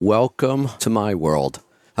Welcome to my world.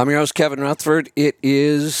 I'm your host, Kevin Rutherford. It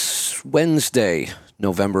is Wednesday,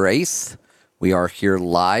 November 8th. We are here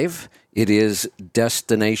live. It is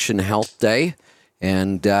Destination Health Day,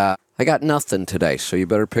 and I got nothing today, so you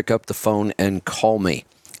better pick up the phone and call me.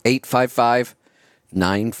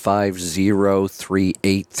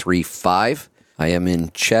 855-950-3835. I am in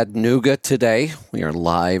Chattanooga today. We are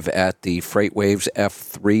live at the FreightWaves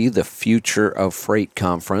F3, the Future of Freight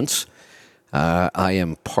Conference. I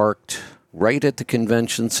am parked right at the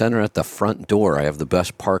convention center at the front door. I have the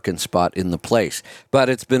best parking spot in the place. But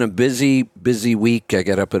it's been a busy week. I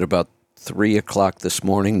got up at about 3 o'clock this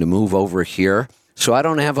morning to move over here. So I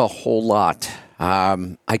don't have a whole lot.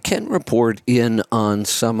 I can report in on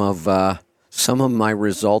some of my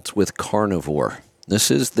results with Carnivore.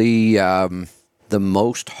 This is the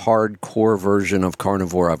most hardcore version of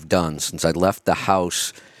Carnivore I've done since I left the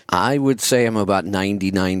house. I would say I'm about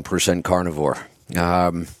 99% carnivore.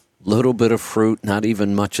 Little bit of fruit, not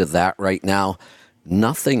even much of that right now.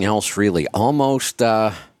 Nothing else really. Almost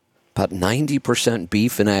about 90%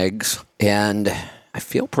 beef and eggs, and I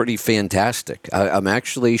feel pretty fantastic. I'm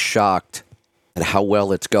actually shocked at how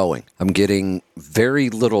well it's going. I'm getting very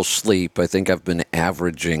little sleep. I think I've been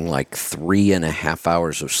averaging like 3.5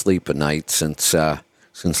 hours of sleep a night since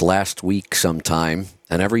last week sometime.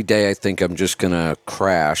 And every day I think I'm just going to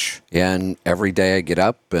crash. And every day I get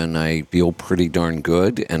up and I feel pretty darn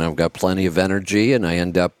good. And I've got plenty of energy. And I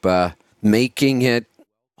end up making it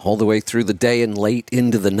all the way through the day and late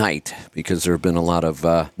into the night. Because there have been a lot of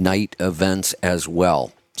night events as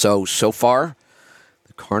well. So far,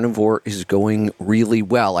 the Carnivore is going really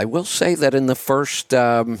well. I will say that in the first...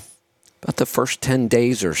 about the first 10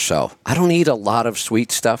 days or so. I don't eat a lot of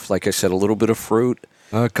sweet stuff. Like I said, a little bit of fruit,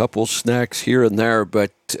 a couple snacks here and there.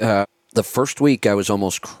 But the first week, I was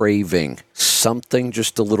almost craving something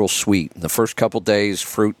just a little sweet. The first couple days,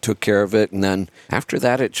 fruit took care of it. And then after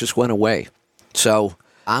that, it just went away. So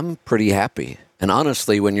I'm pretty happy. And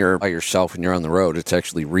honestly, when you're by yourself and you're on the road, it's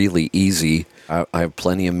actually really easy. I have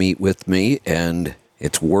plenty of meat with me, and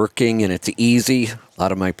it's working, and it's easy. A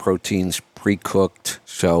lot of my protein's pre-cooked,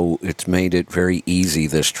 so it's made it very easy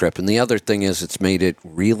this trip. And the other thing is it's made it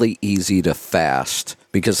really easy to fast,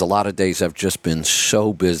 because a lot of days I've just been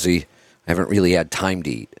so busy, I haven't really had time to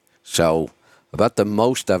eat. So about the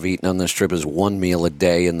most I've eaten on this trip is one meal a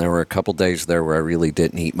day, and there were a couple days there where I really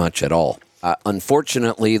didn't eat much at all.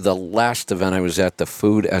 Unfortunately, the last event I was at, the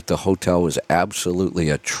food at the hotel was absolutely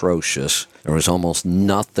atrocious. There was almost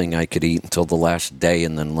nothing I could eat until the last day,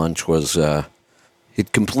 and then lunch was...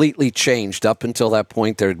 It completely changed. Up until that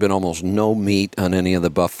point, there had been almost no meat on any of the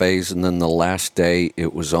buffets, and then the last day,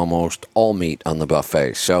 it was almost all meat on the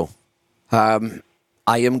buffet. So I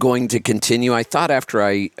am going to continue. I thought after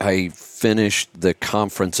I finished the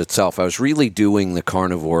conference itself, I was really doing the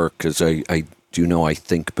Carnivore because I do know I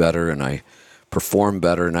think better and I perform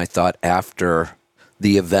better, and I thought after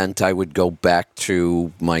the event, I would go back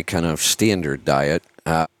to my kind of standard diet.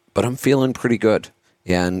 But I'm feeling pretty good,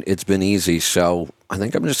 and it's been easy, so I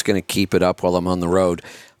think I'm just going to keep it up while I'm on the road.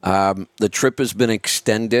 The trip has been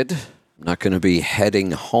extended. I'm not going to be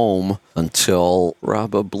heading home until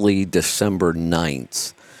probably December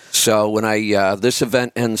 9th. So when this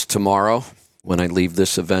event ends tomorrow, when I leave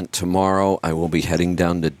this event tomorrow, I will be heading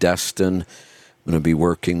down to Destin. I'm going to be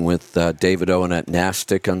working with David Owen at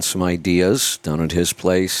NASTIC on some ideas down at his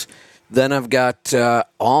place. Then I've got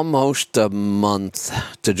almost a month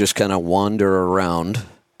to just kind of wander around,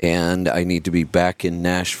 and I need to be back in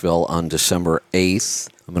Nashville on December 8th.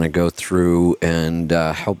 I'm going to go through and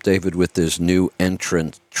help David with his new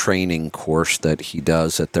entrance training course that he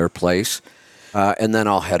does at their place. And then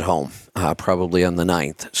I'll head home, probably on the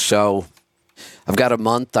 9th. So I've got a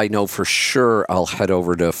month. I know for sure I'll head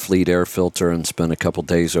over to Fleet Air Filter and spend a couple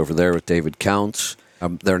days over there with David Counts.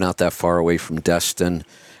 They're not that far away from Destin.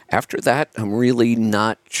 After that, I'm really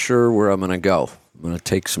not sure where I'm going to go. I'm going to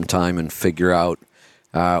take some time and figure out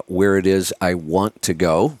where it is I want to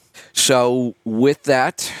go. So with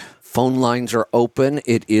that, phone lines are open.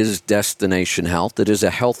 It is Destination Health. It is a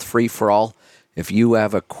health free-for-all. If you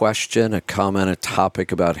have a question, a comment, a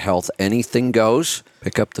topic about health, anything goes.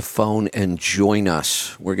 Pick up the phone and join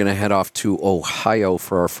us. We're going to head off to Ohio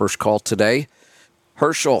for our first call today.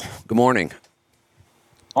 Herschel, good morning.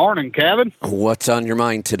 Morning, Kevin. What's on your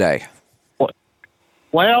mind today?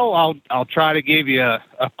 Well, I'll try to give you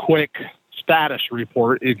a quick status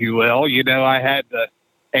report, if you will. You know, I had the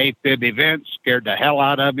AFib event, scared the hell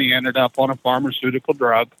out of me, ended up on a pharmaceutical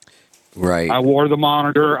drug. Right. I wore the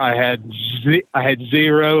monitor. I had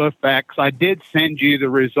zero effects. I did send you the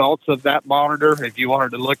results of that monitor if you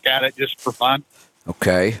wanted to look at it just for fun.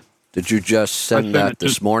 Okay. Did you just send that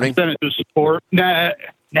this morning? I sent it to support. No,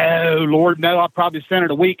 Lord, no. I probably sent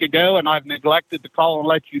it a week ago, and I've neglected to call and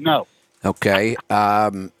let you know. Okay.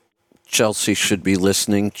 Chelsea should be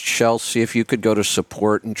listening. Chelsea, if you could go to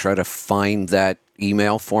support and try to find that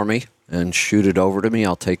email for me and shoot it over to me,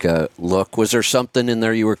 I'll take a look. Was there something in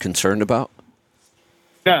there you were concerned about?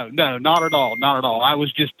 No, not at all. Not at all. I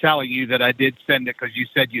was just telling you that I did send it because you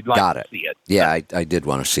said you'd like to see it. Yeah, I did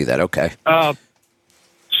want to see that. Okay.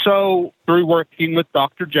 So through working with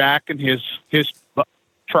Dr. Jack and his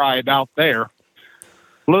tribe out there,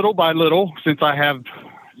 little by little, since I have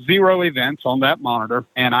 0 events on that monitor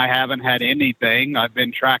and I haven't had anything, I've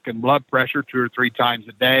been tracking blood pressure 2 or 3 times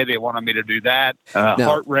a day. They wanted me to do that.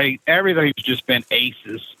 Heart rate, everything's just been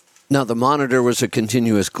aces. Now, the monitor was a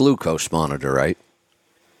continuous glucose monitor, right?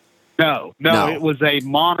 No, it was a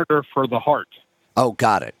monitor for the heart. Oh,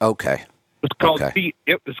 got it. Okay. It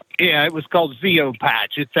was called Zeo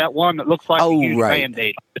Patch. It's that one that looks like a huge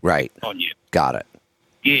Band-Aid on you. Got it.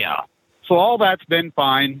 Yeah. So all that's been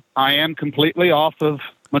fine. I am completely off of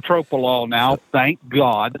Metoprolol now, thank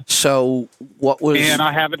God. So and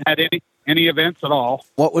I haven't had any events at all.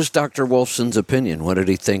 What was Dr. Wolfson's opinion? What did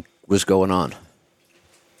he think was going on?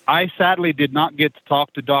 I sadly did not get to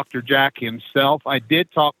talk to Dr. Jack himself. I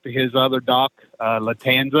did talk to his other doc,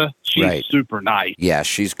 Latanza. She's super nice. Yeah,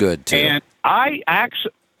 she's good too. And I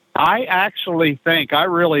actually think, I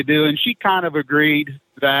really do, and she kind of agreed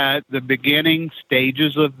that the beginning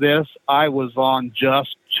stages of this, I was on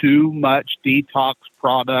just too much detox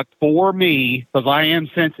product for me because I am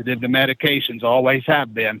sensitive to medications, always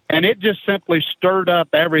have been. And it just simply stirred up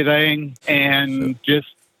everything and just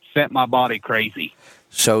sent my body crazy.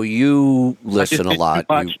 So you listen a lot.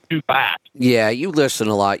 Too fast. Yeah, you listen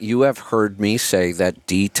a lot. You have heard me say that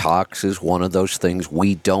detox is one of those things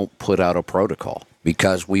we don't put out a protocol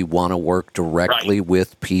because we want to work directly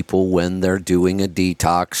with people when they're doing a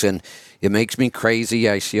detox. And it makes me crazy.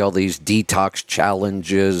 I see all these detox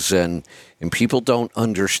challenges and people don't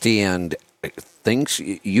understand things.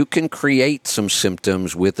 You can create some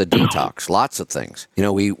symptoms with a detox, lots of things. You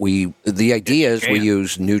know, the idea is we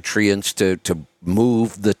use nutrients to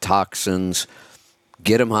move the toxins,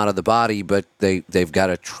 get them out of the body, but they've got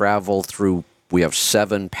to travel through. We have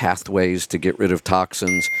 7 pathways to get rid of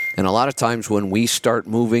toxins. And a lot of times when we start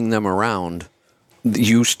moving them around,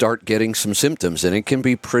 you start getting some symptoms, and it can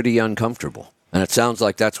be pretty uncomfortable. And it sounds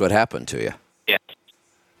like that's what happened to you.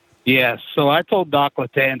 Yes. So I told Doc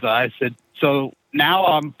Latanza, I said, so now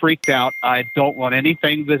I'm freaked out. I don't want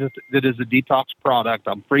anything that is a detox product.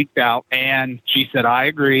 I'm freaked out. And she said, I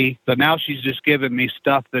agree. So now she's just giving me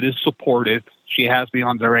stuff that is supportive. She has me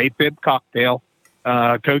on their AFib cocktail,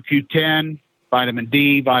 CoQ10, vitamin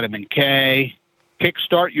D, vitamin K,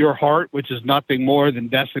 Kickstart Your Heart, which is nothing more than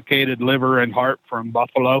desiccated liver and heart from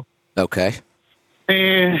buffalo. Okay.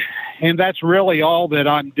 And that's really all that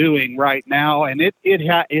I'm doing right now. And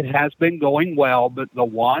it has been going well. But the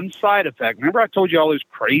one side effect, remember I told you all those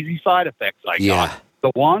crazy side effects I got?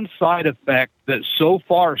 The one side effect that so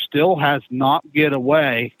far still has not get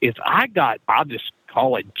away is I'll just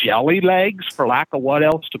call it jelly legs for lack of what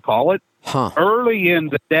else to call it. Early in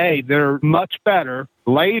the day, they're much better.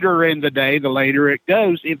 Later in the day, the later it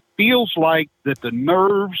goes, it feels like that the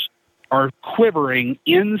nerves are quivering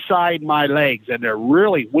inside my legs, and they're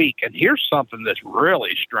really weak. And here's something that's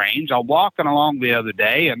really strange. I'm walking along the other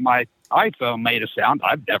day, and my iPhone made a sound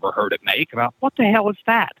I've never heard it make. And I thought, what the hell is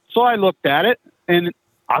that? So I looked at it, and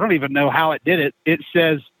I don't even know how it did it. It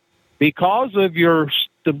says, because of your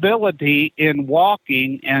stability in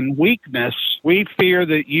walking and weakness, we fear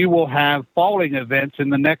that you will have falling events in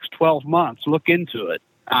the next 12 months. Look into it.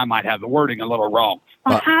 I might have the wording a little wrong.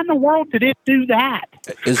 How in the world did it do that?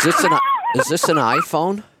 Is this an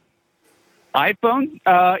iPhone? iPhone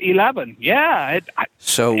 11. Yeah.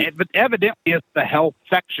 But evidently it's the health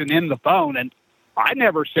section in the phone, and I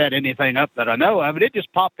never set anything up that I know of. It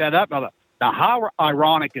just popped that up. Now, how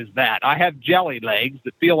ironic is that? I have jelly legs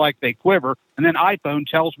that feel like they quiver, and then iPhone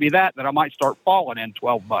tells me that I might start falling in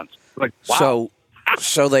 12 months. Like, wow.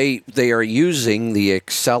 So they are using the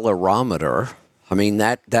accelerometer. I mean,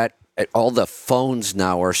 that all the phones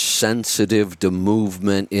now are sensitive to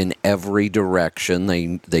movement in every direction.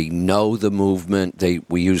 They know the movement.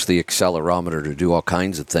 We use the accelerometer to do all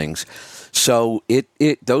kinds of things. So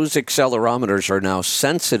those accelerometers are now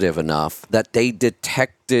sensitive enough that they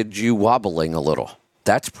detected you wobbling a little.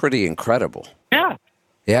 That's pretty incredible. Yeah.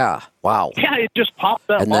 Yeah. Wow. Yeah, it just popped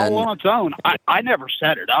up all on its own. I never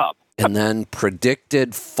set it up. And then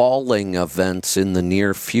predicted falling events in the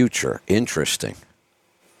near future. Interesting.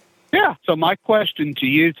 Yeah. So my question to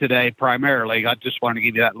you today, primarily, I just want to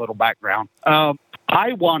give you that little background.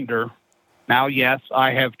 I wonder, now, yes,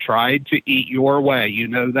 I have tried to eat your way. You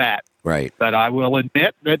know that. Right. But I will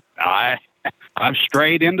admit that I've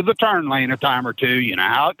strayed into the turn lane a time or two. You know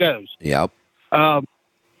how it goes. Yep.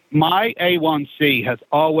 My A1C has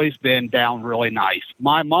always been down really nice.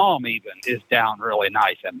 My mom even is down really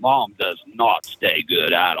nice, and Mom does not stay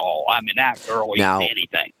good at all. I mean, that girl eats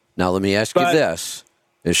anything. Now, let me ask you this.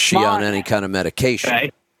 Is she on any kind of medication?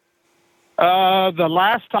 Okay. The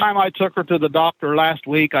last time I took her to the doctor last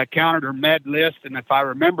week, I counted her med list, and if I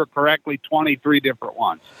remember correctly, 23 different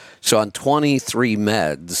ones. So on 23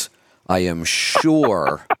 meds, I am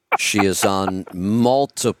sure she is on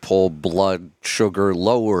multiple blood sugar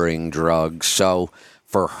lowering drugs. So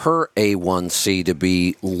for her A1C to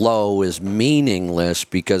be low is meaningless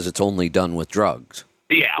because it's only done with drugs.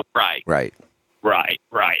 Yeah, right. Right.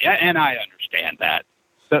 And I understand that.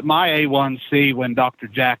 But my A1C, when Dr.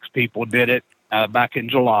 Jack's people did it back in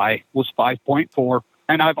July, was 5.4.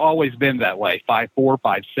 And I've always been that way, 5.4,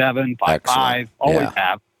 5.7, 5.5, always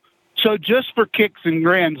have. So just for kicks and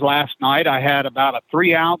grins last night, I had about a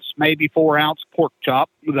 3-ounce, maybe 4-ounce pork chop,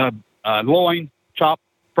 the loin chop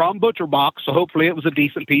from Butcher Box. So hopefully it was a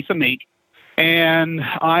decent piece of meat. And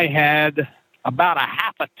I had about a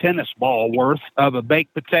half a tennis ball worth of a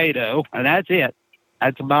baked potato, and that's it.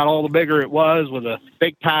 That's about all the bigger it was, with a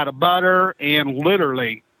big pat of butter and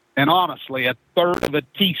literally and honestly a third of a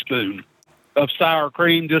teaspoon of sour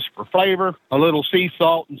cream just for flavor, a little sea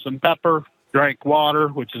salt and some pepper. Drank water,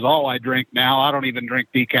 which is all I drink now. I don't even drink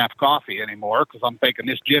decaf coffee anymore because I'm thinking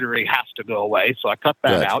this jittery has to go away. So I cut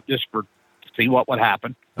that out just to see what would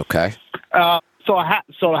happen. Okay. So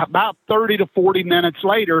about 30 to 40 minutes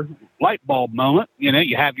later, light bulb moment,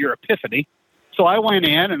 you have your epiphany. So I went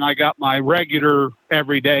in and I got my regular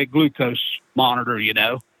everyday glucose monitor,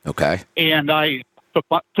 Okay. And I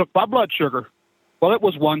took my blood sugar. Well, it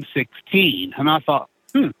was 116. And I thought,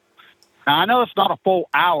 Now, I know it's not a full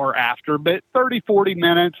hour after, but 30, 40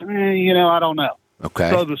 minutes, I don't know.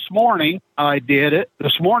 Okay. So this morning I did it.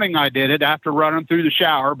 After running through the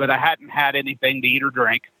shower, but I hadn't had anything to eat or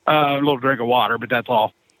drink. A little drink of water, but that's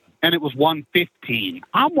all. And it was 115.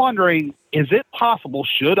 I'm wondering, is it possible,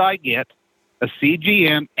 should I get a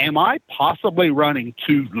CGM? Am I possibly running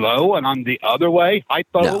too low and I'm the other way?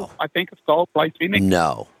 Hypo, No. I think it's called, glycemic?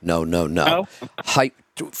 No. No?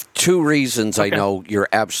 Two reasons I know you're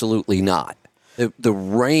absolutely not. The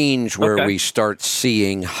range where we start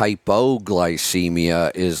seeing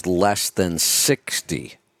hypoglycemia is less than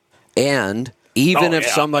 60. And even if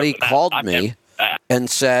somebody called me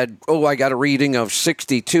and said, I got a reading of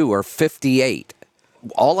 62 or 58,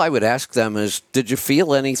 all I would ask them is, did you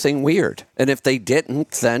feel anything weird? And if they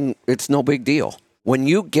didn't, then it's no big deal. When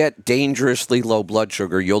you get dangerously low blood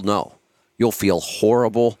sugar, you'll know. You'll feel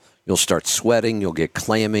horrible. You'll start sweating. You'll get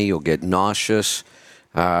clammy. You'll get nauseous.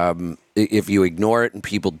 If you ignore it, and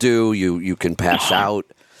people do, you can pass out.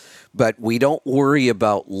 But we don't worry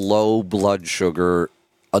about low blood sugar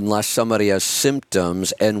unless somebody has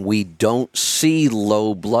symptoms, and we don't see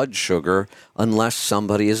low blood sugar unless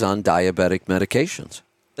somebody is on diabetic medications.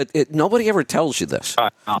 Nobody ever tells you this.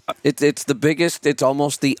 It's the biggest, it's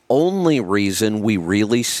almost the only reason we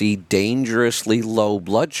really see dangerously low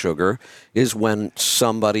blood sugar is when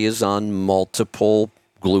somebody is on multiple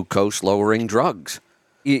glucose-lowering drugs.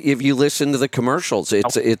 If you listen to the commercials,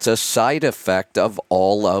 it's a side effect of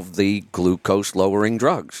all of the glucose-lowering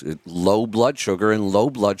drugs. Low blood sugar, and low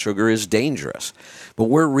blood sugar is dangerous. But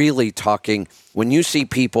we're really talking, when you see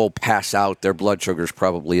people pass out, their blood sugar is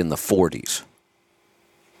probably in the 40s.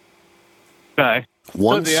 Okay.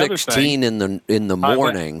 116 in the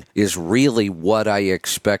morning is really what I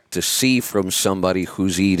expect to see from somebody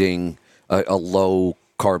who's eating a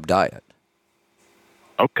low-carb diet.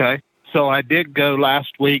 Okay. So I did go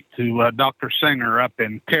last week to Dr. Singer up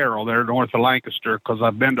in Carroll, there north of Lancaster, because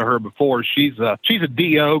I've been to her before. She's a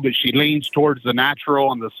DO, but she leans towards the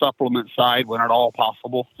natural and the supplement side when at all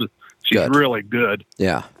possible. So she's really good.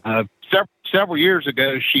 Yeah. Several years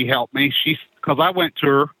ago, she helped me. Because I went to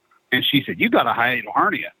her, and she said, "You got a hiatal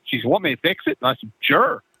hernia." She said, "Want me to fix it?" And I said,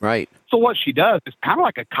 "Sure." Right. So what she does is kind of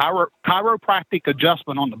like a chiropractic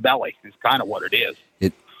adjustment on the belly. Is kind of what it is.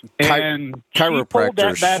 And she pulled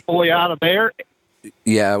that bad boy out of there.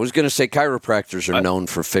 Yeah, I was going to say chiropractors are known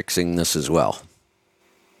for fixing this as well.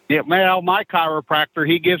 Yeah, well, my chiropractor,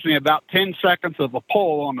 he gives me about 10 seconds of a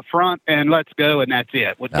pull on the front and let's go, and that's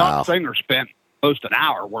it. With Dr. Singer spent close to an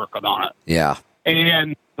hour working on it. Yeah.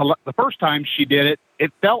 And the first time she did it,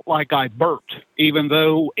 it felt like I burped, even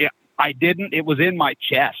though I didn't. It was in my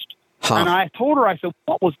chest. And I told her, I said,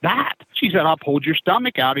 what was that? She said, I pulled your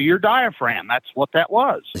stomach out of your diaphragm. That's what that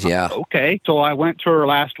was. Yeah. Said, okay. So I went to her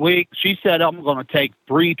last week. She said, I'm going to take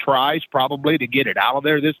 3 tries probably to get it out of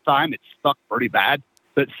there this time. It stuck pretty bad.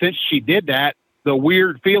 But since she did that, the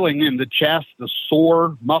weird feeling in the chest, the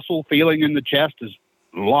sore muscle feeling in the chest is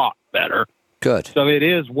a lot better. Good. So it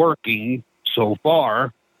is working so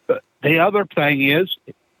far. But the other thing is,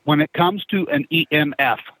 when it comes to an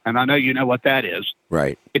EMF, and I know you know what that is.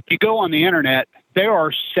 Right. If you go on the internet, there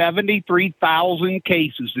are 73,000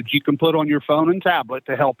 cases that you can put on your phone and tablet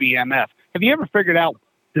to help EMF. Have you ever figured out,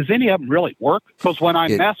 does any of them really work? Because when I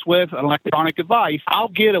mess with an electronic device, I'll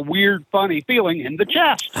get a weird, funny feeling in the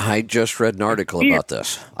chest. I just read an article about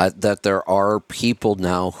this, that there are people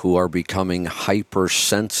now who are becoming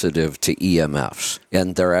hypersensitive to EMFs,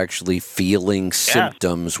 and they're actually feeling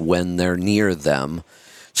symptoms when they're near them.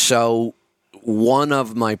 So one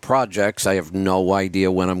of my projects, I have no idea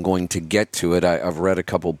when I'm going to get to it. I've read a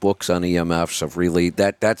couple books on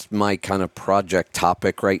EMFs. That's my kind of project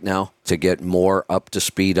topic right now, to get more up to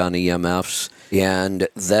speed on EMFs. And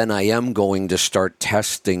then I am going to start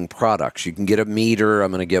testing products. You can get a meter.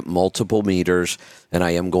 I'm going to get multiple meters, and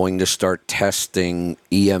I am going to start testing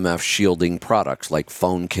EMF shielding products like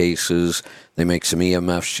phone cases. They make some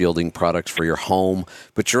EMF shielding products for your home.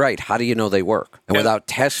 But you're right. How do you know they work? And without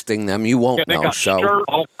testing them, you won't know. So,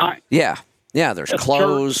 there's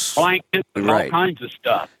clothes, blankets, and all kinds of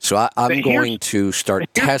stuff. So I'm going to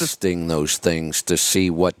start testing those things to see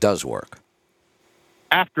what does work.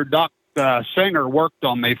 After Doc Singer worked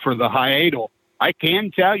on me for the hiatal, I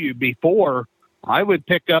can tell you before, I would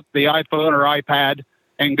pick up the iPhone or iPad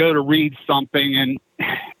and go to read something, and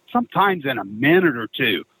sometimes in a minute or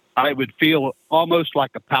two, I would feel almost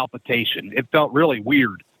like a palpitation. It felt really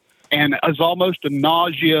weird. And it was almost a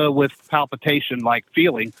nausea with palpitation-like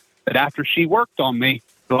feeling. But after she worked on me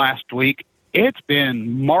last week, it's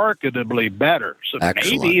been markedly better. So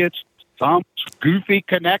maybe it's some goofy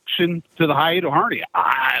connection to the hiatal hernia.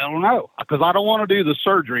 I don't know, because I don't want to do the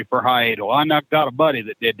surgery for hiatal. I got a buddy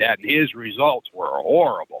that did that, and his results were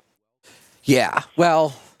horrible. Yeah,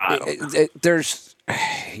 well, there's...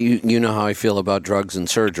 You know how I feel about drugs and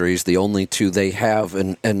surgeries. The only two they have,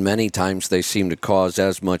 and many times they seem to cause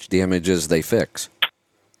as much damage as they fix.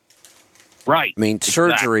 Right. I mean,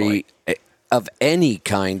 surgery of any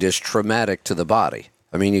kind is traumatic to the body.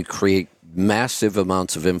 I mean, you create massive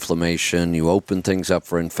amounts of inflammation. You open things up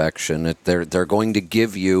for infection. They're going to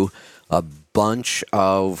give you a bunch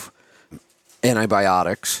of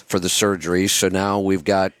antibiotics for the surgery. So now we've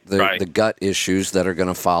got the gut issues that are going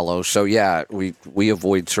to follow. So yeah, we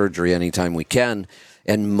avoid surgery anytime we can,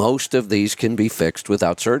 and most of these can be fixed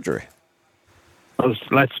without surgery.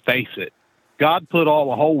 Let's face it. God put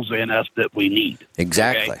all the holes in us that we need.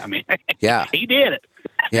 Exactly. Okay? I mean, yeah, He did it.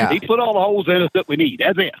 Yeah, He put all the holes in us that we need.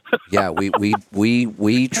 That's it. Yeah,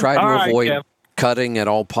 we try to avoid cutting at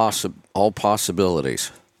all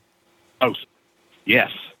possibilities. Oh,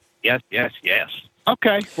 yes.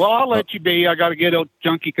 Okay. Well, I'll let you be. I got to get a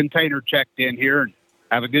junkie container checked in here, and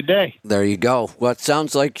have a good day. There you go. Well, it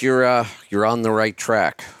sounds like you're on the right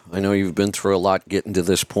track. I know you've been through a lot getting to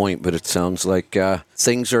this point, but it sounds like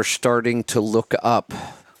things are starting to look up.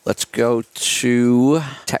 Let's go to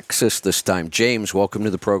Texas this time. James, welcome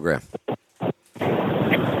to the program.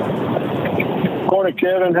 Morning,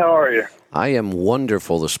 Kevin. How are you? I am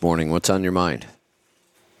wonderful this morning. What's on your mind?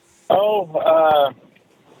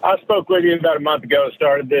 I spoke with you about a month ago.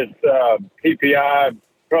 Started this PPI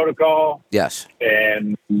protocol. Yes.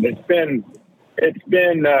 And it's been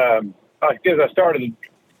I guess I started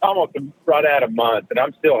almost right at a month, and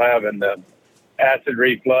I'm still having the acid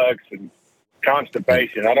reflux and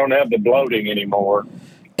constipation. I don't have the bloating anymore.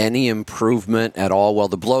 Any improvement at all? Well,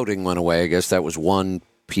 the bloating went away. I guess that was one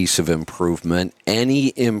piece of improvement.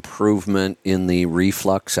 Any improvement in the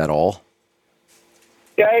reflux at all?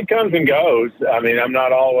 Yeah, it comes and goes. I mean,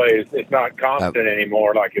 it's not constant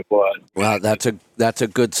anymore like it was. Well, that's a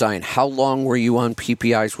good sign. How long were you on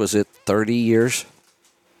PPIs? Was it 30 years?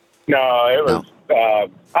 No, it was,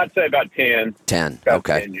 I'd say about 10. 10, about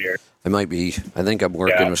okay. 10 years. I think I'm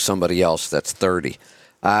working with somebody else that's 30.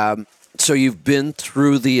 So you've been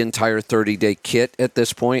through the entire 30-day kit at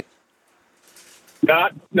this point?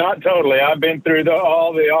 Not totally. I've been through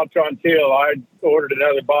all the Ultron Till. I ordered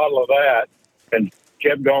another bottle of that and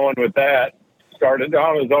kept going with that. I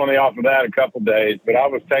was only off of that a couple days, but I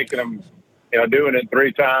was taking them, doing it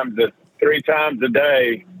three times a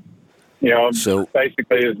day. So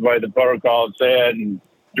basically is the way the protocol said, and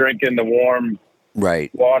drinking the warm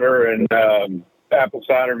water and apple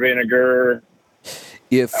cider vinegar.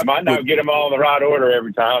 I might not get them all in the right order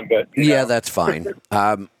every time, but yeah, that's fine.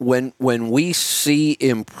 When we see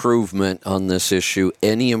improvement on this issue,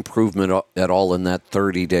 any improvement at all in that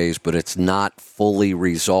 30 days, but it's not fully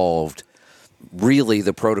resolved, really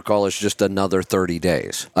the protocol is just another 30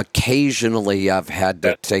 days. Occasionally, I've had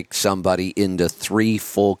to take somebody into 3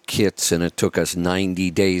 full kits, and it took us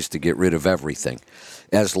 90 days to get rid of everything.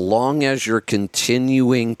 As long as you're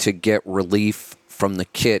continuing to get relief from the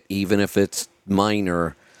kit, even if it's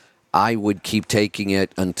minor, I would keep taking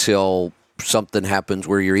it until something happens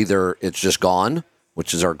where it's just gone,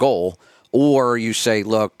 which is our goal, or you say,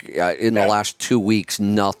 look, in the last 2 weeks,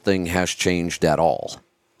 nothing has changed at all.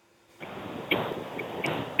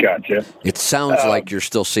 Gotcha. It sounds like you're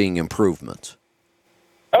still seeing improvements.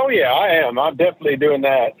 Oh, yeah, I am. I'm definitely doing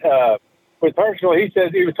that. With Herschel, he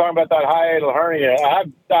says he was talking about that hiatal hernia. I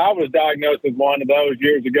was diagnosed with one of those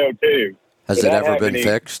years ago, too. Has it ever been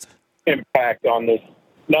fixed? Impact on this?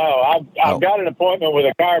 No, I've got an appointment with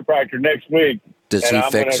a chiropractor next week. Does he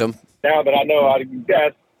fix them? Now that I know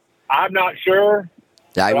I'm not sure.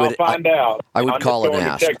 I'll find out. I would call and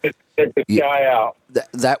ask. Check this guy out.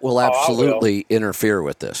 That will absolutely interfere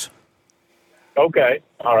with this. Okay.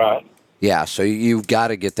 All right. Yeah, so you've got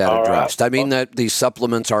to get that addressed. Right. I mean, that these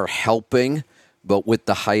supplements are helping, but with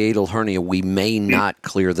the hiatal hernia, we may not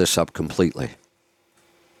clear this up completely.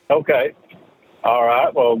 Okay. All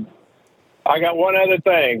right. Well, I got one other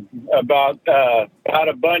thing about a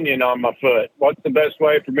bunion on my foot. What's the best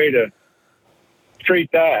way for me to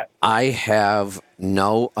treat that? I have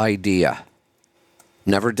no idea.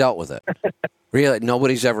 Never dealt with it. Really,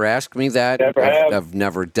 nobody's ever asked me that. I've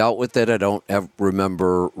never dealt with it. I don't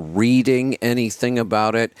remember reading anything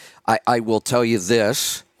about it. I will tell you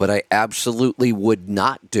this, what I absolutely would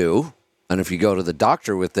not do, and if you go to the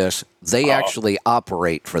doctor with this, they actually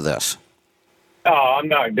operate for this. Oh, I'm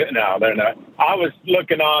not. No, they're not. I was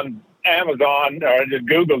looking on Amazon, or I just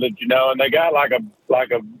Googled it, and they got like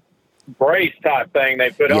a brace type thing they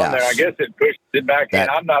put on there. I guess it pushes it back in.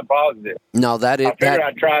 I'm not positive. No, I figured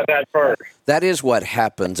I'd try that first. That is what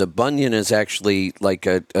happens. A bunion is actually like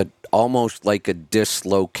almost like a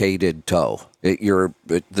dislocated toe.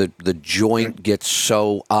 The joint gets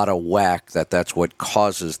so out of whack that's what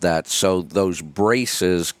causes that. So those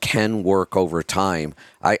braces can work over time.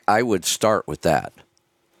 I would start with that.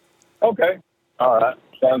 Okay. All right.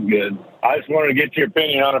 Sounds good. I just wanted to get your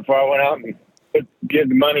opinion on it before I went out and give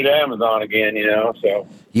the money to Amazon again, so.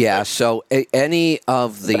 Yeah, so any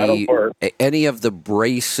of the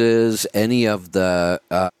braces, any of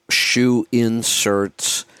the shoe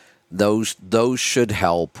inserts, those should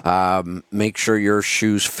help. Make sure your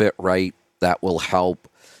shoes fit right. That will help.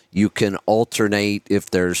 You can alternate if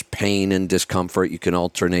there's pain and discomfort. You can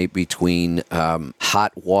alternate between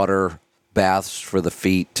hot water baths for the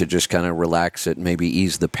feet to just kind of relax it, maybe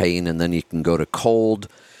ease the pain, and then you can go to cold,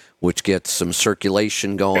 which gets some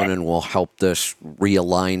circulation going and will help this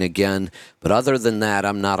realign again. But other than that,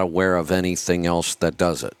 I'm not aware of anything else that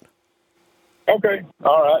does it. Okay.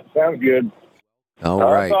 All right. Sounds good. All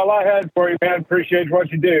right. That's all I had for you, man. Appreciate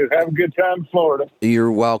what you do. Have a good time in Florida.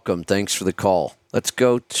 You're welcome. Thanks for the call. Let's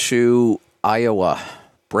go to Iowa.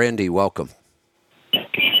 Brandy, welcome.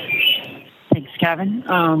 Thanks, Kevin.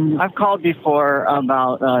 I've called before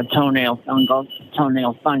about toenail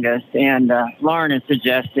fungus, and Lauren has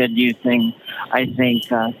suggested using, I think,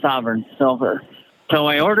 Sovereign Silver. So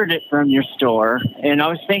I ordered it from your store, and I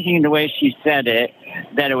was thinking the way she said it,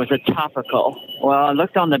 that it was a topical. Well, I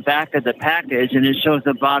looked on the back of the package, and it shows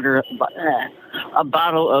a bottle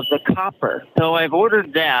of the copper. So I've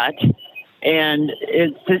ordered that, and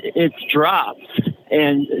it's drops.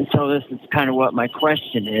 And so this is kind of what my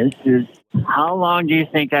question is how long do you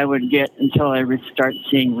think I would get until I would start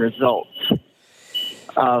seeing results?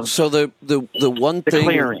 So the one thing,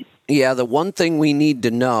 clearing. Yeah, the one thing we need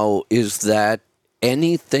to know is that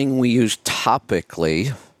anything we use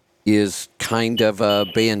topically is kind of a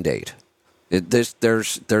Band-Aid.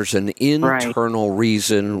 There's an internal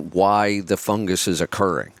reason why the fungus is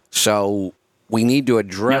occurring. So we need to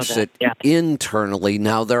address it internally.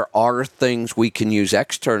 Now, there are things we can use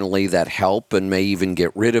externally that help and may even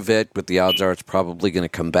get rid of it, but the odds are it's probably going to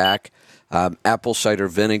come back. Apple cider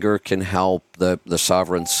vinegar can help. The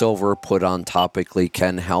Sovereign Silver put on topically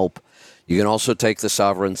can help. You can also take the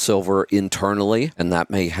Sovereign Silver internally, and that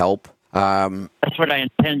may help. That's what I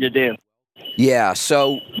intend to do. Yeah,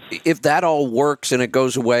 so if that all works and it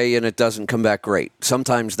goes away and it doesn't come back, great.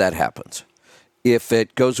 Sometimes that happens. If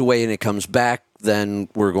it goes away and it comes back, then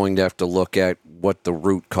we're going to have to look at what the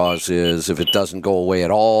root cause is. If it doesn't go away at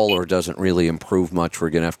all or doesn't really improve much, we're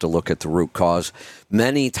going to have to look at the root cause.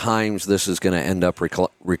 Many times this is going to end up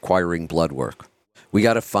requiring blood work. We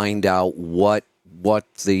got to find out what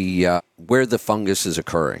the where the fungus is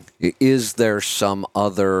occurring. Is there some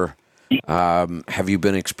other? Have you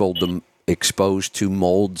been exposed to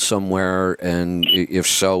mold somewhere? And if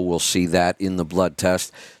so, we'll see that in the blood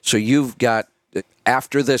test. So you've got,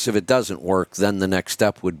 after this, if it doesn't work, then the next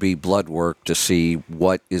step would be blood work to see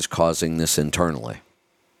what is causing this internally.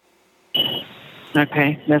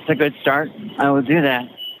 Okay, that's a good start. I will do that.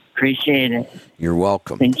 Appreciate it. You're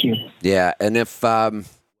welcome. Thank you. Yeah, and if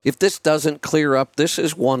this doesn't clear up, this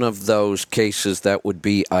is one of those cases that would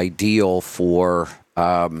be ideal for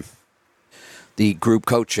the group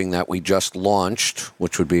coaching that we just launched,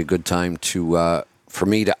 which would be a good time to for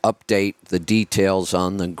me to update the details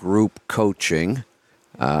on the group coaching.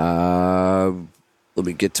 Let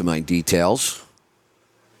me get to my details.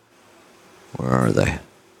 Where are they?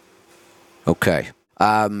 Okay.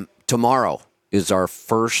 Tomorrow is our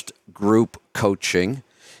first group coaching.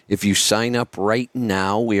 If you sign up right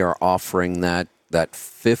now, we are offering that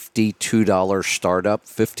 $52 startup,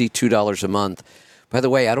 $52 a month. By the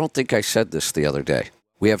way, I don't think I said this the other day.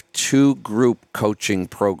 We have 2 group coaching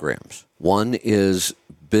programs. One is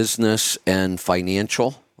business and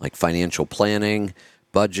financial, like financial planning,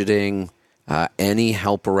 budgeting, any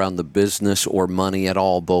help around the business or money at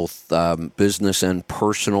all, both business and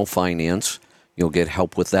personal finance. You'll get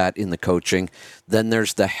help with that in the coaching. Then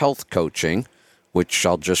there's the health coaching, which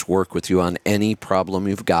I'll just work with you on any problem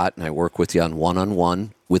you've got, and I work with you on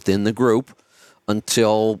one-on-one within the group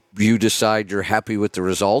until you decide you're happy with the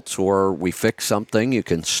results or we fix something. You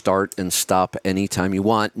can start and stop anytime you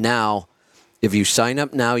want. Now, if you sign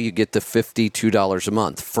up now, you get the $52 a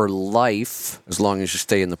month for life as long as you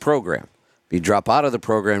stay in the program. If you drop out of the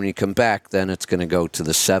program and you come back, then it's going to go to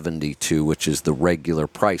the $72, which is the regular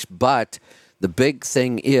price. But the big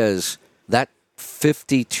thing is that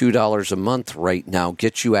 $52 a month right now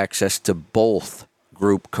gets you access to both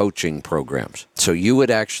group coaching programs. So you would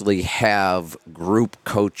actually have group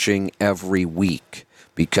coaching every week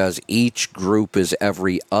because each group is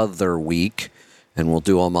every other week, and we'll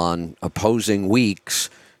do them on opposing weeks.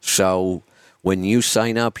 So when you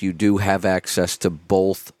sign up, you do have access to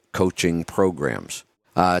both coaching programs.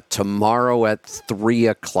 Tomorrow at 3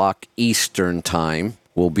 o'clock Eastern time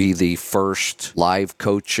will be the first live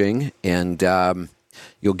coaching, and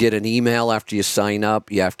you'll get an email after you sign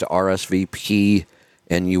up. You have to RSVP,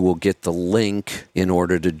 and you will get the link in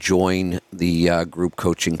order to join the group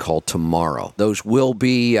coaching call tomorrow. Those will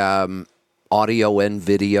be audio and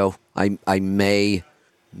video. I may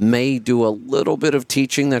do a little bit of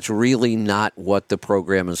teaching. That's really not what the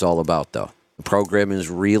program is all about, though. The program is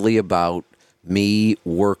really about me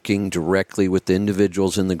working directly with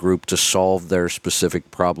individuals in the group to solve their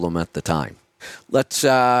specific problem at the time. Let's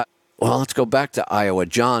go back to Iowa.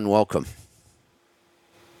 John, welcome.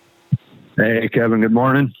 Hey, Kevin. Good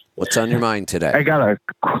morning. What's on your mind today? I got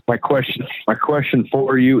my question. My question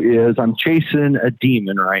for you is: I'm chasing a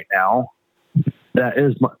demon right now. That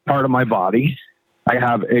is part of my body. I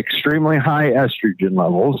have extremely high estrogen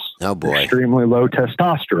levels. Oh boy! Extremely low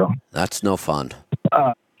testosterone. That's no fun.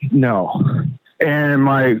 No. And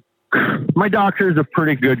my doctor is a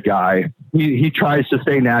pretty good guy. He tries to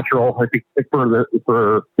stay natural. I think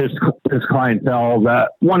for his clientele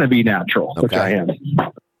that want to be natural, okay. Which I am.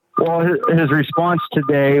 Well, his response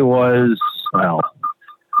today was, well,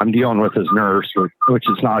 I'm dealing with his nurse, which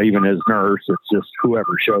is not even his nurse. It's just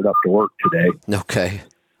whoever showed up to work today. Okay.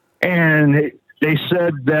 And they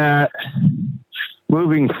said that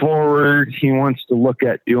moving forward, he wants to look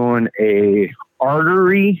at doing a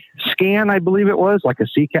artery scan, I believe it was, like a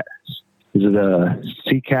CCAC. Is it a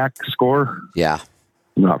CCAC score? Yeah.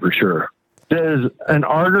 I'm not for sure. Does an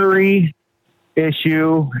artery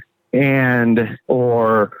issue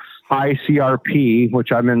or high CRP,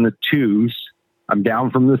 which I'm in the 2s, I'm down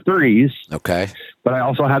from the 3s. Okay. But I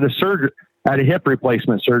also had a hip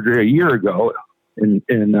replacement surgery a year ago in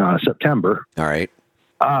September. All right.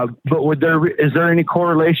 But is there any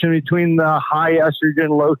correlation between the high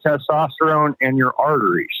estrogen, low testosterone, and your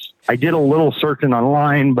arteries? I did a little searching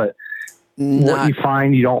online, but what you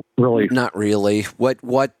find, you don't really. Not really.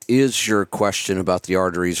 What is your question about the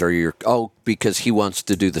arteries? Because he wants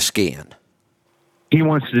to do the scan. He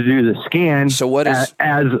wants to do the scan. So what is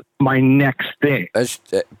as my next thing? I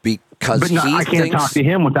can't talk to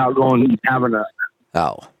him without having a.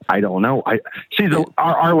 Oh. I don't know.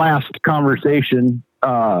 Our last conversation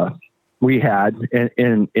we had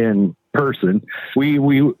in person,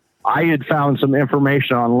 I had found some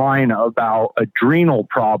information online about adrenal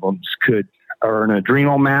problems or an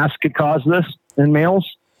adrenal mass could cause this in males,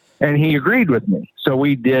 and he agreed with me. So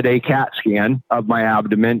we did a CAT scan of my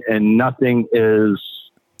abdomen, and nothing is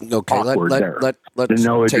Okay, awkward there. let's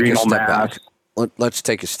No take a adrenal step mass. back. Let's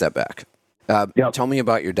take a step back. Yep. Tell me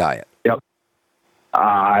about your diet. Yep.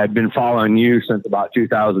 I've been following you since about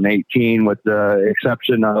 2018, with the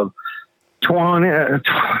exception of 20.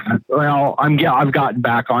 Well, I've gotten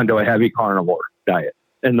back onto a heavy carnivore diet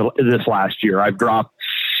this last year. I've dropped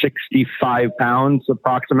 65 pounds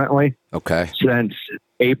approximately. Okay. Since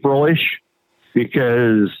April-ish,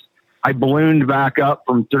 because I ballooned back up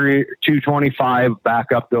from 225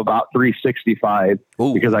 back up to about 365.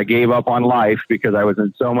 Ooh. Because I gave up on life because I was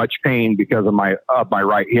in so much pain because of my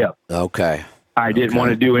right hip. Okay. I didn't want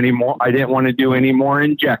to do any more. I didn't want to do any more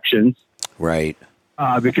injections. Right.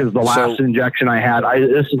 Because the last injection I had,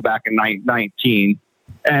 this is back in 19,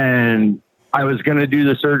 and I was going to do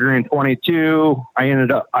the surgery in 22. I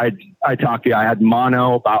ended up, I talked to you, I had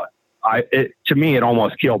mono to me, it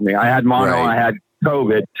almost killed me. I had mono, Right. I had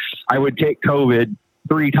COVID. I would take COVID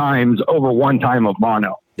 3 times over 1 time of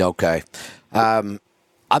mono. Okay. I'm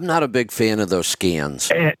not a big fan of those scans.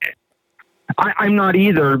 And I'm not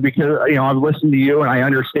either, because, I've listened to you and I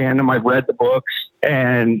understand them. I've read the books,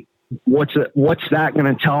 and what's that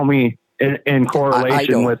going to tell me in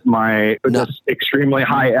correlation with my just extremely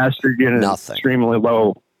high estrogen and extremely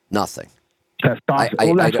low Nothing.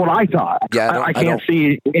 testosterone? That's what I thought. Yeah, I can't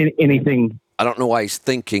see anything. I don't know why he's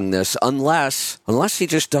thinking this, unless he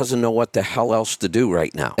just doesn't know what the hell else to do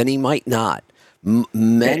right now, and he might not.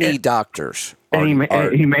 Many doctors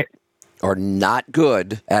are not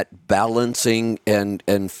good at balancing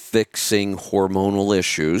and fixing hormonal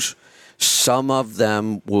issues. Some of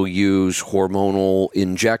them will use hormonal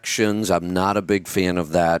injections. I'm not a big fan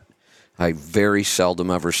of that. I very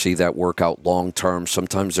seldom ever see that work out long term.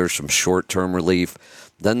 Sometimes there's some short term relief.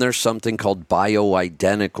 Then there's something called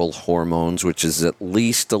bioidentical hormones, which is at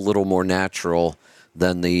least a little more natural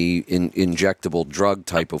than the injectable drug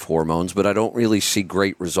type of hormones, but I don't really see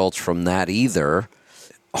great results from that either.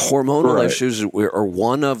 Hormonal issues are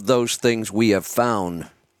one of those things we have found.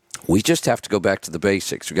 We just have to go back to the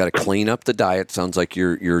basics. We've got to clean up the diet. Sounds like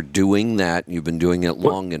you're doing that. You've been doing it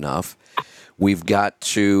long enough. We've got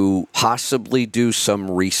to possibly do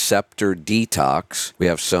some receptor detox. We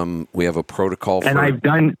have a protocol for. And I've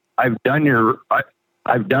done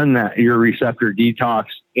that, your receptor detox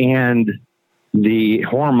and the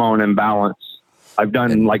hormone imbalance. I've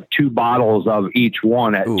done like 2 bottles of each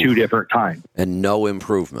one at 2 different times. And no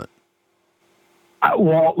improvement.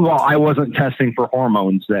 Well, I wasn't testing for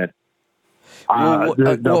hormones then.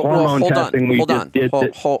 The hormone testing we just did.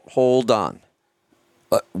 Hold on.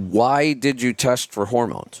 Why did you test for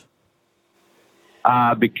hormones?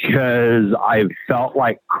 Because I felt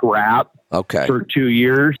like crap for 2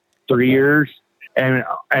 years, 3 years.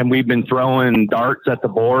 And we've been throwing darts at the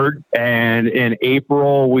board. And in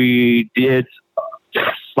April, we did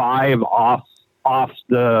 5 off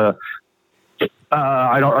the.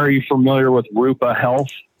 Are you familiar with Rupa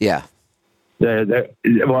Health? Yeah. There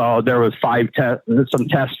was 5 tests, some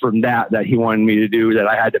tests from that he wanted me to do that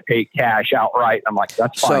I had to pay cash outright. I'm like,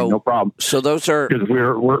 that's fine, no problem. So those are, because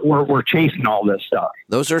we're chasing all this stuff.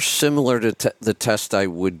 Those are similar to the test I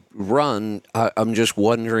would run. I'm just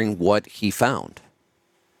wondering what he found.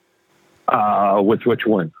 With which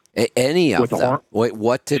one? Any of them.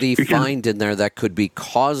 What did he find in there that could be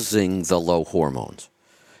causing the low hormones?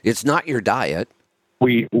 It's not your diet.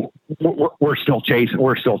 We're still chasing.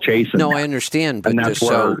 No, that. I understand, but and that's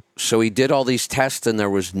so he did all these tests, and there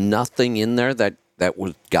was nothing in there that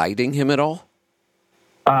was guiding him at all.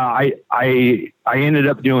 I ended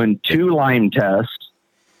up doing 2 Lyme tests,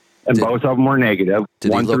 and both of them were negative.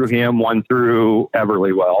 One through him, one through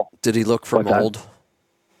Everlywell. Did he look for mold?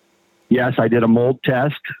 Yes, I did a mold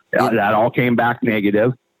test. That all came back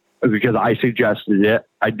negative because I suggested it.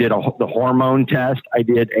 I did the hormone test. I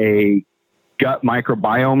did a gut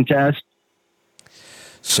microbiome test.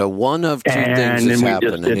 So one of 2 things has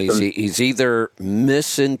happened, and he's either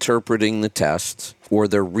misinterpreting the tests, or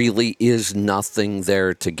there really is nothing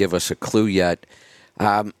there to give us a clue yet.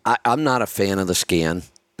 I'm not a fan of the scan.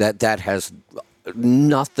 That has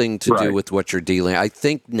nothing to do with what you're dealing. I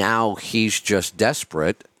think now he's just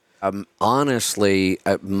desperate. Honestly,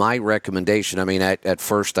 my recommendation, I mean, at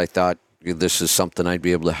first I thought this is something I'd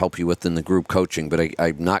be able to help you with in the group coaching, but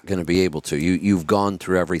I'm not going to be able to. You've gone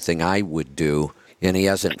through everything I would do, and he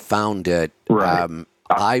hasn't found it. Right.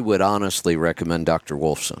 I would honestly recommend Dr.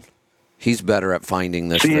 Wolfson. He's better at finding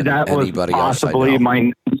this than anybody else I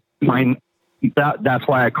know. That's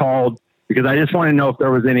why I called, because I just want to know if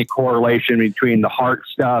there was any correlation between the heart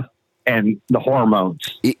stuff and the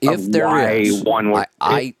hormones. If there is,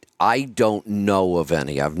 I don't know of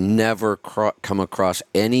any. I've never come across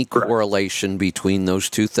any correlation between those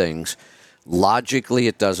 2 things. Logically,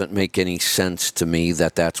 it doesn't make any sense to me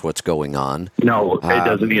that that's what's going on. No, it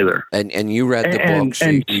doesn't either. And you read the books.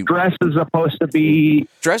 And stress is supposed to be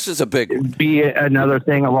stress is a big one. Be another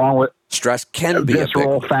thing along with stress can be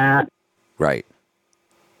visceral a big fat. Right.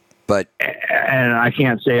 But and I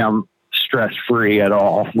can't say I'm stress free at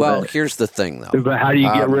all. Well, here's the thing though. But how do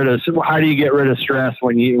you get rid of stress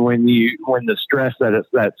when the stress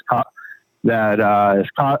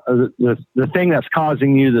the thing that's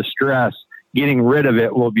causing you the stress, getting rid of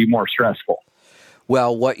it will be more stressful.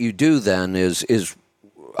 Well, what you do then is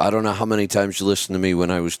I don't know how many times you listened to me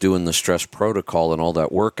when I was doing the stress protocol and all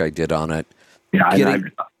that work I did on it. Yeah,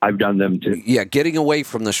 I've done them too. Yeah, getting away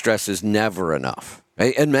from the stress is never enough.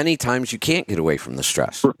 And many times you can't get away from the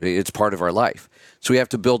stress. It's part of our life. So we have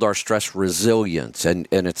to build our stress resilience. And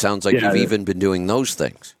it sounds like you've even been doing those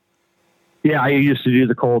things. Yeah, I used to do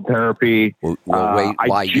the cold therapy. Well, wait,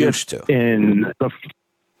 why used to?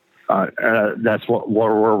 That's where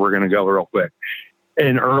we're going to go real quick.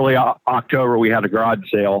 In early October, we had a garage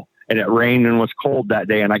sale, and it rained and was cold that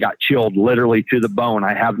day, and I got chilled literally to the bone.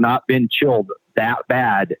 I have not been chilled that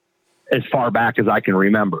bad as far back as I can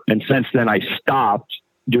remember. And since then, I stopped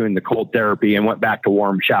doing the cold therapy and went back to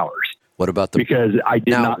warm showers. What about because I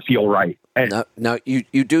did not feel right. And, now you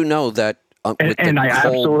do know that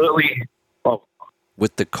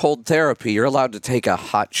with the cold therapy, you're allowed to take a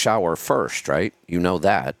hot shower first, right? You know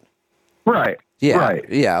that. Right. Yeah. Right.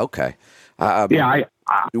 Yeah. Okay.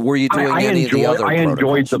 Were you doing any of the other I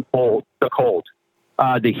enjoyed the cold.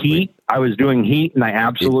 The heat, I was doing heat, and I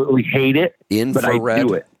absolutely hate it. Infrared? But I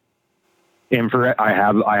do it. Infrared. I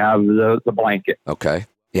have the blanket. Okay.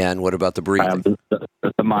 Yeah, and what about the breathing? I have the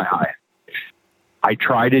MyHigh. I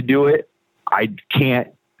try to do it. I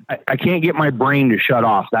can't get my brain to shut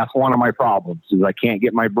off. That's one of my problems. Is I can't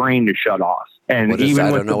get my brain to shut off. And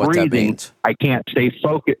even with the breathing, I can't stay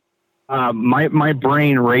focused. My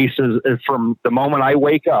brain races from the moment I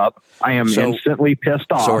wake up. I am instantly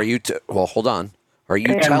pissed off. So are you? Well, hold on. Are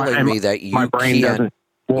you telling me that you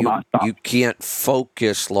you can't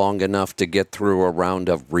focus long enough to get through a round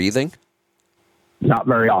of breathing? Not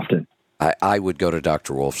very often. I would go to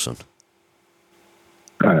Dr. Wolfson.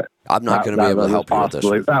 I'm not going to be able to help you with this.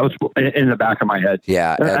 That was in the back of my head.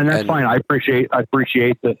 Yeah, and that's fine. I appreciate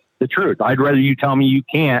the truth. I'd rather you tell me you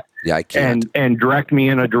can't. Yeah, I can't. And direct me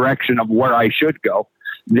in a direction of where I should go,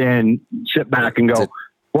 than sit back and go,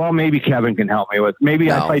 well, maybe Kevin can help me with. Maybe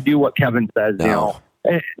if I do what Kevin says, Now,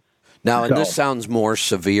 and this sounds more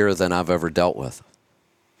severe than I've ever dealt with.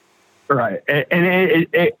 Right, and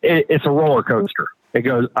it's a roller coaster. It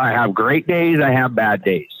goes. I have great days. I have bad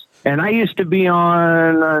days. And I used to be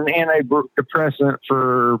on an antidepressant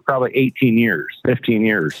for probably 18 years, 15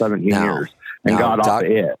 years, 17 years, and got off of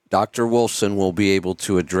it. Dr. Wolfson will be able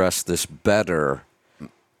to address this better.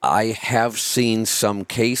 I have seen some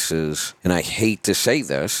cases, and I hate to say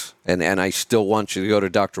this, and I still want you to go to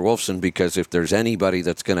Dr. Wolfson, because if there's anybody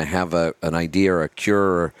that's going to have an idea or a cure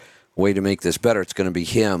or a way to make this better, it's going to be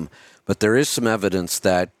him. But there is some evidence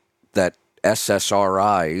that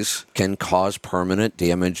SSRIs can cause permanent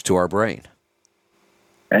damage to our brain.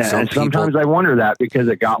 And sometimes I wonder that, because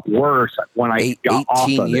it got worse when I got off of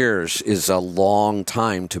it. 18 years is a long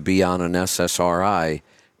time to be on an SSRI,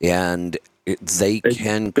 and they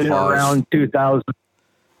can cause around 2000.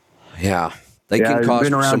 Yeah, they can cause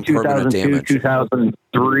some permanent damage.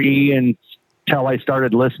 2003 until I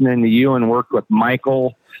started listening to you and worked with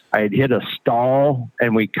Michael. I had hit a stall,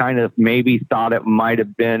 and we kind of maybe thought it might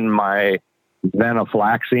have been my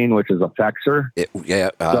venlafaxine, which is Effexor.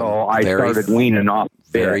 So I started weaning off.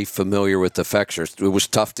 Very familiar with the Effexor. It was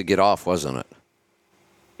tough to get off, wasn't it?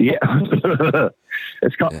 Yeah.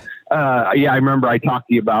 It's called, I remember I talked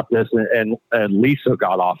to you about this, and Lisa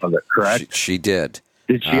got off of it, correct? She did.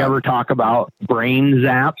 Did she ever talk about brain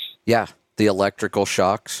zaps? Yeah, the electrical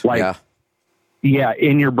shocks. Yeah,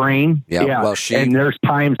 in your brain. Yeah. Well, and there's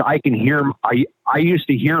times I can hear. I used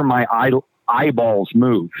to hear my eyeballs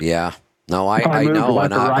move. Yeah. No, I know.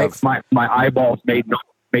 And my eyeballs made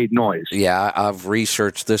noise. Yeah, I've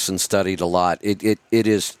researched this and studied a lot. It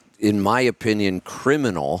is, in my opinion,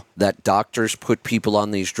 criminal that doctors put people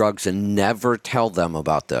on these drugs and never tell them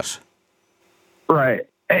about this. Right.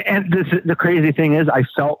 And the crazy thing is, I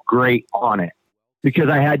felt great on it because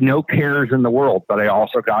I had no cares in the world, but I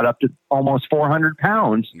also got up to almost 400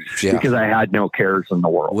 pounds because I had no cares in the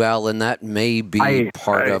world. Well, and that may be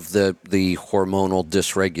part of the hormonal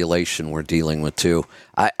dysregulation we're dealing with too.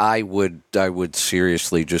 I would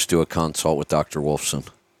seriously just do a consult with Dr. Wolfson.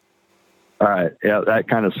 All right. Yeah, that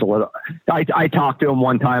kind of solidified. I talked to him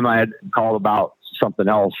one time. I had called about something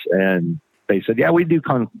else, and they said, yeah, we do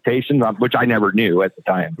consultations, which I never knew at the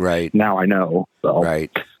time. Right. Now I know. So,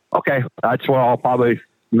 Right. okay. That's where I'll probably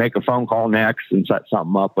make a phone call next and set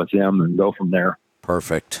something up with him and go from there.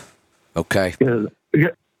 Perfect. Okay.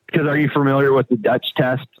 Because are you familiar with the Dutch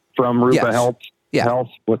test from Rupa Yes. Health? Yeah. Health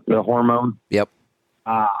with the hormone? Yep.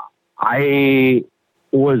 I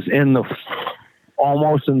was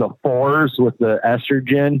almost in the 4s with the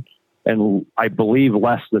estrogen, and I believe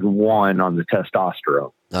less than 1 on the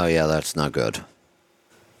testosterone. Oh, yeah, that's not good.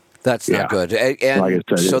 That's not Yeah. good. And Like I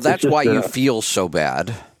said, so it's that's just why you feel so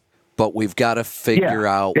bad. But we've got to figure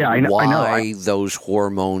out I know. why those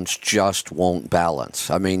hormones just won't balance.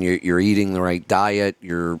 I mean, you're eating the right diet.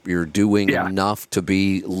 You're doing enough to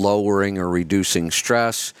be lowering or reducing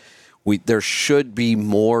stress. There should be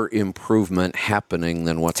more improvement happening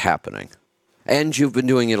than what's happening. And you've been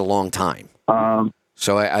doing it a long time.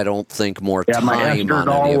 So I don't think more time my on any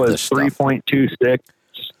estradiol of was this stuff. 3.26.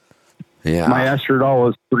 Yeah. My estradiol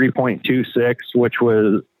was 3.26, which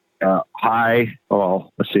was high.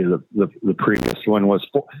 Well, let's see. The previous one was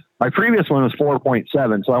my previous one was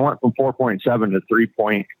 4.7. So I went from 4.7 to 3.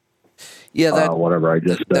 Whatever I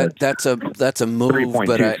just said. That's a move,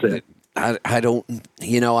 but I don't,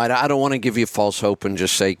 I don't want to give you false hope and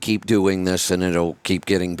just say keep doing this and it'll keep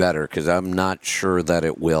getting better, because I'm not sure that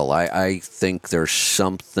it will. I think there's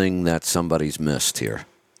something that somebody's missed here.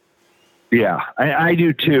 Yeah, I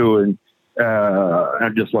do too. And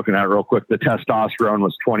I'm just looking at it real quick. The testosterone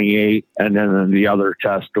was 28, and then the other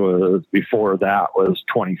test was before that was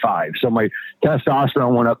 25. So my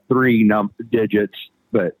testosterone went up 3 digits,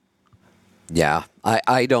 but yeah,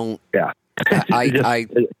 I don't. Yeah.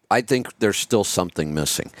 I think there's still something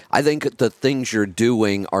missing. I think the things you're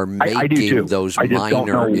doing are making those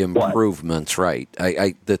minor improvements, right?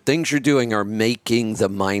 The things you're doing are making the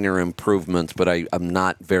minor improvements, but I'm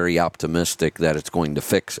not very optimistic that it's going to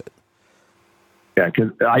fix it. Yeah,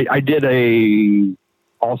 because I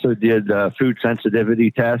also did a food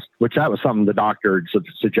sensitivity test, which that was something the doctor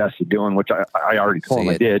suggested doing, which I already told him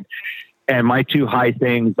I did. And my 2 high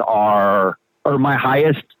things are, or my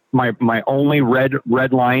highest, my only red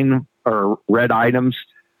line or red items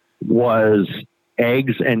was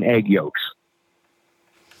eggs and egg yolks.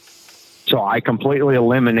 So I completely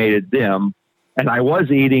eliminated them, and I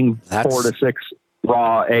was eating 4 to 6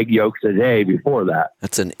 raw egg yolks a day before that.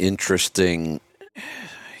 That's an interesting.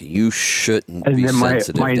 You shouldn't and be then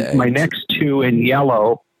sensitive to eggs. My next 2 in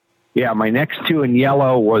yellow. Yeah, my next 2 in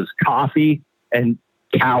yellow was coffee and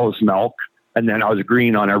cow's milk, and then I was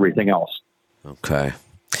green on everything else. Okay.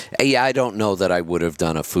 Yeah, I don't know that I would have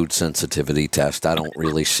done a food sensitivity test. I don't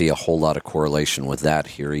really see a whole lot of correlation with that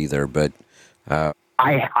here either. But I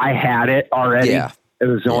had it already. Yeah. It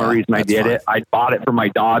was the only reason I did it. I bought it for my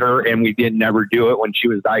daughter, and we did never do it when she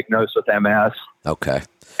was diagnosed with MS. Okay.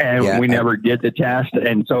 And we never did the test,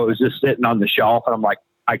 and so it was just sitting on the shelf. And I'm like,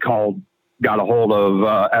 I got a hold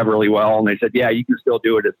of Everlywell, and they said, yeah, you can still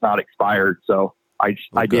do it. It's not expired. So I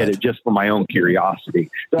did it just for my own curiosity.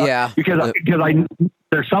 So, because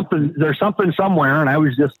there's something somewhere, and I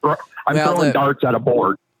was just throwing darts at a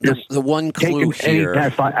board. Just the one clue here, any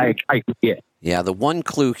test I can get. Yeah, the one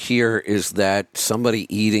clue here is that somebody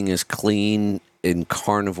eating as clean and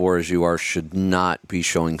carnivore as you are should not be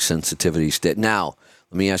showing sensitivities. Now,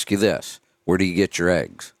 let me ask you this: where do you get your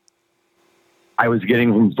eggs? I was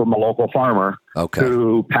getting them from a local farmer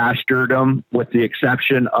who pastured them, with the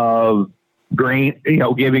exception of grain,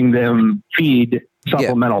 giving them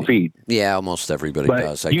supplemental feed. Yeah, almost everybody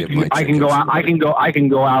does. I can go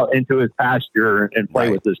out into his pasture and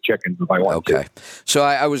play with his chickens if I want to. Okay. So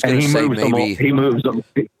I was going to say maybe he moves them.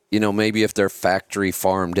 Maybe if they're factory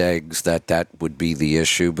farmed eggs, that would be the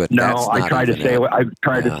issue. But no, that's not I've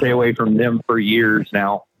tried to stay away from them for years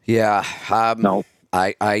now. Yeah. No,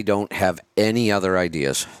 I don't have any other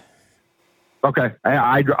ideas. Okay.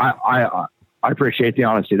 I appreciate the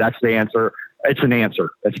honesty. That's the answer. It's an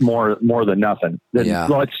answer. It's more than nothing. Then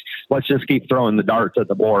let's just keep throwing the darts at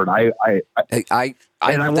the board. I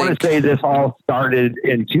want to say this all started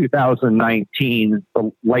in 2019,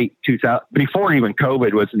 the late 2000, before even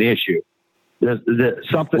COVID was an issue.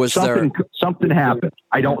 Something happened.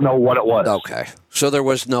 I don't know what it was. Okay. So there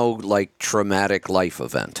was no traumatic life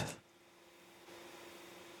event.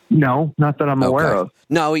 No, not that I'm aware of.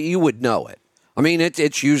 No, you would know it. I mean,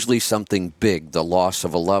 it's usually something big: the loss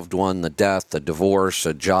of a loved one, the death, a divorce,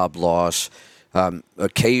 a job loss.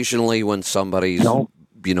 Occasionally, when somebody's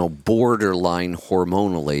borderline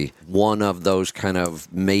hormonally, one of those kind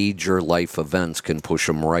of major life events can push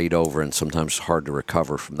them right over, and sometimes it's hard to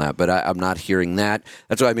recover from that. But I'm not hearing that.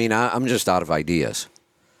 That's what I mean. I'm just out of ideas.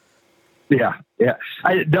 Yeah.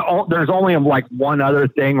 There's only like one other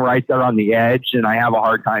thing right there on the edge, and I have a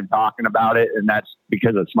hard time talking about it, and that's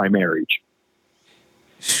because it's my marriage.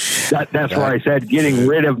 That's why I said getting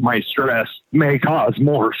rid of my stress may cause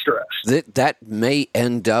more stress. That may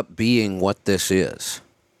end up being what this is.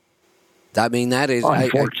 I mean, that is...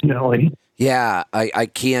 Unfortunately. I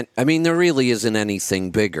can't... I mean, there really isn't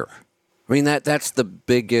anything bigger. I mean, that's the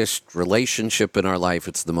biggest relationship in our life.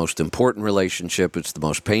 It's the most important relationship. It's the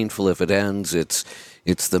most painful if it ends. It's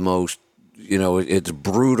the most... it's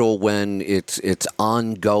brutal when it's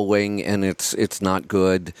ongoing and it's not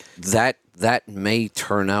good. That may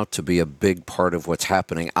turn out to be a big part of what's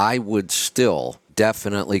happening. I would still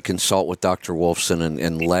definitely consult with Dr. Wolfson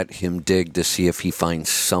and let him dig to see if he finds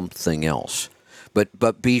something else.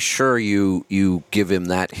 But be sure you give him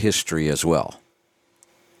that history as well.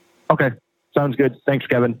 Okay. Sounds good. Thanks,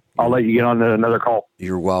 Kevin. I'll let you get on to another call.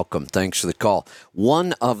 You're welcome. Thanks for the call.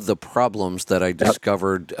 One of the problems that I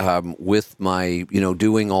discovered with my,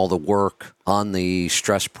 doing all the work on the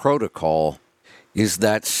stress protocol is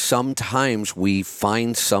that sometimes we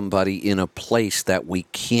find somebody in a place that we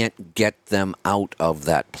can't get them out of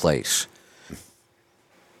that place.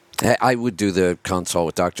 I would do the consult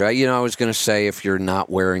with doctor. I was going to say if you're not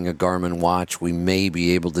wearing a Garmin watch, we may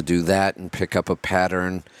be able to do that and pick up a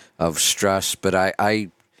pattern of stress. But I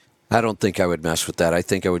don't think I would mess with that. I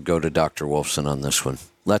think I would go to Dr. Wolfson on this one.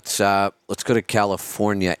 Let's go to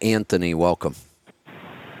California. Anthony, welcome.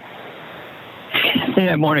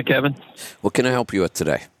 Yeah, morning, Kevin. What can I help you with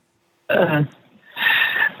today? Well,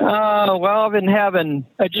 I've been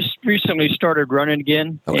I just recently started running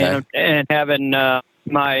again. Okay. And having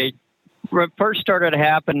what first started to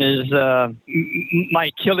happen is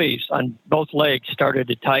my Achilles on both legs started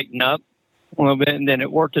to tighten up a little bit, and then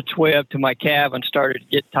it worked its way up to my calf and started to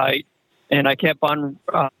get tight. And I kept on,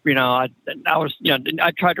 I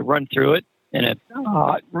tried to run through it, and it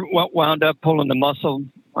wound up pulling the muscle,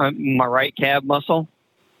 my right calf muscle,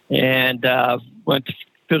 and went to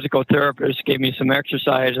physical therapist, gave me some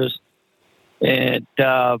exercises, and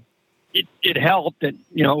it helped. It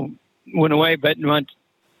went away, but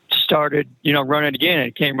started running again, and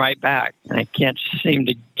it came right back. And I can't seem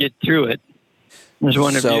to get through it. I was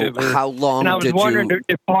wondering how long? And I was wondering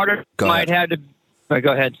if part of it might have to.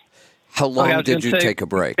 Go ahead. How long did you take a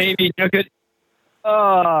break? Maybe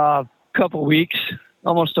a couple weeks,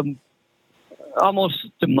 almost a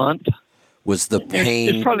month. Was the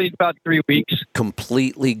pain? It's probably about 3 weeks.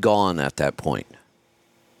 Completely gone at that point.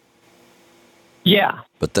 Yeah.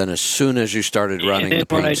 But then, as soon as you started running, the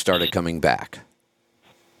pain started coming back.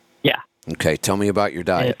 Yeah. Okay, tell me about your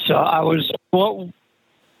diet. So I've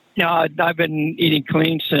been eating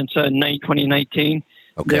clean since 2019.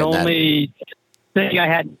 Okay, the only thing I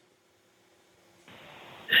had,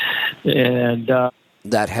 and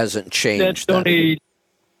that hasn't changed. That's only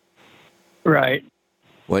right.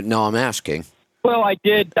 What? No, I'm asking. Well, I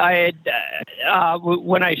did. I had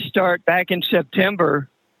when I start back in September.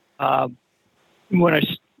 When I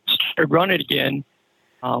started running again,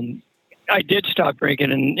 I did stop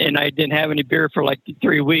drinking, and I didn't have any beer for like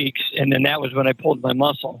 3 weeks, and then that was when I pulled my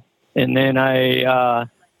muscle. And then I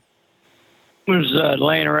was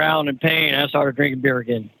laying around in pain, and I started drinking beer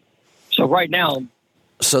again. So right now...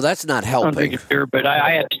 So that's not helping. I'm drinking beer, but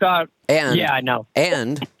I had stopped. Yeah, I know.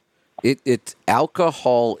 And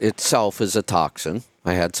alcohol itself is a toxin.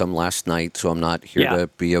 I had some last night, so I'm not here to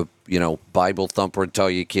be a Bible thumper and tell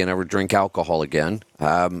you can't ever drink alcohol again.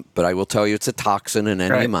 But I will tell you it's a toxin in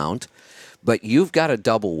any amount. But you've got a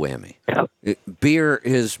double whammy. Yep. Beer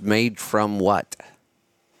is made from what?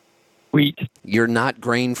 Wheat. You're not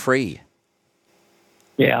grain-free.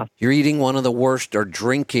 Yeah. You're eating one of the worst or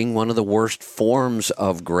drinking one of the worst forms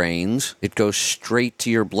of grains. It goes straight to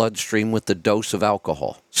your bloodstream with the dose of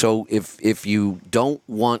alcohol. So if you don't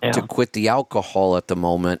want to quit the alcohol at the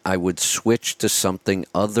moment, I would switch to something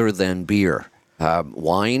other than beer.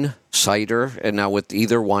 Wine, cider, and now with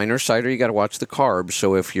either wine or cider, you got to watch the carbs.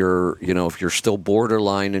 So if you're still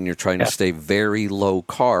borderline and you're trying to stay very low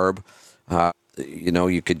carb,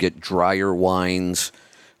 you could get drier wines.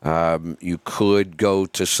 You could go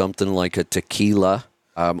to something like a tequila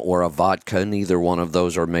or a vodka. Neither one of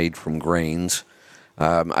those are made from grains.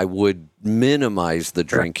 I would minimize the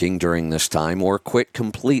drinking during this time or quit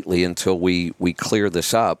completely until we clear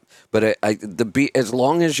this up. But as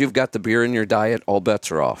long as you've got the beer in your diet, all bets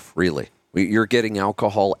are off, really. You're getting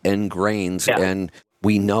alcohol and grains, and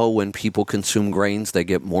we know when people consume grains, they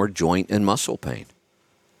get more joint and muscle pain.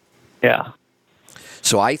 Yeah.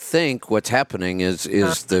 So I think what's happening is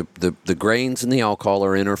the grains and the alcohol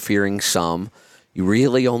are interfering some. You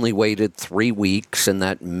really only waited 3 weeks, and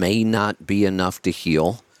that may not be enough to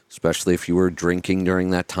heal. especially if you were drinking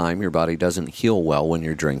during that time. Your body doesn't heal well when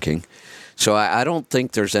you're drinking. So I don't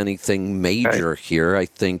think there's anything major here. I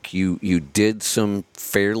think you did some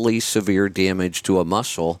fairly severe damage to a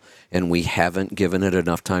muscle, and we haven't given it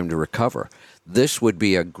enough time to recover. This would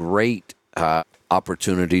be a great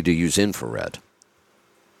opportunity to use infrared.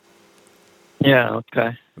 Yeah, okay.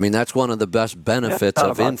 I mean, that's one of the best benefits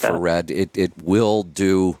of infrared. It will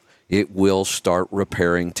start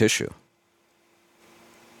repairing tissue.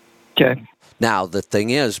 Okay. Now, the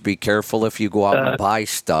thing is, be careful if you go out and buy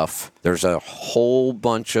stuff. There's a whole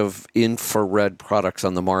bunch of infrared products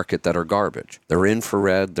on the market that are garbage. They're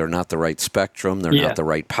infrared. They're not the right spectrum. They're not the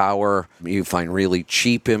right power. You find really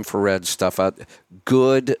cheap infrared stuff out.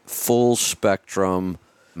 Good full spectrum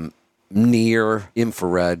near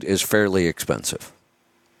infrared is fairly expensive.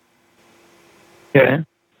 Okay.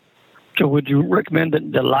 So would you recommend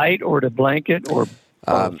the light or the blanket or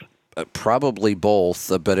both? Probably both,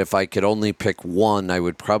 but if I could only pick one, I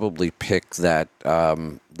would probably pick that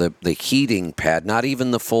the heating pad, not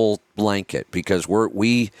even the full blanket, because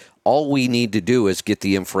all we need to do is get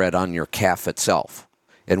the infrared on your calf itself.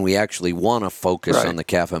 And we actually want to focus on the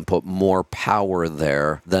calf and put more power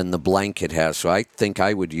there than the blanket has. So I think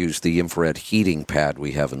I would use the infrared heating pad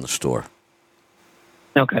we have in the store.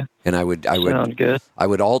 Okay. And I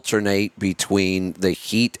would alternate between the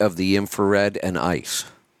heat of the infrared and ice.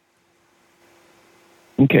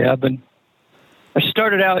 Okay, I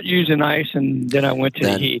started out using ice, and then I went to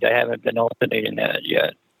the heat. I haven't been alternating that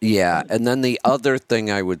yet. Yeah, and then the other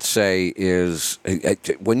thing I would say is,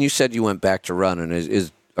 when you said you went back to running,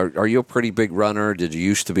 are you a pretty big runner? Did you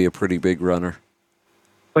used to be a pretty big runner?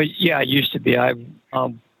 Well, yeah, I used to be. I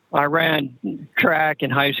ran track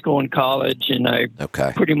in high school and college, and I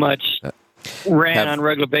pretty much ran on a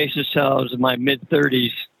regular basis till I was in my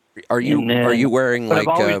mid-30s. Are you wearing like? I've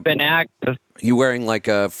always been active. You wearing like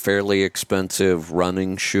a fairly expensive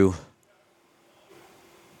running shoe?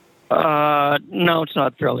 No, it's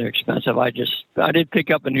not fairly expensive. I did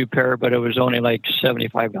pick up a new pair, but it was only like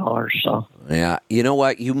 $75. So yeah, you know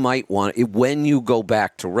what? You might want it when you go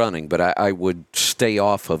back to running, but I would stay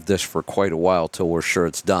off of this for quite a while till we're sure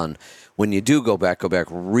it's done. When you do go back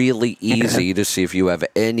really easy to see if you have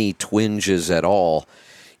any twinges at all.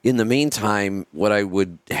 In the meantime, what I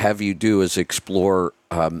would have you do is explore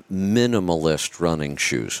minimalist running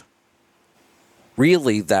shoes.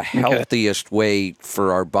 Really, the healthiest way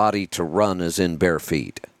for our body to run is in bare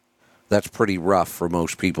feet. That's pretty rough for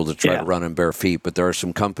most people to try to run in bare feet, but there are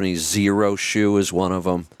some companies, Zero Shoe is one of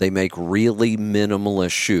them. They make really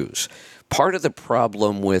minimalist shoes. Part of the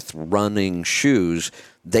problem with running shoes,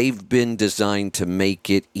 they've been designed to make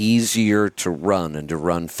it easier to run and to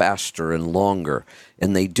run faster and longer.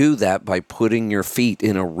 And they do that by putting your feet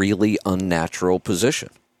in a really unnatural position.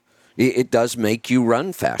 It does make you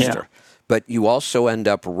run faster, but you also end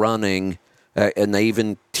up running, and they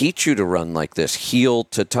even teach you to run like this, heel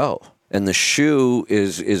to toe. And the shoe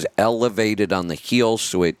is elevated on the heel,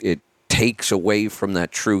 so it takes away from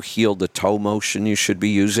that true heel to toe motion you should be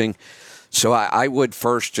using. So I would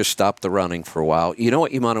first just stop the running for a while. You know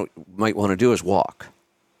what you might want to do is walk.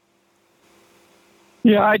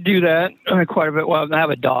 Yeah, I do that quite a bit. Well, I have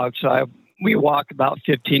a dog, so we walk about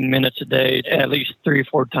 15 minutes a day, at least 3 or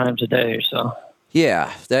 4 times a day. So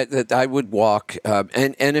yeah, that I would walk,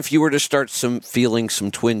 and if you were to start feeling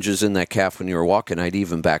some twinges in that calf when you were walking, I'd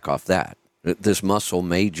even back off that. This muscle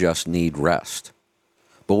may just need rest.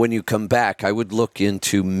 But when you come back, I would look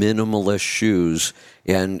into minimalist shoes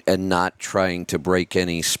and not trying to break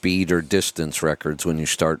any speed or distance records when you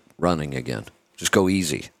start running again. Just go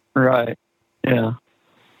easy. Right. Yeah.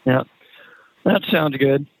 Yeah. That sounds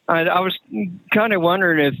good. I was kind of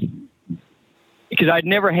wondering because I'd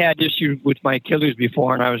never had issues with my Achilles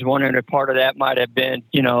before, and I was wondering if part of that might have been,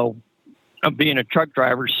 being a truck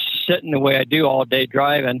driver, sitting the way I do all day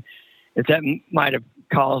driving, if that might have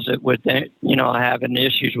caused it with, having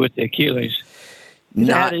issues with the Achilles.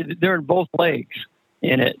 They're in both legs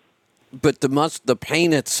in it. But the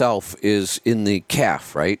pain itself is in the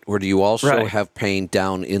calf, right? Or do you also have pain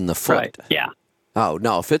down in the foot? Right. Yeah. Oh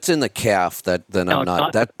no! If it's in the calf, then I'm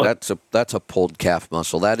not. That's a pulled calf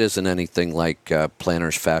muscle. That isn't anything like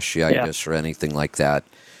plantar fasciitis or anything like that.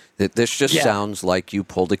 This just sounds like you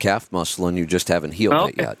pulled a calf muscle and you just haven't healed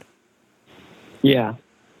it yet. Yeah.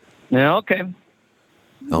 Yeah. Okay.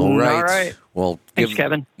 All right. All right. Well, thanks,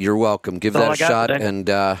 Kevin. You're welcome. Give that a shot today.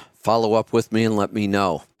 And follow up with me and let me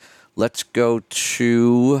know. Let's go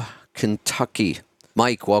to Kentucky.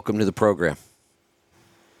 Mike, welcome to the program.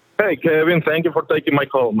 Hey, Kevin, thank you for taking my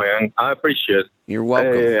call, man. I appreciate it. You're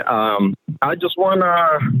welcome. I just want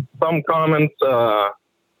some comments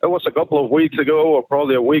it was a couple of weeks ago, or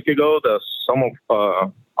probably a week ago, that some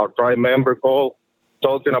of our tribe member called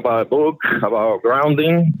talking about a book about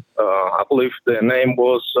grounding. I believe the name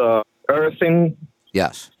was Earthing.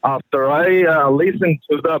 Yes. After I listened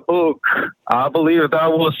to that book, I believe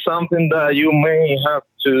that was something that you may have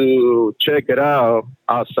to check it out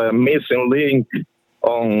as a missing link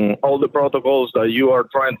on all the protocols that you are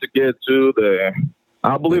trying to get to.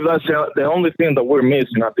 I believe that's the only thing that we're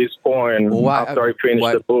missing at this point. After I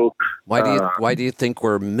finish the book. Why do you think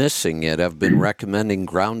we're missing it? I've been recommending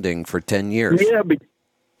grounding for 10 years.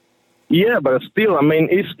 Yeah, but still, I mean,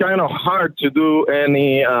 it's kind of hard to do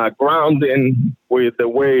any grounding with the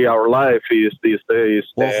way our life is these days.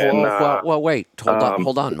 Well, wait.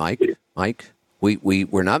 Hold on, Mike. Mike,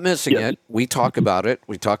 we're not missing it. We talk about it.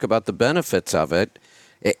 We talk about the benefits of it.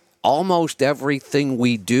 Almost everything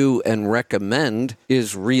we do and recommend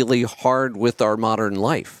is really hard with our modern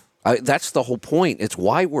life. That's the whole point. It's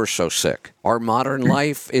why we're so sick. Our modern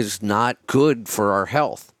life is not good for our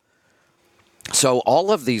health. So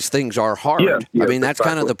all of these things are hard. I mean, that's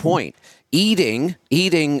kind of the point. Eating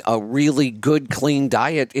a really good, clean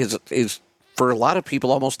diet is for a lot of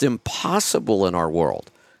people almost impossible in our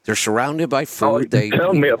world. They're surrounded by food.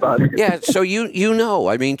 Tell me about it. Yeah, so you know,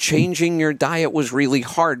 I mean, changing your diet was really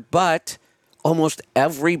hard, but almost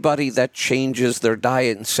everybody that changes their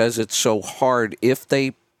diet and says it's so hard, if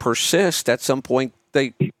they persist, at some point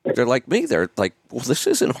they're like me. They're like, well, this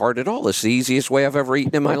isn't hard at all. This is the easiest way I've ever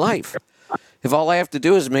eaten in my life. If all I have to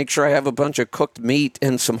do is make sure I have a bunch of cooked meat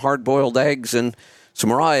and some hard-boiled eggs and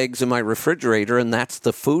some raw eggs in my refrigerator, and that's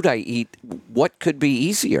the food I eat, what could be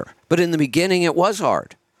easier? But in the beginning, it was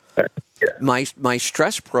hard. My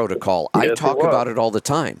stress protocol, I talk about it all the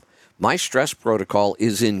time. My stress protocol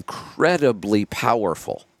is incredibly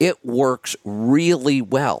powerful. It works really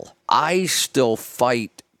well. I still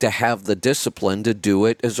fight to have the discipline to do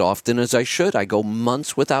it as often as I should. I go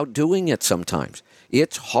months without doing it sometimes.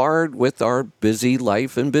 It's hard with our busy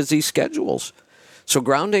life and busy schedules. So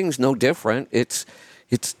grounding's no different. It's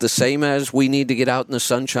the same as we need to get out in the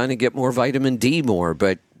sunshine and get more vitamin D more,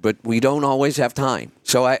 but we don't always have time.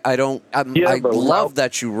 So I love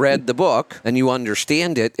that you read the book and you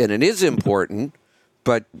understand it, and it is important,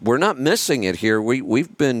 but we're not missing it here.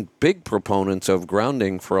 We've been big proponents of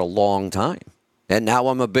grounding for a long time. And now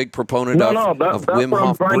I'm a big proponent of Wim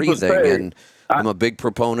Hof breathing, and I'm a big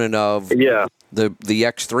proponent of the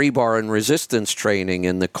X3 bar and resistance training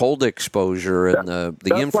and the cold exposure and the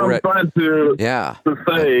infrared. What I'm trying to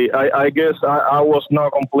say. I guess I was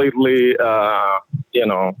not completely,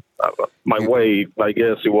 my way, I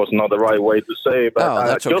guess it was not the right way to say,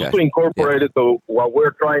 but just to incorporate it to what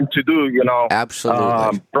we're trying to do,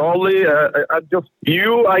 Absolutely. Probably, I guess,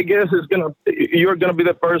 you're going to be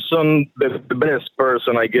the person, the best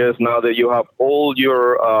person, I guess, now that you have all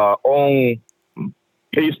your own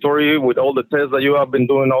history with all the tests that you have been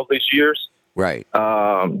doing all these years. Right.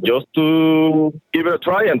 Just to give it a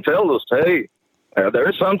try and tell us, hey, there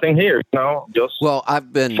is something here,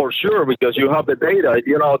 I've been for sure, because you have the data,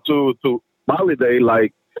 to validate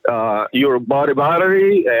like your body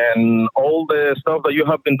battery and all the stuff that you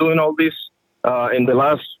have been doing all this in the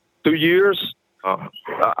last 2 years.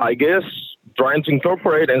 I guess trying to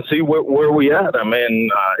incorporate and see where we at. I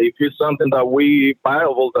mean, if it's something that we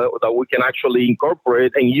viable that we can actually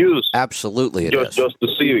incorporate and use. Absolutely, just to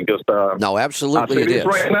see, because no, absolutely, it is.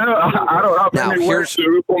 Right now, I don't have any way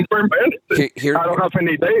to confirm anything. I don't have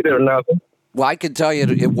any data or nothing. Well, I can tell you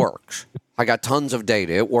it works. I got tons of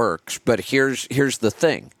data. It works. But here's the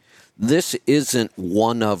thing. This isn't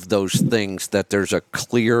one of those things that there's a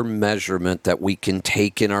clear measurement that we can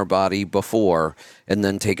take in our body before and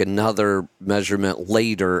then take another measurement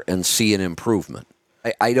later and see an improvement.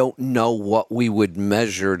 I don't know what we would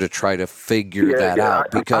measure to try to figure that out,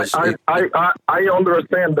 because I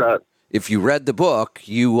understand that. If you read the book,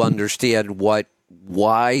 you understand why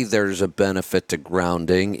there's a benefit to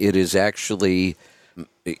grounding. It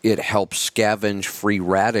helps scavenge free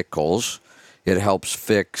radicals. It helps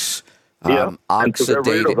fix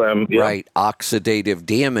oxidative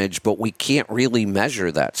damage, but we can't really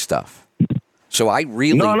measure that stuff. So I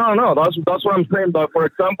really no. That's what I'm saying. But for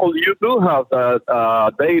example, you do have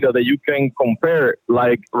that data that you can compare.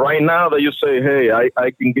 Like right now, that you say, hey,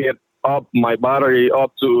 I can get up my battery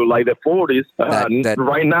up to like the 40s.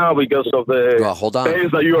 Right now, because of the days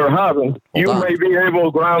that you are having, may be able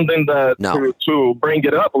grounding that to bring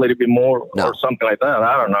it up a little bit more or something like that.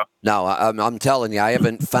 I don't know. No, I'm telling you, I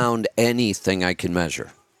haven't found anything I can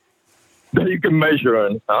measure. That you can measure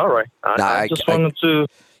it. All right. I just wanted to.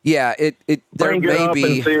 Yeah, there bring may it up be.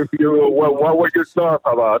 And see if what were your thoughts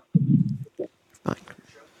about?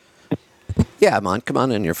 Yeah, come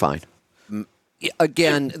on in. You're fine.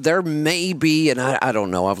 Again, there may be, and I don't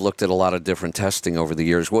know, I've looked at a lot of different testing over the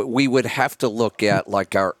years. What we would have to look at,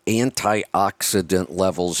 like our antioxidant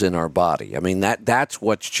levels in our body. I mean, that's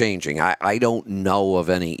what's changing. I don't know of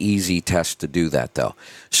any easy test to do that, though.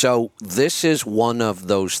 So this is one of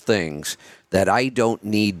those things that I don't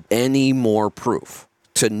need any more proof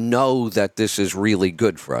to know that this is really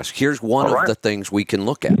good for us. Here's one of the things we can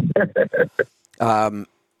look at.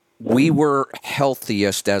 We were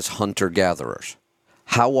healthiest as hunter-gatherers.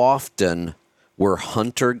 How often were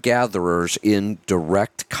hunter-gatherers in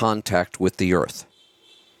direct contact with the earth?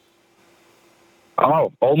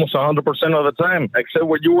 Oh, almost 100% of the time, except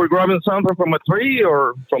when you were grabbing something from a tree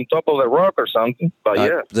or from top of the rock or something. But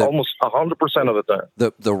almost 100% of the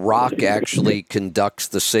time. The rock actually conducts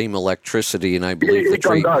the same electricity, and I believe the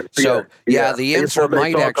tree. So the answer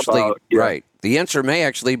might actually right. The answer may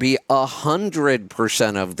actually be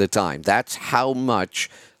 100% of the time. That's how much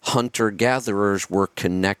hunter-gatherers were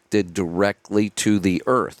connected directly to the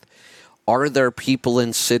earth. Are there people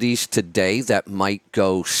in cities today that might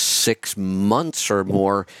go 6 months or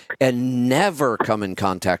more and never come in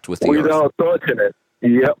contact with the earth? Without touching it.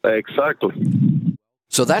 Yep, exactly.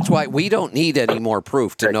 So that's why we don't need any more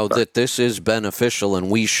proof to know that this is beneficial,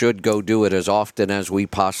 and we should go do it as often as we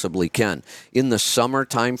possibly can. In the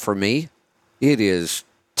summertime, for me, it is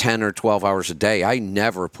 10 or 12 hours a day. I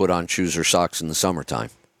never put on shoes or socks in the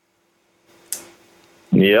summertime.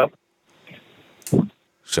 Yep.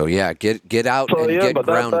 So, get out and get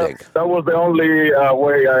grounding. That was the only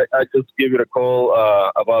way I just give it a call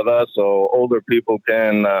about that, so older people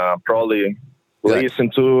can probably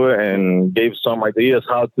listen to it and give some ideas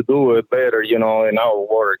how to do it better, in our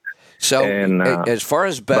work. So, as far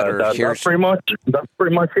as better, that's pretty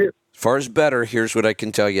much it. As far as better, here's what I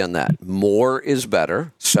can tell you on that. More is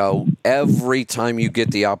better. So every time you get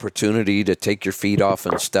the opportunity to take your feet off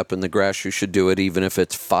and step in the grass, you should do it, even if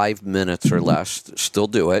it's 5 minutes or less. Still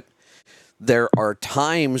do it. There are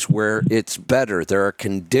times where it's better. There are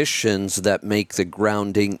conditions that make the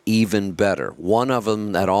grounding even better. One of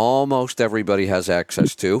them that almost everybody has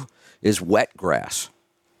access to is wet grass.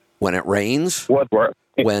 When it rains,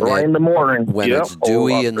 in the morning. When it's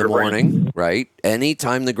dewy in the morning, right?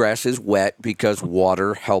 Anytime the grass is wet, because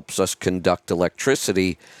water helps us conduct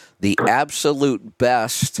electricity, the absolute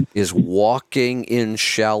best is walking in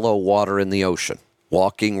shallow water in the ocean.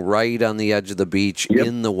 Walking right on the edge of the beach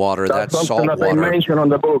in the water. That salt water I mentioned on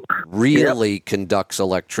the book. Really conducts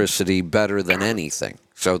electricity better than anything.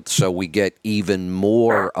 So we get even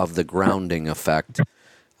more of the grounding effect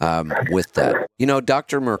with that.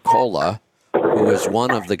 Dr. Mercola, who is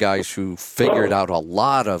one of the guys who figured out a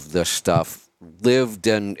lot of this stuff, lived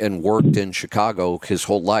and worked in Chicago his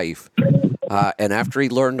whole life. And after he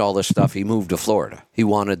learned all this stuff, he moved to Florida. He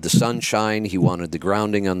wanted the sunshine. He wanted the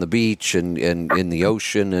grounding on the beach and in the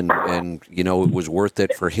ocean. And it was worth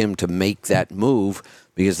it for him to make that move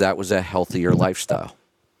because that was a healthier lifestyle.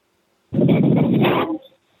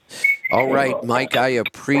 All right, Mike, I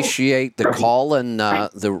appreciate the call and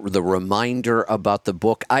the reminder about the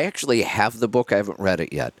book. I actually have the book. I haven't read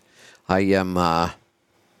it yet. I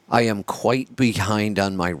am quite behind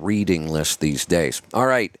on my reading list these days. All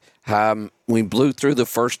right, we blew through the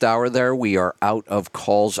first hour there. We are out of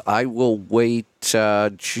calls. I will wait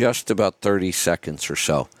just about 30 seconds or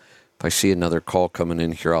so. If I see another call coming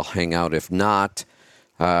in here, I'll hang out. If not,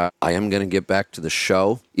 I am going to get back to the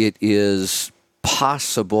show. It is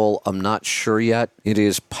possible, I'm not sure yet, it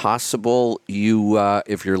is possible you,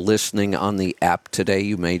 if you're listening on the app today,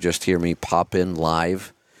 you may just hear me pop in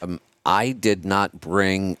live. I did not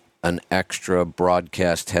bring an extra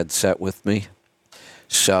broadcast headset with me,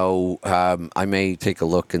 so I may take a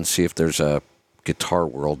look and see if there's a Guitar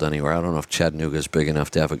World anywhere. I don't know if Chattanooga is big enough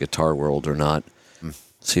to have a Guitar World or not.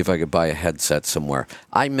 See if I could buy a headset somewhere.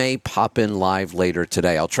 I may pop in live later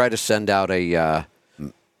today. I'll try to send out a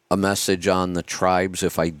message on the tribes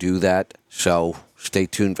if I do that. So stay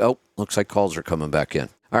tuned. Oh, looks like calls are coming back in.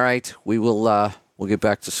 All right, we'll get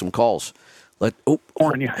back to some calls.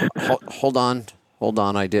 Hold on.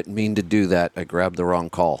 I didn't mean to do that. I grabbed the wrong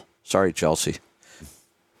call. Sorry, Chelsea.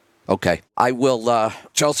 Okay, I will.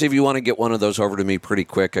 Chelsea, if you want to get one of those over to me pretty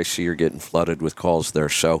quick, I see you're getting flooded with calls there.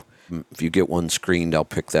 So if you get one screened, I'll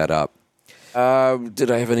pick that up.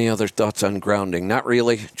 Did I have any other thoughts on grounding? Not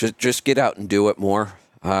really. Just get out and do it more.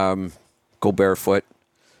 Go barefoot,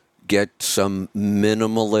 get some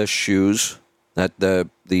minimalist shoes that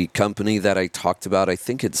the company that I talked about, I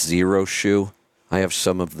think it's Zero Shoe. I have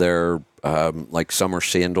some of their like summer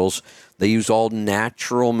sandals. They use all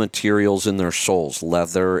natural materials in their soles,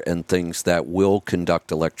 leather and things that will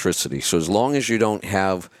conduct electricity. So as long as you don't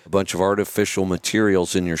have a bunch of artificial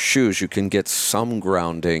materials in your shoes, you can get some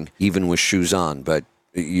grounding even with shoes on. But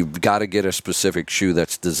you've got to get a specific shoe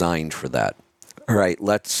that's designed for that. All right,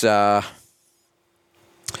 let's grab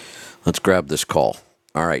this call.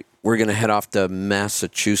 All right, we're going to head off to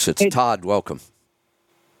Massachusetts. Hey. Todd, welcome.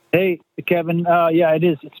 Hey, Kevin. Yeah, it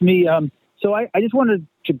is. It's me. So I just wanted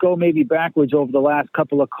to go maybe backwards over the last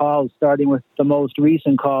couple of calls, starting with the most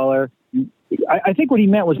recent caller. I think what he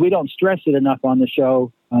meant was we don't stress it enough on the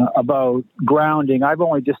show about grounding. I've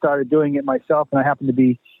only just started doing it myself, and I happen to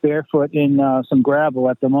be barefoot in some gravel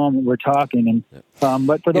at the moment we're talking. And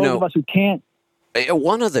but for those of us who can't,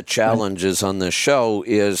 one of the challenges on this show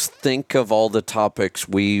is think of all the topics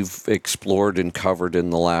we've explored and covered in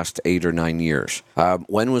the last 8 or 9 years.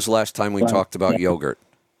 When was the last time we talked about yogurt?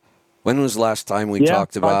 When was the last time we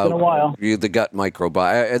talked about the gut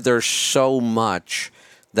microbiome? There's so much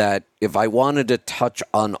that if I wanted to touch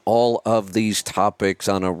on all of these topics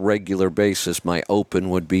on a regular basis, my open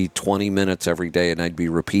would be 20 minutes every day, and I'd be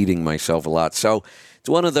repeating myself a lot. So it's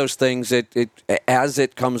one of those things that as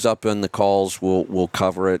it comes up in the calls, we'll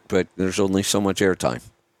cover it, but there's only so much airtime.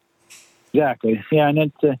 Exactly. Yeah, and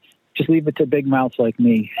then just leave it to big mouths like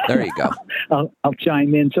me. There you go. I'll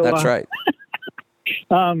chime in. So that's right.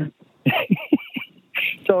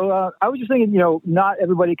 So I was just thinking, not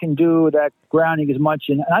everybody can do that grounding as much,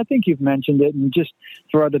 and I think you've mentioned it, and just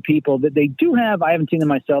for other people that they do have. I haven't seen them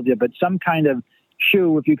myself yet, but some kind of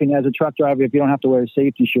shoe, if you can, as a truck driver, if you don't have to wear a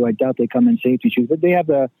safety shoe. I doubt they come in safety shoes, but they have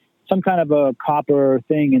some kind of a copper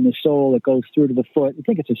thing in the sole that goes through to the foot. I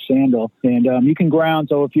think it's a sandal, and you can ground.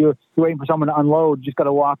 So if you're waiting for someone to unload, you just got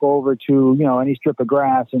to walk over to any strip of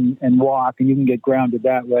grass and walk, and you can get grounded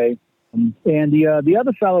that way. And the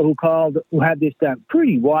other fellow who called, who had that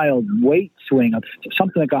pretty wild weight swing of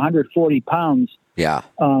something like 140 pounds. Yeah.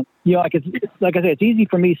 Like I said, it's easy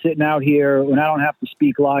for me sitting out here when I don't have to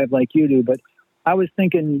speak live like you do. But I was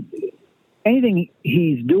thinking anything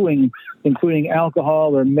he's doing, including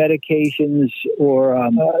alcohol or medications, or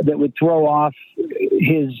that would throw off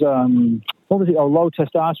his low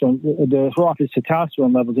testosterone, to throw off his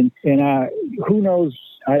testosterone levels, and who knows?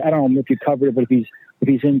 I don't know if you covered it, but if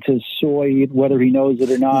he's into soy, whether he knows it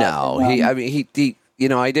or not. No, he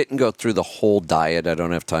I didn't go through the whole diet. I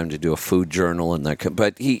don't have time to do a food journal and that.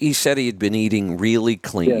 But he said he had been eating really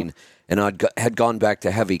clean and had gone back to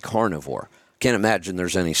heavy carnivore. Can't imagine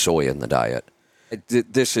there's any soy in the diet.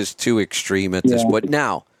 This is too extreme at this point.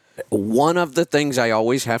 Now, one of the things I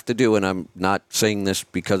always have to do, and I'm not saying this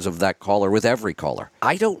because of that caller, with every caller,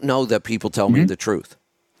 I don't know that people tell me the truth.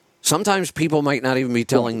 Sometimes people might not even be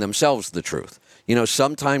telling themselves the truth.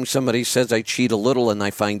 Sometimes somebody says I cheat a little, and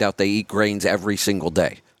I find out they eat grains every single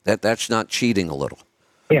day. That's not cheating a little.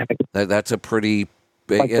 Yeah, that's a pretty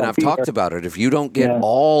big. And I've talked about it. If you don't get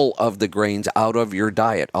all of the grains out of your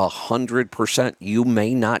diet, 100%, you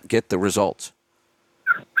may not get the results.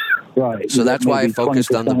 Right. So that's why I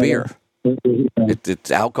focused on the beer.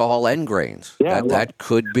 It's alcohol and grains. That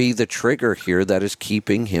could be the trigger here that is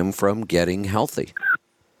keeping him from getting healthy.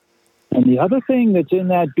 And the other thing that's in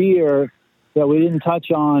that beer that we didn't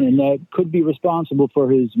touch on, and that could be responsible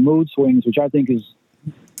for his mood swings, which I think is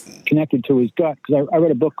connected to his gut, because I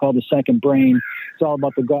read a book called The Second Brain. It's all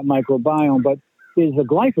about the gut microbiome, but is the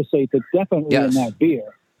glyphosate that's definitely in that beer.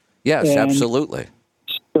 Yes, and absolutely.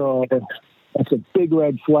 So that's a big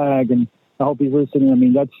red flag, and I hope he's listening. I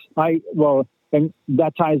mean, and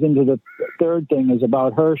that ties into the third thing is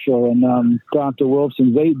about Herschel and Dr.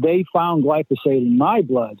 Wolfson. They found glyphosate in my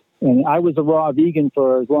blood. And I was a raw vegan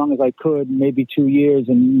for as long as I could, maybe 2 years,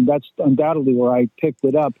 and that's undoubtedly where I picked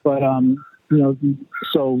it up. But,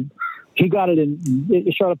 so he got it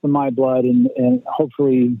it showed up in my blood, and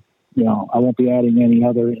hopefully, I won't be adding any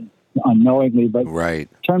other unknowingly. But right.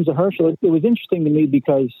 In terms of Herschel, it was interesting to me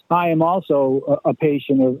because I am also a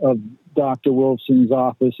patient of Dr. Wolfson's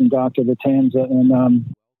office and Dr. Latanza,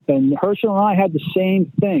 and Herschel and I had the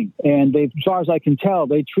same thing, and as far as I can tell,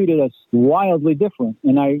 they treated us wildly different.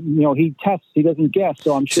 And he tests, he doesn't guess,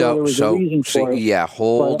 so I'm sure there was a reason for it. Yeah,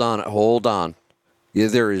 hold on. Yeah,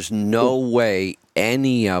 there is no way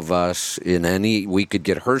any of us we could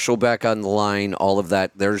get Herschel back on the line, all of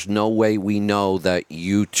that. There's no way we know that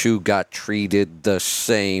you two got treated the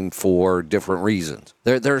same for different reasons.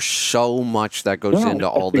 There's so much that goes into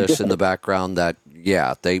all this in the background that,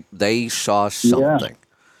 they saw something.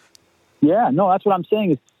 Yeah, no, that's what I'm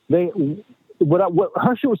saying. Is what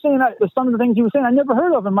Herschel was saying, some of the things he was saying, I never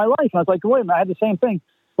heard of in my life. And I was like, wait a minute, I had the same thing.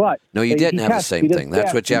 But No, you didn't have the same thing.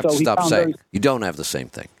 That's what you have to stop saying. You don't have the same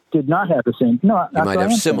thing. Did not have the same. No, you might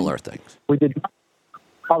have similar things. We did not.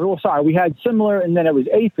 Oh, well, sorry. We had similar, and then it was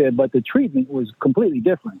AFib, but the treatment was completely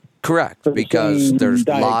different. Correct, because there's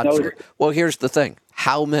lots of... Well, here's the thing.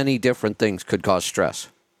 How many different things could cause stress?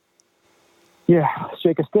 Yeah,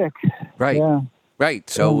 shake a stick. Right. Yeah. Right.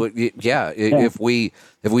 So, if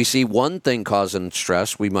we see one thing causing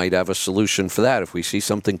stress, we might have a solution for that. If we see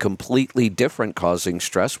something completely different causing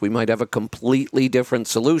stress, we might have a completely different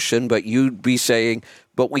solution, but you'd be saying,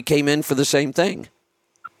 but we came in for the same thing.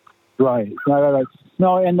 Right.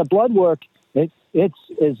 No, and the blood work, it's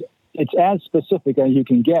as specific as you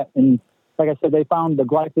can get. And like I said, they found the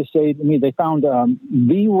glyphosate. They found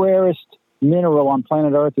the rarest mineral on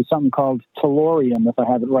planet Earth is something called tellurium, if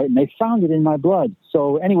I have it right, and they found it in my blood.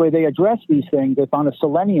 So anyway, they addressed these things. They found a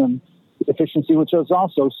selenium deficiency, which is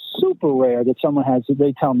also super rare that someone has.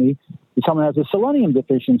 They tell me that someone has a selenium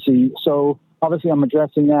deficiency. So obviously, I'm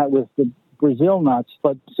addressing that with the Brazil nuts,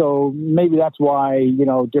 but so maybe that's why,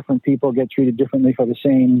 different people get treated differently for the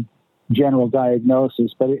same general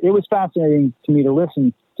diagnosis. But it was fascinating to me to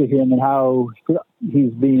listen to him and how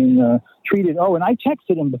he's being treated. Oh, and I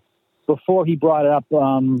texted him before he brought it up,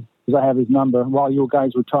 because I have his number, while you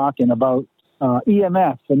guys were talking about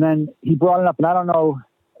EMF. And then he brought it up, and I don't know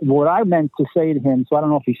what I meant to say to him, so I don't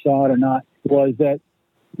know if he saw it or not, was that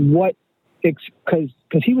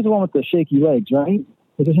because he was the one with the shaky legs, right?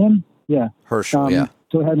 Was it him? Yeah. Herschel, yeah.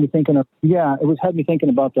 So it had me thinking had me thinking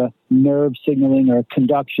about the nerve signaling or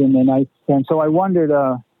conduction, and so I wondered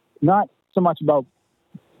not so much about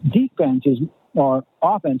defense or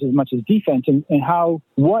offense as much as defense, and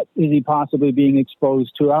what is he possibly being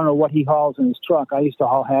exposed to? I don't know what he hauls in his truck. I used to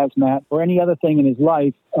haul hazmat or any other thing in his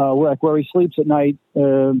life, where he sleeps at night.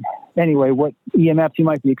 Anyway, what EMF he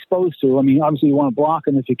might be exposed to. Obviously you want to block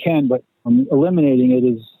him if you can, but eliminating it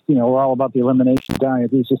is, we're all about the elimination diet.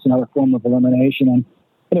 It's just another form of elimination. And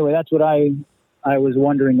anyway, that's what I was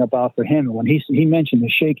wondering about for him. When he mentioned the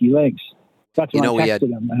shaky legs, that's when I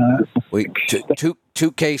texted him.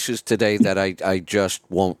 Two cases today that I just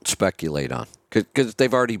won't speculate on because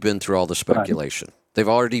they've already been through all the speculation. Right. They've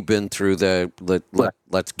already been through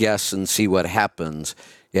let's guess and see what happens,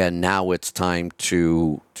 and now it's time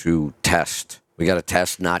to test. We got to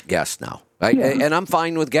test, not guess now. Right? Yeah. And I'm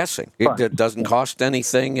fine with guessing. It doesn't cost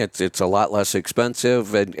anything. It's a lot less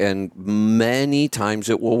expensive, and many times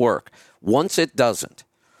it will work. Once it doesn't,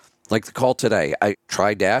 like the call today, I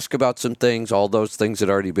tried to ask about some things. All those things had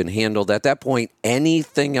already been handled. At that point,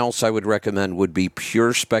 anything else I would recommend would be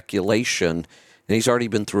pure speculation, and he's already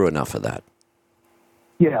been through enough of that.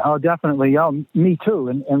 Yeah, oh, definitely. Me too.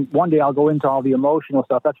 And one day I'll go into all the emotional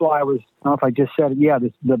stuff. That's why I don't know if I just said it. Yeah,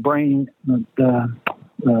 the brain,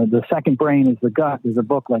 the second brain is the gut. There's a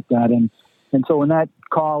book like that. And so when that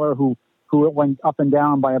caller who went up and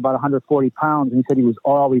down by about 140 pounds, and he said he was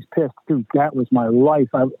always pissed, dude, that was my life.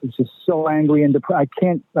 I was just so angry and depressed.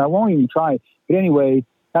 I won't even try. But anyway,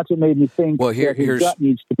 that's what made me think that his gut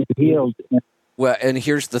needs to be healed. Well, and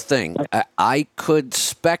here's the thing. I could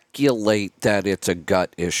speculate that it's a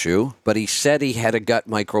gut issue, but he said he had a gut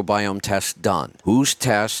microbiome test done. Whose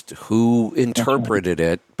test? Who interpreted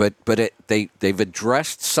it? But they've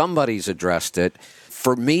addressed, somebody's addressed it.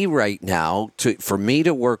 For me right now, for me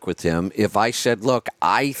to work with him, if I said, look,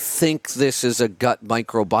 I think this is a gut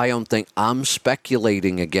microbiome thing, I'm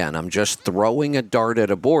speculating again. I'm just throwing a dart at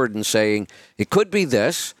a board and saying, it could be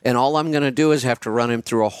this, and all I'm going to do is have to run him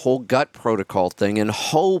through a whole gut protocol thing and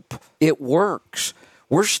hope it works.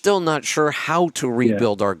 We're still not sure how to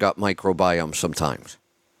rebuild our gut microbiome sometimes.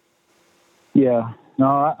 Yeah,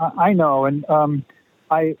 no, I know, and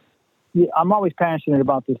I'm always passionate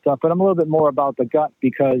about this stuff, but I'm a little bit more about the gut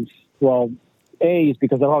because, well, A, is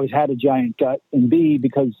because I've always had a giant gut, and B,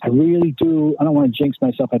 because I really do, I don't want to jinx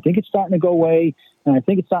myself. I think it's starting to go away, and I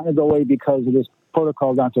think it's starting to go away because of this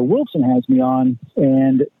protocol Dr. Wilson has me on,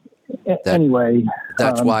 and anyway.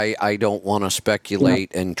 That's why I don't want to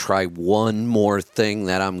speculate and try one more thing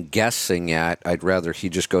that I'm guessing at. I'd rather he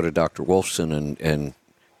just go to Dr. Wilson and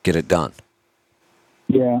get it done.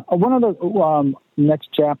 Yeah. One of the next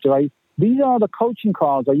chapter, these are the coaching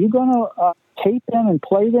calls. Are you going to tape them and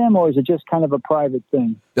play them, or is it just kind of a private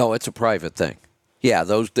thing? No, it's a private thing. Yeah,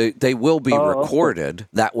 those they will be recorded. Okay.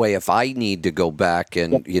 That way, if I need to go back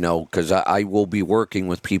and, because I will be working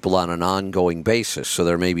with people on an ongoing basis. So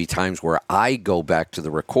there may be times where I go back to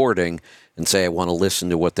the recording and say I want to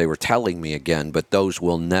listen to what they were telling me again, but those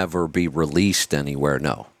will never be released anywhere,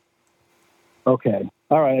 no. Okay.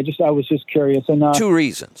 All right. I was just curious. And 2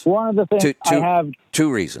 reasons. One of the things I have...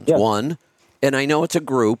 2 reasons. Yes. One, And I know it's a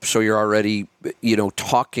group, so you're already,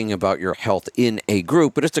 talking about your health in a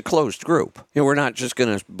group, but it's a closed group. We're not just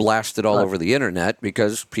going to blast it all over the internet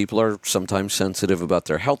because people are sometimes sensitive about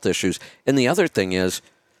their health issues. And the other thing is,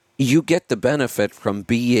 you get the benefit from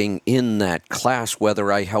being in that class,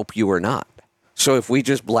 whether I help you or not. So if we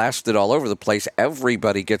just blast it all over the place,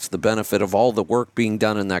 everybody gets the benefit of all the work being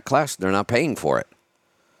done in that class. They're not paying for it.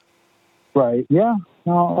 Right. Yeah.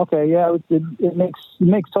 No. Okay. Yeah. It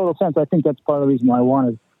makes total sense. I think that's part of the reason why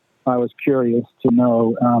I was curious to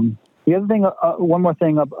know. The other thing, one more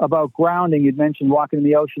thing about grounding, you'd mentioned walking in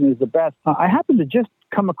the ocean is the best. I happened to just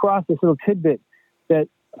come across this little tidbit that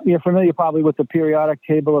you're familiar probably with the periodic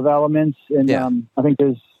table of elements. And I think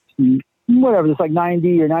there's like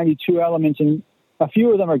 90 or 92 elements, and a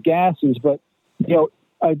few of them are gases. But,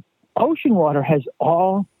 ocean water has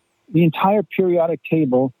the entire periodic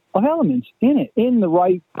table of elements in it, in the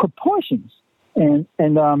right proportions. And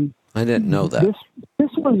I didn't know that. This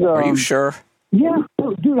was. Are you sure? Yeah,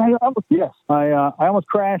 dude. I almost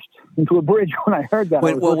crashed into a bridge when I heard that.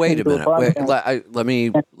 Wait a minute.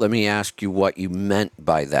 Let me ask you what you meant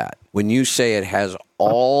by that. When you say it has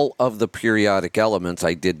all of the periodic elements,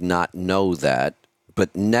 I did not know that.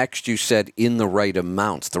 But next you said in the right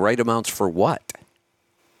amounts. The right amounts for what?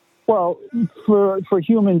 Well, for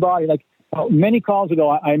human body, like many calls ago,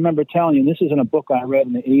 I remember telling you, this is in a book I read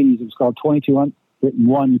in the 80s. It was called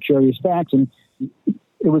 2201 Curious Facts. And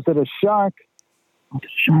it was that a shark,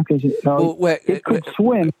 it could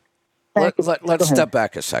swim. Let's step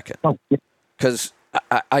back a second. Because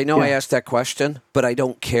I know I asked that question, but I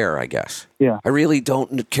don't care, I guess. Yeah. I really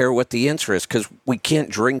don't care what the answer is because we can't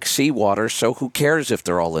drink seawater, so who cares if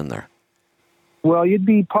they're all in there? Well, you'd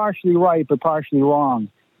be partially right, but partially wrong.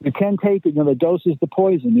 You can take it, the dose is the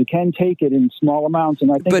poison. You can take it in small amounts,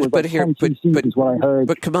 and I think it was 10 cc's is what I heard.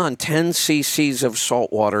 But come on, 10 cc's of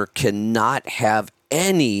salt water cannot have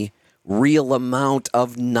any real amount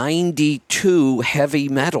of 92 heavy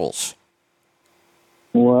metals.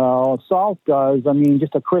 Well, salt does. I mean,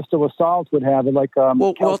 just a crystal of salt would have it, like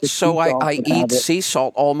so I eat sea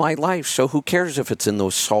salt all my life, so who cares if it's in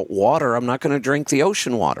those salt water? I'm not going to drink the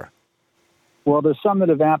ocean water. Well, there's some that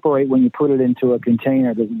evaporate when you put it into a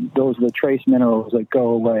container. Those are the trace minerals that go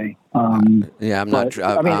away. I'm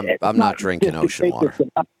not drinking ocean water.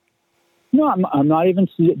 No, I'm not even.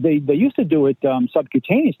 They used to do it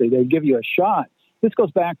subcutaneously. They'd give you a shot. This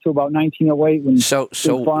goes back to about 1908 when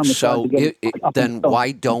then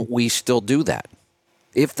why don't we still do that?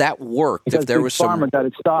 If that worked, because if there was farmer got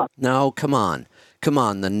it stopped. No, come on.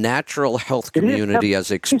 The natural health community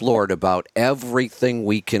has explored about everything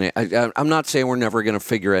we can. I'm not saying we're never going to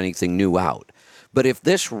figure anything new out, but if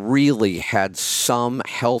this really had some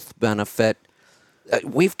health benefit,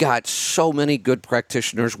 we've got so many good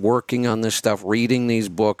practitioners working on this stuff, reading these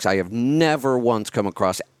books. I have never once come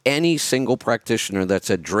across any single practitioner that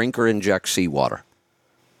said drink or inject seawater.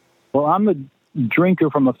 Well, I'm a drinker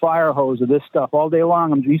from a fire hose of this stuff all day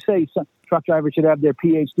long. You say truck drivers should have their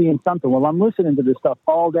PhD in something. Well, I'm listening to this stuff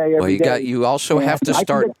all day, every day. You also have to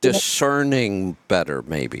start discerning better,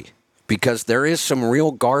 maybe, because there is some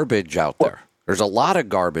real garbage out there. There's a lot of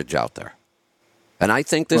garbage out there. And I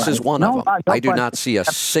think this is one of them. I do not see a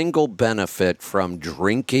single benefit from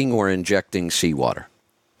drinking or injecting seawater.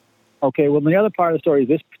 Okay, well, the other part of the story is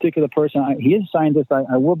this particular person, he is a scientist.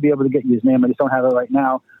 I will be able to get you his name. I just don't have it right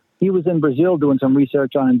now. He was in Brazil doing some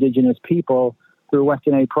research on indigenous people through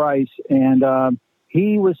Weston A. Price, and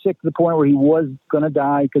he was sick to the point where he was going to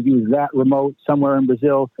die because he was that remote somewhere in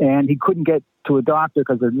Brazil, and he couldn't get to a doctor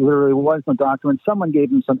because there literally was no doctor, and someone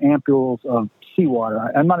gave him some ampules of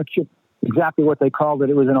seawater. I'm not sure exactly what they called it.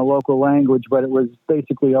 It was in a local language, but it was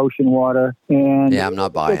basically ocean water. And I'm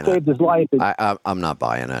not buying it. Saved his life. I'm not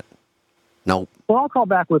buying it. No. Well, I'll call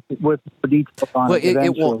back with details on it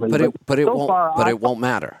eventually. It won't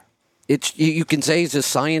matter. You can say he's a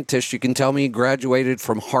scientist. You can tell me he graduated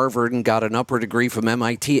from Harvard and got an upper degree from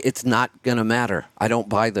MIT. It's not going to matter. I don't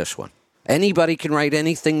buy this one. Anybody can write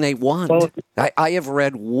anything they want. Well, I have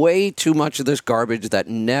read way too much of this garbage that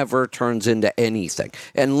never turns into anything.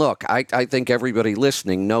 And look, I think everybody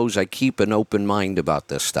listening knows I keep an open mind about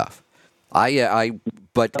this stuff.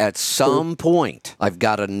 But at some point, I've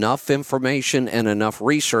got enough information and enough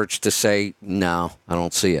research to say, no, I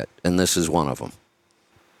don't see it. And this is one of them.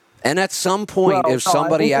 And at some point, if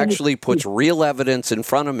somebody actually puts real evidence in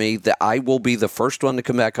front of me, that I will be the first one to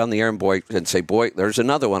come back on the air and say, boy, there's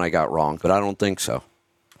another one I got wrong, but I don't think so.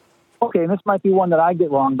 Okay, and this might be one that I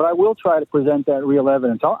get wrong, but I will try to present that real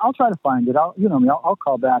evidence. I'll try to find it. I'll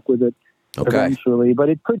call back with it eventually. But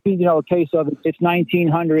it could be, a case of it's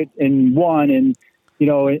 1901,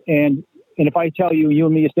 and And if I tell you, you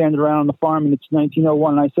and me are standing around on the farm and it's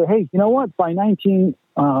 1901, and I say, hey, you know what? By I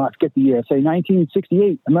forget the year, say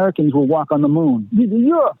 1968, Americans will walk on the moon.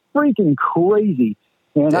 You're freaking crazy.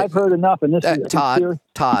 And I've heard enough. And this is Todd,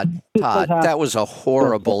 that was a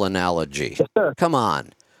horrible analogy. Yes, come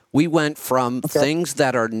on. We went from things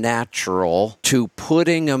that are natural to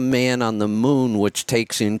putting a man on the moon, which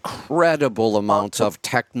takes incredible amounts of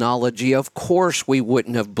technology. Of course, we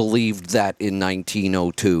wouldn't have believed that in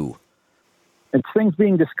 1902. It's things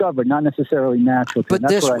being discovered, not necessarily natural. But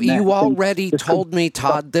you already told me,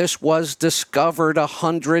 Todd, this was discovered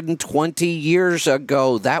 120 years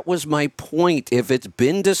ago. That was my point. If it's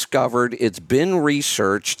been discovered, it's been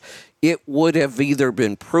researched, it would have either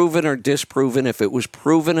been proven or disproven. If it was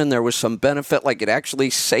proven and there was some benefit, like it actually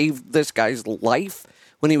saved this guy's life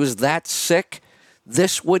when he was that sick,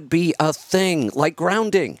 this would be a thing, like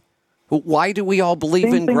grounding. Why do we all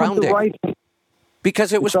believe in grounding?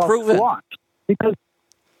 Because it was proven. Because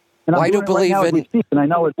why do you believe in? And I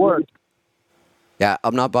know it works. Yeah,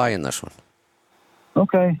 I'm not buying this one.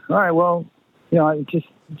 Okay, all right. Well, it just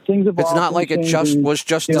things evolve. It's not like it was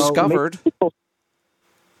just discovered.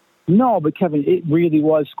 No, but Kevin, it really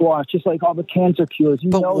was squashed, just like all the cancer cures.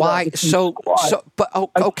 But why?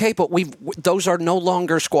 But those are no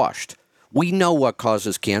longer squashed. We know what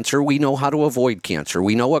causes cancer. We know how to avoid cancer.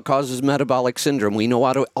 We know what causes metabolic syndrome. We know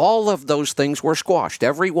all of those things were squashed,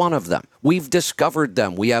 every one of them. We've discovered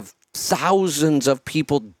them. We have thousands of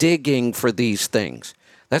people digging for these things.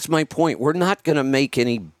 That's my point. We're not going to make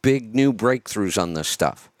any big new breakthroughs on this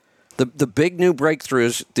stuff. The big new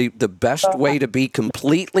breakthroughs, the best way to be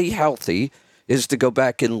completely healthy is to go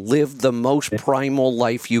back and live the most primal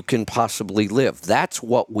life you can possibly live. That's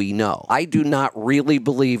what we know. I do not really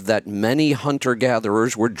believe that many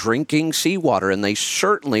hunter-gatherers were drinking seawater, and they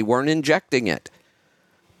certainly weren't injecting it.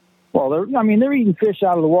 Well, they're eating fish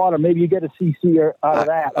out of the water. Maybe you get a CC out of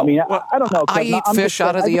that. I don't know. I eat fish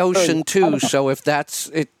out of the ocean, too, so if that's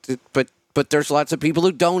it, but there's lots of people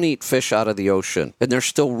who don't eat fish out of the ocean, and they're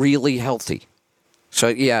still really healthy. So,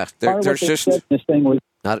 yeah, there's just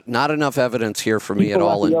not enough evidence here for me at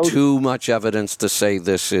all, and too much evidence to say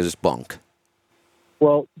this is bunk.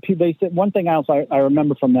 Well, they said one thing else I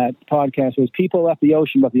remember from that podcast was people left the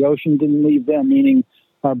ocean, but the ocean didn't leave them, meaning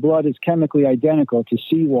our blood is chemically identical to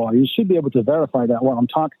seawater. You should be able to verify that while I'm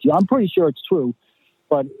talking to you. I'm pretty sure it's true.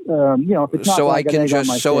 But if it's not, so I can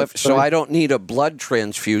just so I don't need a blood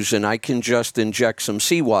transfusion. I can just inject some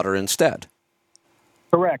seawater instead.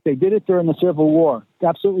 Correct. They did it during the Civil War.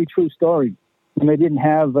 Absolutely true story. And they didn't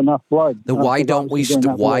have enough blood. Why don't we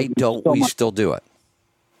still do it?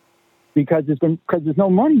 Because there's no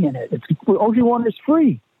money in it. Ocean water is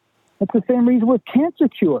free. That's the same reason with cancer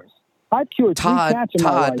cures. I've cured three cats in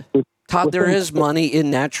my life. Todd, there is money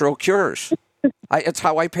in natural cures. It's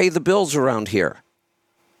how I pay the bills around here.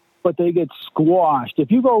 But they get squashed.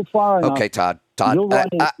 If you go far enough... Okay, Todd.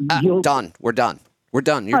 Done. We're done.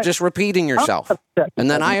 You're just repeating yourself.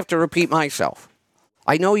 And then I have to repeat myself.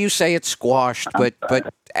 I know you say it's squashed, but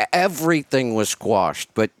everything was squashed.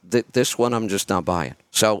 But this one I'm just not buying.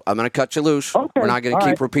 So I'm going to cut you loose. Okay. We're not going to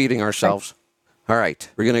keep repeating ourselves. All right.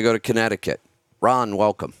 We're going to go to Connecticut. Ron,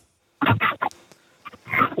 welcome.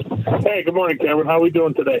 Hey, good morning, Cameron. How are we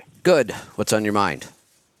doing today? Good. What's on your mind?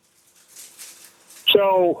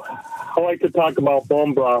 So, I like to talk about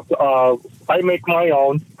bone broth. I make my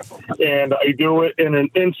own, and I do it in an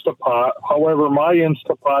Instapot. However, my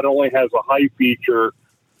Instapot only has a high feature,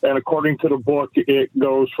 and according to the book, it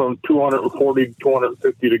goes from 240 to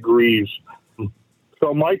 250 degrees.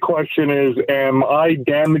 So my question is, am I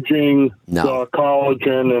damaging the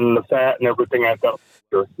collagen and the fat and everything at that?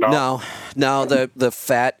 No, the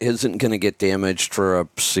fat isn't going to get damaged for a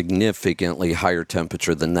significantly higher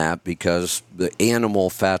temperature than that because the animal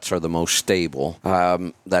fats are the most stable.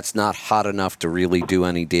 That's not hot enough to really do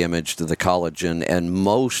any damage to the collagen, and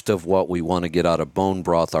most of what we want to get out of bone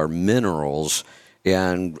broth are minerals,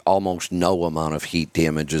 and almost no amount of heat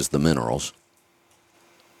damages the minerals.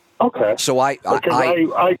 Okay. So I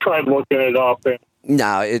tried looking it up.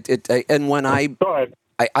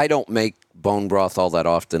 I don't make bone broth all that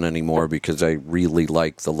often anymore because I really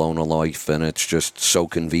like the Lona Life and it's just so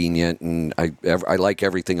convenient and I like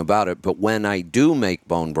everything about it. But when I do make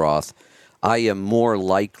bone broth, I am more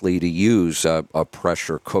likely to use a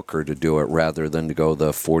pressure cooker to do it rather than to go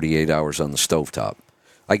the 48 hours on the stovetop.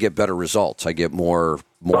 I get better results. I get more of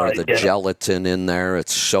the gelatin in there.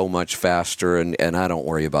 It's so much faster and I don't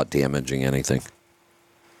worry about damaging anything.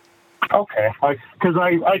 Okay, because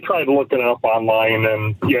I tried looking it up online,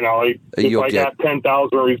 and if I got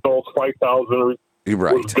 10,000 results, 5,000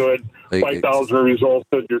 was good. 5,000 results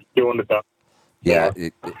that you're doing it. Yeah,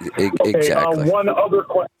 exactly. One other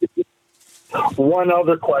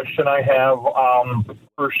question I have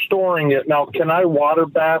for storing it. Now, can I water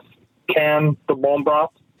bath can the bone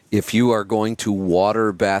broth? If you are going to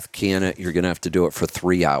water bath can it, you're going to have to do it for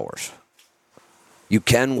 3 hours. You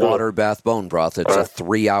can water bath bone broth. It's a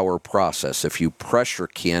 3-hour process. If you pressure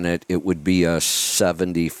can it, it would be a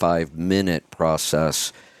 75-minute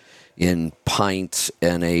process in pints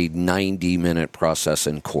and a 90-minute process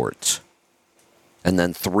in quarts. And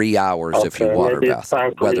then 3 hours if you water bath,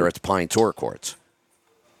 whether it's pints or quarts.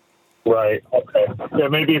 Right. Okay. Yeah,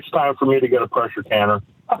 maybe it's time for me to get a pressure canner.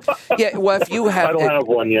 Yeah. Well, if you have, I don't have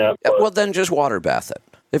one yet. But. Well, then just water bath it.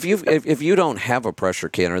 If you don't have a pressure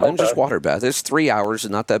canner, then just water bath. It's 3 hours,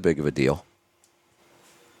 and not that big of a deal.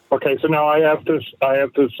 Okay. So now I have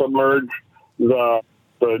to submerge the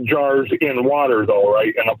jars in water, though,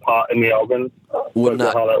 right? In a pot in the oven. Well,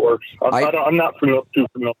 That's how that works. I'm not too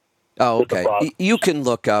familiar. Oh, okay. You can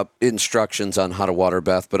look up instructions on how to water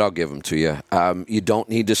bath, but I'll give them to you. You don't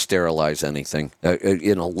need to sterilize anything.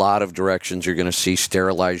 In a lot of directions, you're going to see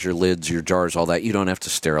sterilize your lids, your jars, all that. You don't have to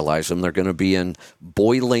sterilize them. They're going to be in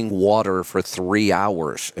boiling water for 3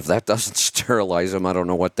 hours. If that doesn't sterilize them, I don't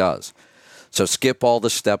know what does. So skip all the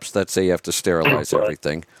steps that say you have to sterilize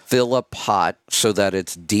everything. Fill a pot so that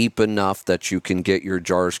it's deep enough that you can get your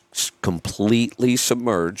jars completely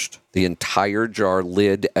submerged. The entire jar,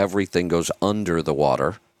 lid, everything goes under the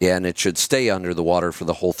water. And it should stay under the water for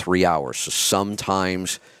the whole 3 hours. So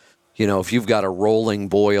sometimes, if you've got a rolling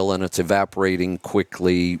boil and it's evaporating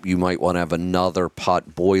quickly, you might want to have another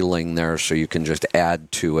pot boiling there so you can just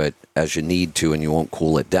add to it as you need to and you won't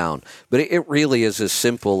cool it down. But it really is as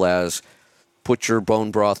simple as put your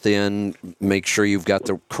bone broth in, make sure you've got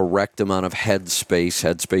the correct amount of head space.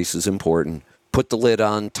 Head space is important. Put the lid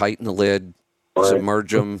on, tighten the lid,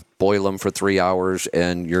 submerge them, boil them for 3 hours,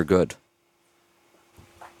 and you're good.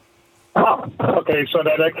 Okay, so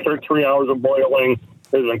that extra 3 hours of boiling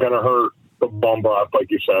isn't going to hurt the bone broth,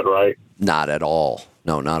 like you said, right? Not at all.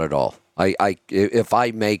 No, not at all. If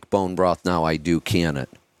I make bone broth now, I do can it.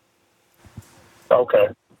 Okay.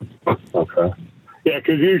 Yeah,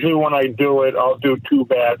 because usually when I do it, I'll do 2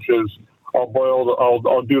 batches.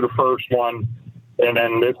 I'll do the first one, and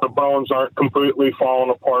then if the bones aren't completely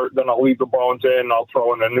falling apart, then I'll leave the bones in. I'll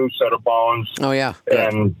throw in a new set of bones. Oh yeah,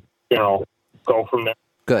 and go from there.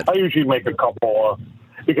 Good. I usually make a couple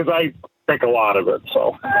because I make a lot of it.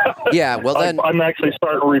 So yeah, well then I'm actually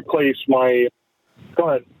starting to replace my. Go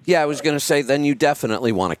ahead. Yeah, I was going to say then you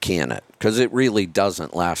definitely want to can it because it really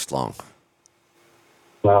doesn't last long.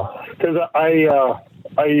 No, because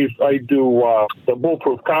I do the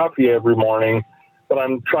bulletproof coffee every morning, but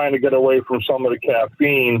I'm trying to get away from some of the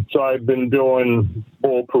caffeine. So I've been doing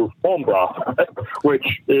bulletproof bone broth,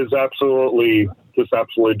 which is absolutely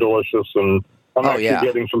delicious, and I'm actually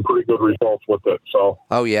getting some pretty good results with it. So.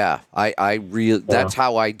 Oh yeah, that's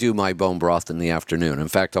how I do my bone broth in the afternoon. In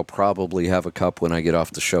fact, I'll probably have a cup when I get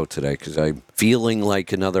off the show today because I'm feeling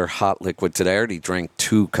like another hot liquid today. I already drank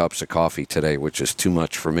 2 cups of coffee today, which is too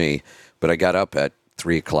much for me. But I got up at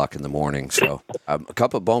 3 o'clock in the morning, so a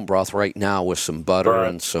cup of bone broth right now with some butter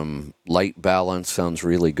and some light balance sounds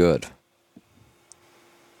really good.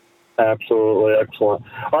 Absolutely excellent.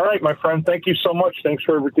 All right, my friend, thank you so much. Thanks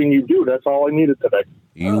for everything you do. That's all I needed today.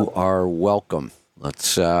 You are welcome.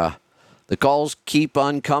 Let's the calls keep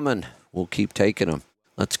on coming. We'll keep taking them.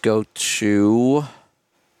 Let's go to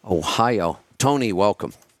Ohio. Tony,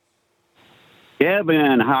 welcome.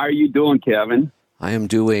 Kevin, how are you doing, Kevin? I am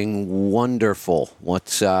doing wonderful.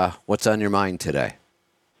 What's on your mind today?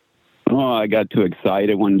 Oh, I got too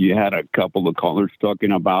excited when you had a couple of callers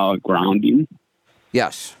talking about grounding.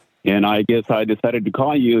 Yes. And I guess I decided to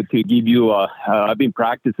call you to give you I've been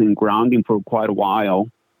practicing grounding for quite a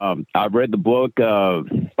while. I've read the book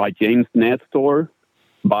by James Nestor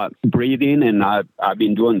about breathing, and I've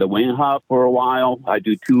been doing the Wim Hof for a while. I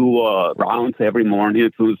do 2 rounds every morning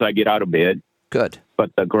as soon as I get out of bed. Good.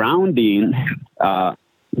 But the grounding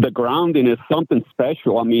is something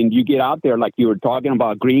special. I mean, you get out there like you were talking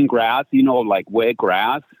about green grass, like wet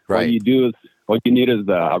grass. Right. What you need is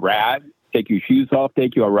a rag. Take your shoes off,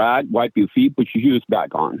 take your rag, wipe your feet, put your shoes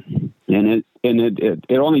back on. And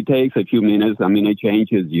it only takes a few minutes. I mean, it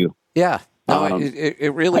changes you. Yeah. No,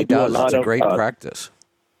 it really does. It's a great practice.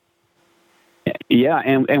 Yeah,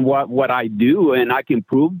 and what I do, and I can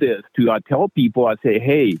prove this I tell people, I say,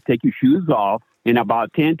 hey, take your shoes off. In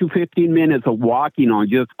about 10 to 15 minutes of walking on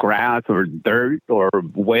just grass or dirt or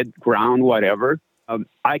wet ground, whatever,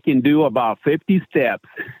 I can do about 50 steps,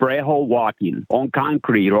 spread hole walking on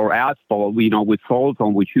concrete or asphalt, with soles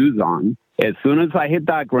on, with shoes on. As soon as I hit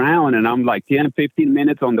that ground and I'm like 10, 15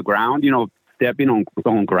 minutes on the ground, stepping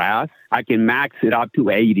on grass, I can max it up to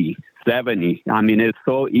 80, 70. I mean, it's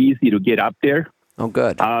so easy to get up there. Oh,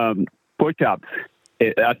 good. Push-ups.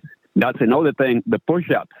 That's another thing. The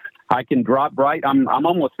push-ups. I can drop right. I'm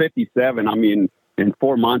almost 57. I mean, in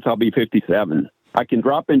 4 months, I'll be 57. I can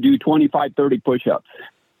drop and do 25, 30 push-ups.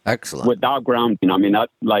 Excellent. Without grounding. I mean,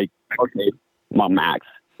 that's like, okay, my max.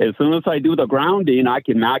 As soon as I do the grounding, I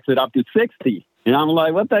can max it up to 60. And I'm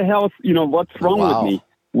like, what the hell, what's wrong with me?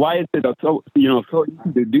 Why is it so easy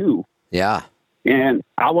to do? Yeah. And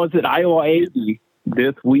I was at Iowa 80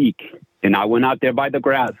 this week, and I went out there by the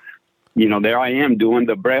grass. There I am doing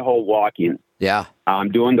the bread hole walking. Yeah.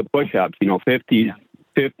 I'm doing the push-ups,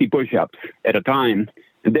 50 push-ups at a time.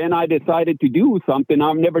 And then I decided to do something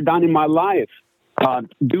I've never done in my life.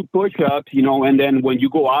 Do push-ups, and then when you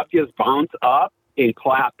go up, just bounce up and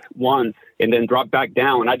clap once and then drop back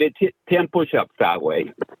down. I did 10 push-ups that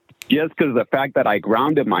way just because of the fact that I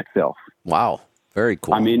grounded myself. Wow. Very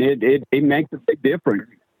cool. I mean, it makes a big difference.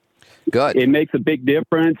 Good. It makes a big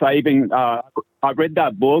difference. I even I read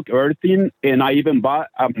that book, Earthing, and I even bought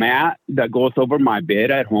a mat that goes over my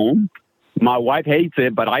bed at home. My wife hates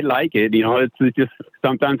it, but I like it. It's just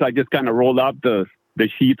sometimes I just kind of roll up the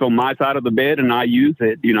sheets on my side of the bed and I use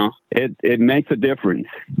it. It makes a difference.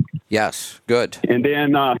 Yes. Good. And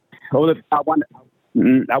then I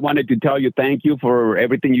wanted to tell you thank you for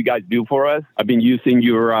everything you guys do for us. I've been using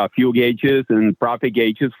your fuel gauges and profit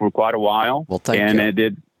gauges for quite a while. Well, thank you. And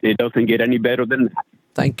it doesn't get any better than that.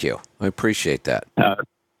 Thank you. I appreciate that.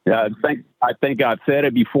 I think I've said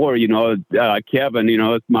it before. Kevin.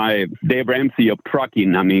 It's my Dave Ramsey of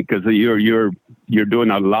trucking. I mean, because you're doing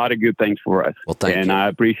a lot of good things for us. Well, thank you. And I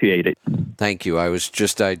appreciate it. Thank you. I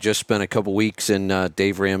just spent a couple weeks in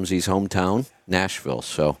Dave Ramsey's hometown, Nashville.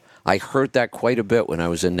 So I heard that quite a bit when I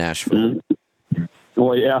was in Nashville. Mm-hmm.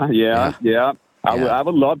 Well, yeah. I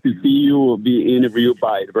would love to see you be interviewed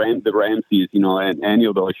by the Ramseys, at any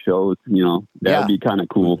of those shows. That would be kind of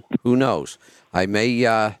cool. Who knows? I may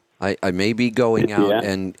I may be going out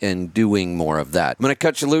and doing more of that. I'm going to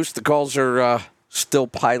cut you loose. The calls are still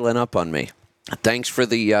piling up on me. Thanks for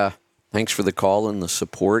the call and the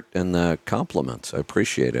support and the compliments. I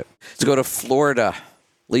appreciate it. Let's go to Florida.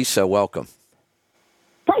 Lisa, welcome.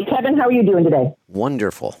 Hi, Kevin. How are you doing today?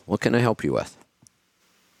 Wonderful. What can I help you with?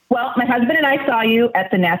 Well, my husband and I saw you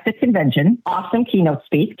at the NASDAQ convention. Awesome keynote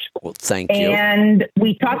speech. Well, thank you. And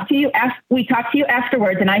we talked to you.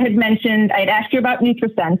 Afterwards, and I had asked you about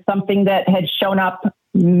NutriSense, something that had shown up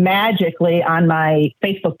magically on my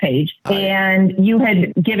Facebook page, and you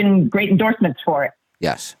had given great endorsements for it.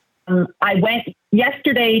 Yes. I went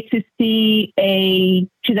yesterday to see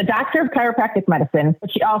she's a doctor of chiropractic medicine,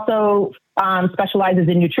 but she also specializes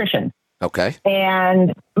in nutrition. Okay.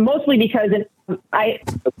 And mostly because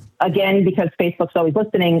because Facebook's always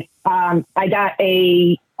listening, I got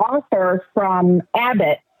a offer from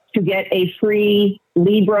Abbott to get a free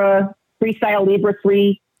Freestyle Libre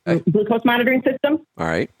 3 glucose monitoring system. All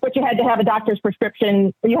right. But you had to have a doctor's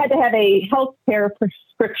prescription. You had to have a healthcare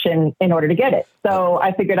prescription in order to get it. So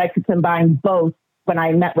I figured I could combine both when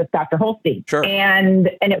I met with Dr. Holstein. Sure.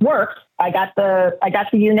 And it worked. I got the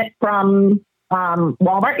unit from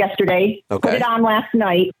Walmart yesterday. Okay. Put it on last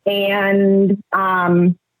night, and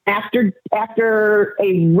after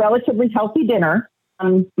a relatively healthy dinner,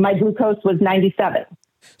 my glucose was 97.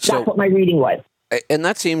 So, that's what my reading was. And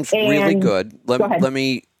that seems really good. Go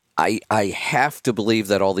ahead. I have to believe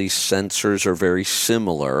that all these sensors are very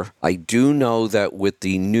similar. I do know that with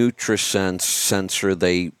the NutriSense sensor,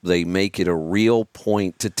 they make it a real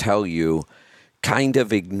point to tell you, kind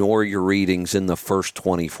of ignore your readings in the first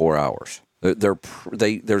 24 hours.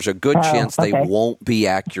 There's a good chance they won't be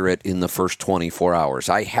accurate in the first 24 hours.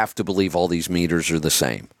 I have to believe all these meters are the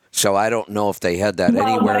same. So I don't know if they had that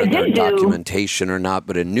anywhere in their documentation or not,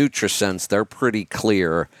 but in NutriSense, they're pretty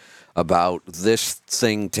clear about this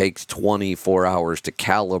thing takes 24 hours to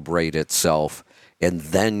calibrate itself, and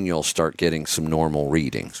then you'll start getting some normal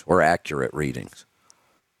readings or accurate readings.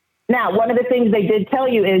 Now, one of the things they did tell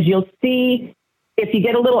you is you'll see if you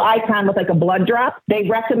get a little icon with like a blood drop, they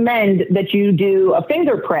recommend that you do a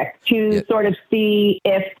finger prick to sort of see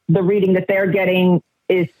if the reading that they're getting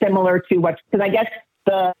is similar to because I guess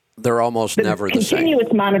they're almost never the same. The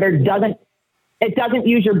continuous monitor doesn't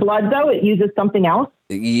use your blood though; it uses something else.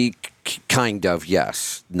 Kind of,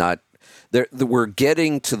 yes. Not. We're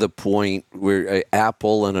getting to the point where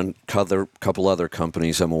Apple and a couple other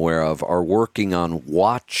companies I'm aware of are working on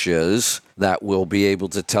watches that will be able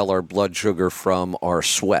to tell our blood sugar from our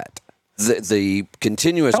sweat. The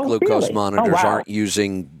continuous glucose monitors aren't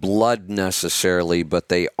using blood necessarily, but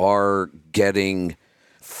they are getting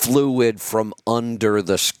fluid from under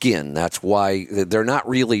the skin. That's why they're not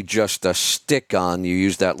really just a stick-on. You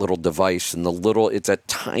use that little device, and it's a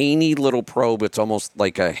tiny little probe. It's almost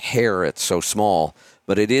like a hair. It's so small,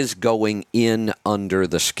 but it is going in under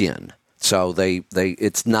the skin. So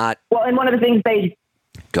it's not. Well, and one of the things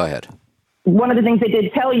Go ahead. One of the things they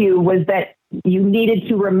did tell you was that you needed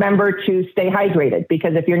to remember to stay hydrated,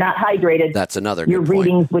 because if you're not hydrated, that's another your good point.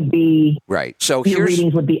 readings would be right. So your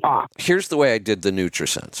readings would be off. Here's the way I did the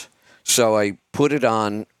NutriSense. So I put it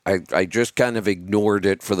on. I just kind of ignored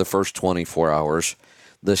it for the first 24 hours.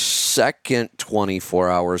 The second 24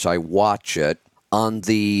 hours, I watch it. On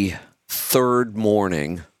the third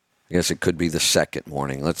morning, I guess it could be the second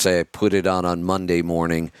morning. Let's say I put it on Monday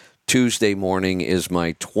morning. Tuesday morning is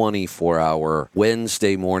my 24-hour.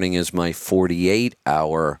 Wednesday morning is my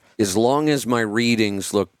 48-hour. As long as my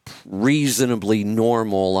readings look reasonably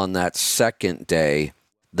normal on that second day,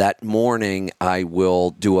 that morning I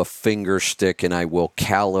will do a finger stick and I will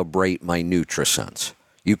calibrate my NutriSense.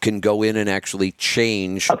 You can go in and actually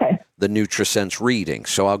change the NutriSense reading.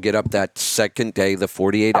 So I'll get up that second day, the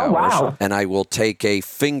 48 hours, and I will take a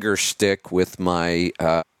finger stick with my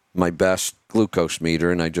best glucose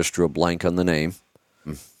meter, and I just drew a blank on the name.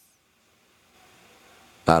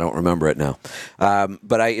 I don't remember it now.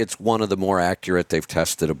 But it's one of the more accurate. They've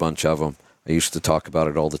tested a bunch of them. I used to talk about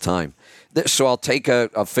it all the time. So I'll take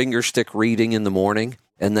a finger stick reading in the morning,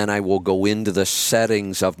 and then I will go into the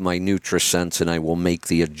settings of my NutriSense, and I will make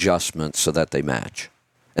the adjustments so that they match.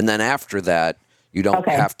 And then after that, you don't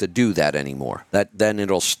have to do that anymore. Then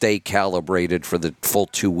it'll stay calibrated for the full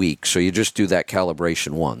 2 weeks. So you just do that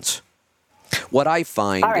calibration once. What I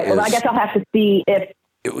find All right, well, I guess I'll have to see if...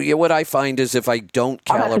 What I find is if I don't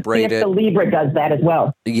calibrate it... the Libre does that as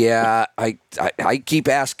well. Yeah, I keep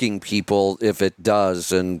asking people if it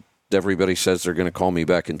does, and everybody says they're going to call me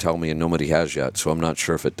back and tell me, and nobody has yet. So I'm not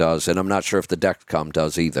sure if it does, and I'm not sure if the Dexcom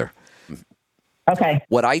does either. Okay.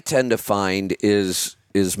 What I tend to find is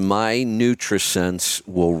my NutriSense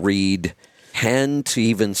will read 10 to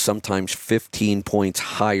even sometimes 15 points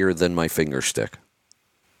higher than my finger stick.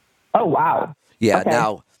 Oh, wow. Yeah. Okay.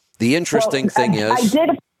 Now, the interesting thing is... I did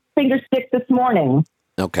a finger stick this morning.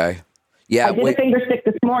 Okay. Yeah. I did a finger stick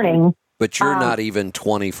this morning. But you're not even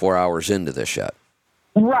 24 hours into this yet.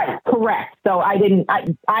 Right. Correct. So I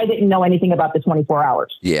didn't know anything about the 24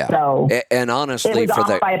 hours. Yeah. So and honestly, it was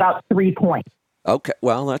off by about 3 points. Okay.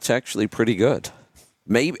 Well, that's actually pretty good.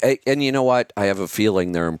 Maybe, and you know what? I have a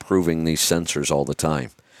feeling they're improving these sensors all the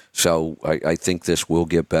time. So I think this will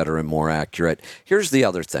get better and more accurate. Here's the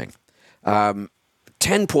other thing.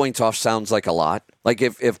 10 points off sounds like a lot. Like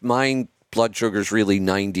if mine blood sugar is really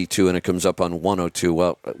 92 and it comes up on 102,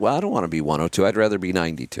 well, I don't want to be 102. I'd rather be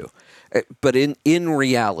 92. But in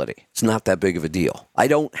reality, it's not that big of a deal. I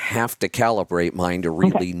don't have to calibrate mine to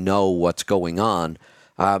really know what's going on.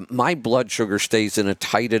 My blood sugar stays in a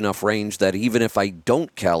tight enough range that even if I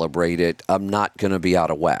don't calibrate it, I'm not going to be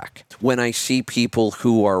out of whack. When I see people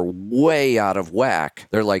who are way out of whack,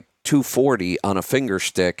 they're like 240 on a finger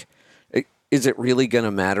stick. Is it really going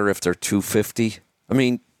to matter if they're 250? I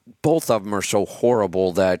mean, both of them are so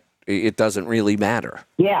horrible that it doesn't really matter.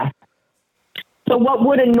 Yeah. So what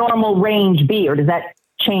would a normal range be, or does that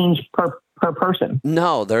change per person?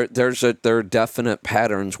 No, there are definite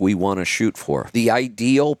patterns we want to shoot for. The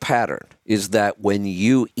ideal pattern is that when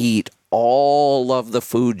you eat all of the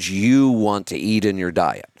foods you want to eat in your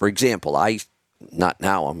diet. For example,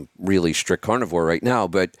 I'm really strict carnivore right now,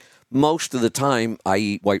 but most of the time I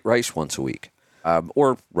eat white rice once a week.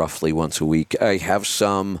 Or roughly once a week. I have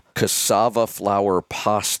some cassava flour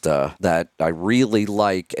pasta that I really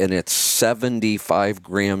like, and it's 75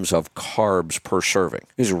 grams of carbs per serving.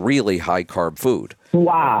 It's really high carb food.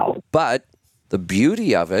 Wow. But the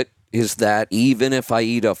beauty of it is that even if I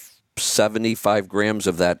eat 75 grams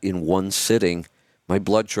of that in one sitting, my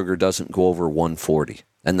blood sugar doesn't go over 140.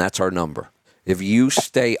 And that's our number. If you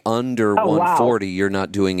stay under 140, you're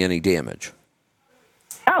not doing any damage.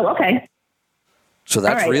 Oh, okay. So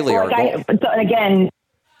that's really our goal. So again,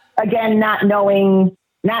 not knowing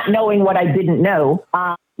what I didn't know.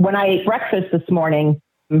 When I ate breakfast this morning,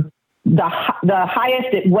 the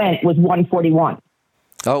highest it went was 141.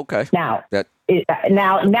 Oh, okay. Now that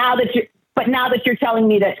you're telling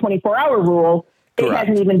me that 24-hour rule, it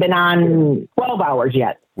hasn't even been on 12 hours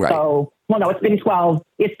yet. Right. So, well, no, it's been 12.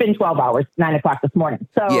 It's been 12 hours, 9 o'clock this morning.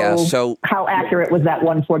 So how accurate was that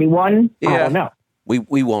 141? Yeah. I don't know.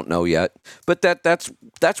 We won't know yet, but that's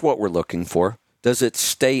what we're looking for. Does it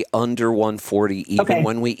stay under 140 even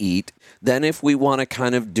when we eat? Then if we want to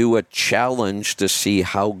kind of do a challenge to see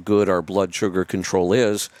how good our blood sugar control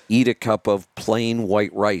is, eat a cup of plain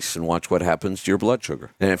white rice and watch what happens to your blood sugar.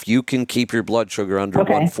 And if you can keep your blood sugar under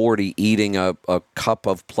 140 eating a cup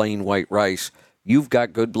of plain white rice, you've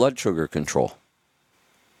got good blood sugar control.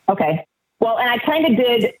 Okay. Well, and I kind of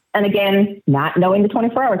did, and again, not knowing the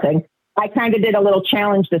 24-hour thing, I kind of did a little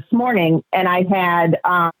challenge this morning, and I had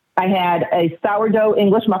a sourdough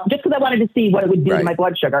English muffin, just because I wanted to see what it would do to my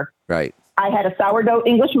blood sugar. Right. I had a sourdough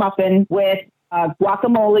English muffin with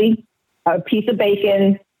guacamole, a piece of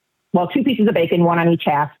bacon, well, 2 pieces of bacon, 1 on each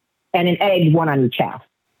half, and an egg, 1 on each half.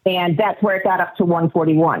 And that's where it got up to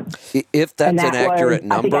 141. If that's an accurate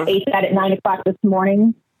number. I think I ate that at 9 o'clock this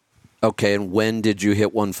morning. Okay, and when did you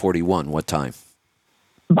hit 141? What time?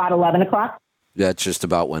 About 11 o'clock. That's just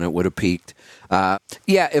about when it would have peaked.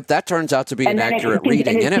 If that turns out to be an accurate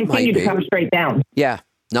reading, and it might be. To come straight down. Yeah.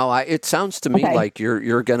 No, it sounds to me like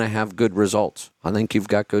you're going to have good results. I think you've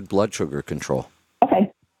got good blood sugar control. Okay.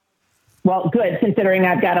 Well, good, considering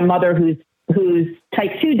I've got a mother who's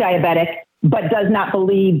type 2 diabetic, but does not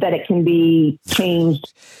believe that it can be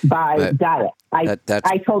changed by diet.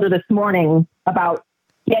 I told her this morning about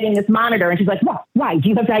getting this monitor, and she's like, "Well, why? Do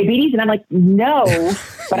you have diabetes?" And I'm like, "No,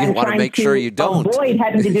 but I'm trying to make sure you don't avoid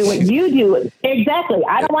having to do what you do." Exactly.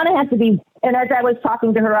 I don't want to have to be. And as I was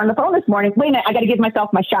talking to her on the phone this morning, wait a minute, I got to give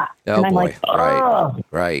myself my shot. Oh, and I'm boy. like, "Oh,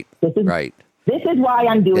 right. This is why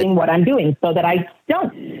I'm doing what I'm doing, so that I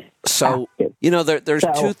don't." So, there's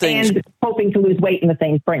two things. And hoping to lose weight in the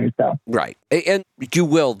same spring. So right, and you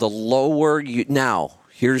will. The lower you now.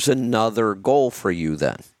 Here's another goal for you.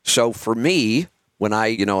 Then, so for me. When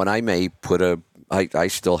and I may put I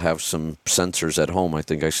still have some sensors at home. I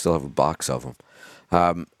think I still have a box of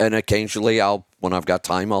them. And occasionally when I've got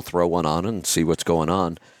time, I'll throw one on and see what's going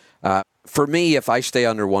on. For me, if I stay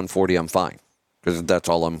under 140, I'm fine because that's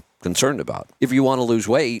all I'm concerned about. If you want to lose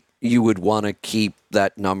weight, you would want to keep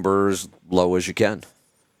that number as low as you can.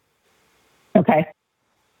 Okay.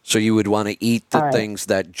 So you would want to eat the things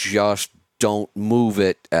that just don't move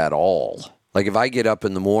it at all. Like if I get up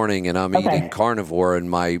in the morning and I'm eating carnivore and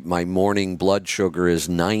my morning blood sugar is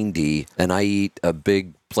 90 and I eat a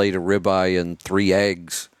big plate of ribeye and 3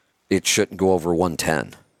 eggs, it shouldn't go over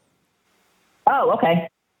 110. Oh, okay.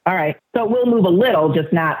 All right. So we'll move a little,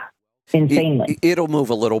 just not insanely. It'll move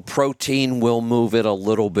a little. Protein will move it a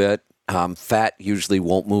little bit. Fat usually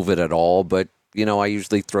won't move it at all, but I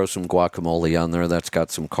usually throw some guacamole on there. That's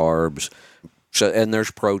got some carbs. And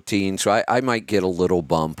there's protein, so I might get a little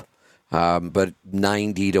bump. But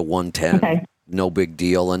 90 to 110, no big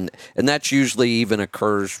deal. And that's usually even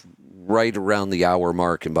occurs right around the hour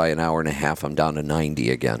mark. And by an hour and a half, I'm down to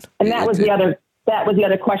 90 again. And that was the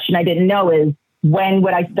other question I didn't know is when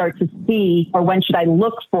would I start to see, or when should I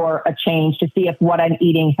look for a change to see if what I'm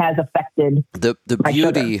eating has affected my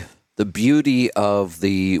sugar? The beauty of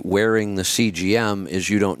the wearing the CGM is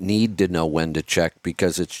you don't need to know when to check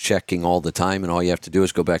because it's checking all the time, and all you have to do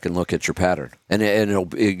is go back and look at your pattern, and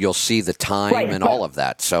you'll see the time and all of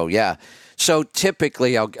that. So yeah. So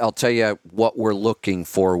typically, I'll tell you what we're looking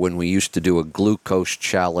for when we used to do a glucose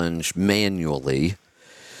challenge manually.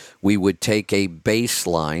 We would take a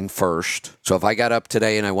baseline first. So if I got up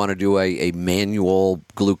today and I want to do a manual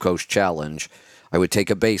glucose challenge, I would take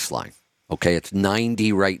a baseline. Okay, it's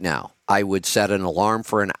 90 right now. I would set an alarm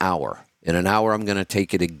for an hour. In an hour, I'm going to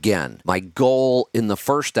take it again. My goal in the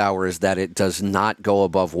first hour is that it does not go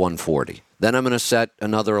above 140. Then I'm going to set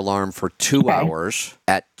another alarm for 2 hours.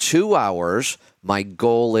 At 2 hours, my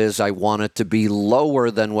goal is I want it to be lower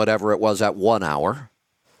than whatever it was at 1 hour.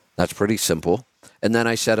 That's pretty simple. And then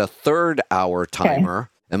I set a third hour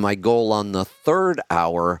timer. And my goal on the third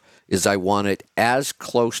hour is I want it as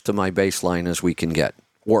close to my baseline as we can get,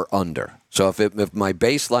 or under. So if my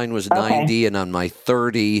baseline was 90 and on my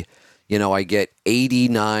 30, I get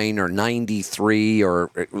 89 or 93, or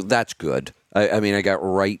that's good. I mean, I got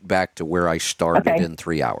right back to where I started in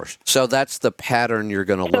 3 hours. So that's the pattern you're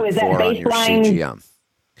going to look for on your CGM.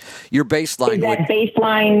 Your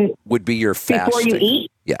baseline would be your fasting. Before you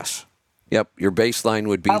eat? Yes. Yep. Your baseline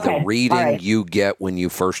would be the reading you get when you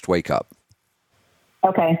first wake up.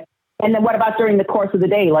 Okay. And then what about during the course of the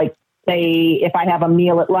day? Like, say, if I have a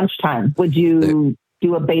meal at lunchtime, would you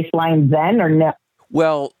do a baseline then or no?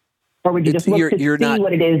 Well, or would you just look to see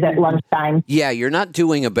what it is at lunchtime? Yeah, you're not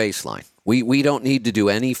doing a baseline. We don't need to do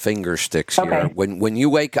any finger sticks here. When you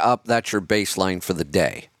wake up, that's your baseline for the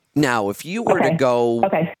day. Now, if you were to go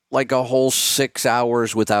like a whole 6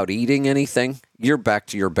 hours without eating anything, you're back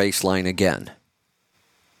to your baseline again.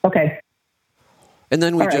 Okay. And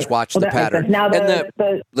then we All just right. watch Well, the that makes pattern. sense. Now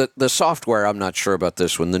And the software, I'm not sure about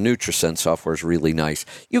this one. The NutriSense software is really nice.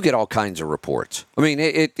 You get all kinds of reports. I mean,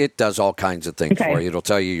 it does all kinds of things for you. It'll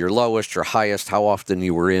tell you your lowest, your highest, how often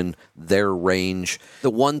you were in their range. The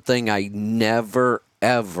one thing I never,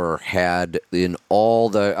 ever had in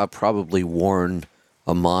all I've probably worn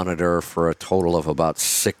a monitor for a total of about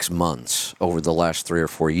 6 months over the last 3 or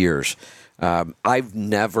 4 years. I've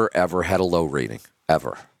never, ever had a low reading,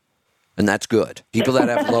 ever. And that's good. People that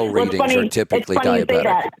have low readings are typically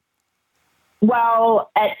diabetic.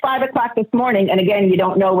 Well, at 5 o'clock this morning, and again, you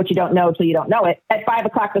don't know what you don't know until you don't know it. At 5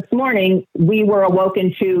 o'clock this morning, we were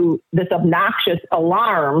awoken to this obnoxious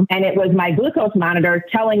alarm, and it was my glucose monitor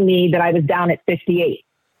telling me that I was down at 58.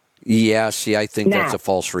 Yeah, see, I think that's a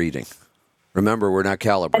false reading. Remember, we're not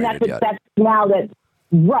calibrated yet. That's now that,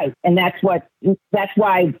 right. And that's why,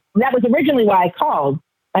 that was originally why I called.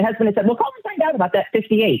 My husband had said, well, call and find out about that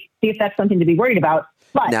 58. See if that's something to be worried about.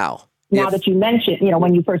 But now that you mentioned,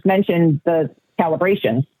 when you first mentioned the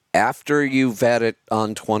calibration. After you've had it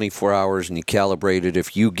on 24 hours and you calibrate it,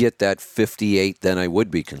 if you get that 58, then I would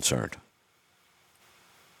be concerned.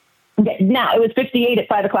 Okay, now, it was 58 at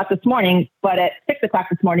 5 o'clock this morning, but at 6 o'clock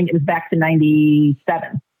this morning, it was back to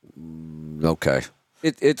 97. Okay.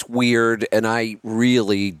 It's weird, and I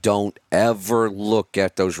really don't ever look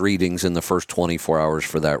at those readings in the first 24 hours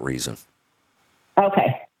for that reason.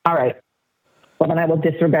 Okay. All right. Well, then I will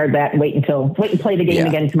disregard that and wait and play the game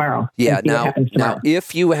again tomorrow. Yeah. Now,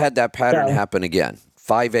 if you had that pattern happen again,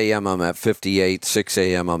 5 a.m. I'm at 58, 6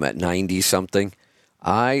 a.m. I'm at 90 something,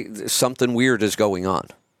 something weird is going on.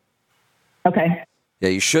 Okay. Yeah,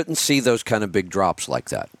 you shouldn't see those kind of big drops like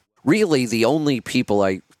that. Really, the only people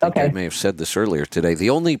I may have said this earlier today,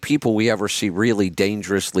 the only people we ever see really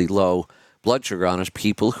dangerously low blood sugar on is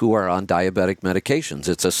people who are on diabetic medications.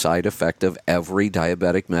 It's a side effect of every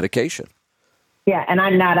diabetic medication. Yeah, and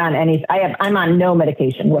I'm not on any. I'm on no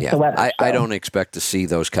medication whatsoever. Yeah, I don't expect to see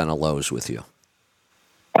those kind of lows with you.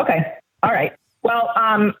 Okay, all right. Well,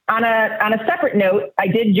 on a separate note, I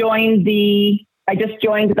just joined the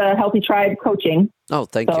Healthy Tribe coaching. Oh,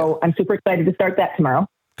 thank you. So I'm super excited to start that tomorrow.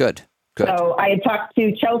 Good. So I had talked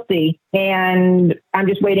to Chelsea, and I'm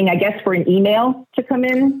just waiting, I guess, for an email to come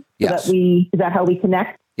in. Yes. Is that how we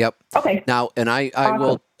connect? Yep. Okay. Now, and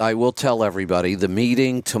I will tell everybody the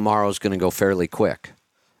meeting tomorrow is going to go fairly quick,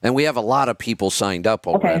 and we have a lot of people signed up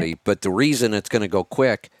already. Okay. But the reason it's going to go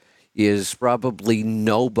quick is probably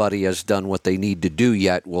nobody has done what they need to do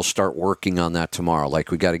yet. We'll start working on that tomorrow. Like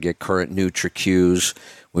we got to get current NutriQs.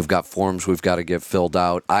 We've got forms we've got to get filled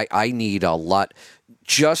out. I need a lot.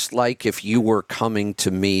 Just like if you were coming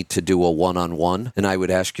to me to do a one-on-one, and I would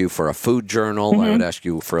ask you for a food journal, I would ask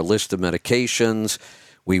you for a list of medications.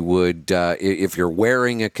 We would, if you're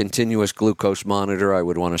wearing a continuous glucose monitor, I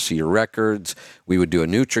would want to see your records. We would do a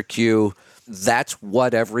NutriQ. That's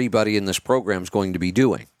what everybody in this program is going to be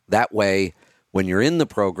doing. That way, when you're in the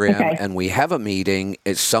program and we have a meeting,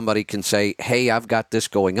 somebody can say, hey, I've got this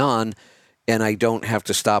going on, and I don't have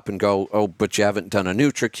to stop and go, oh, but you haven't done a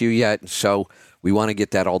NutriQ yet, so we want to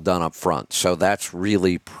get that all done up front. So that's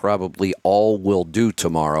really probably all we'll do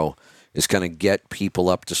tomorrow is kind of get people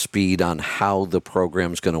up to speed on how the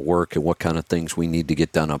program's going to work and what kind of things we need to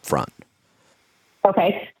get done up front.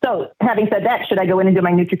 Okay. So having said that, should I go in and do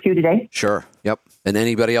my NutriQ today? Sure. Yep. And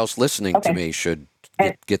anybody else listening to me should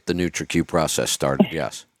get the NutriQ process started.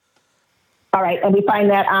 Yes. All right. And we find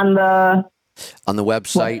that on the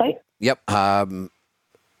website? Yep.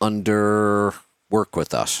 Under Work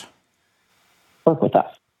With Us. Work With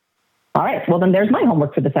Us. All right. Well, then there's my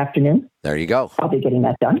homework for this afternoon. There you go. I'll be getting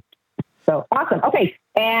that done. So awesome. Okay.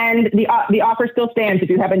 And the offer still stands if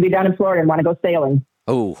you happen to be down in Florida and want to go sailing.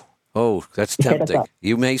 Oh, that's tempting.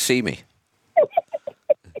 You may see me.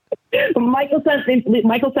 Michael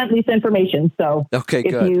sent Lisa information. So okay,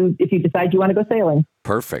 if you decide you want to go sailing,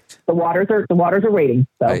 perfect. The waters are waiting.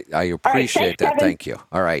 So I appreciate that. Kevin. Thank you.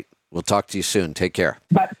 All right. We'll talk to you soon. Take care.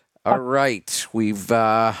 All right. We've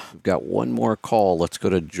got one more call. Let's go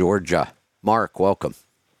to Georgia. Mark, welcome.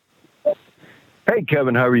 Hey,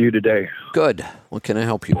 Kevin. How are you today? Good. What can I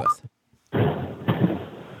help you with?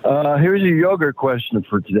 Here's a yoga question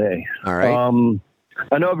for today. All right.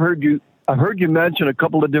 I know I've heard you mention a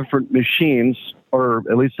couple of different machines, or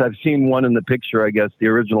at least I've seen one in the picture, I guess, the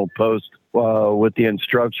original post with the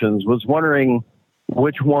instructions. Was wondering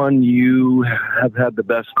which one you have had the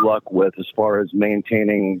best luck with as far as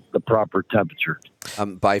maintaining the proper temperature.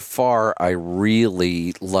 By far, I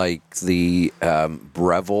really like the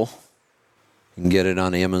Breville. You can get it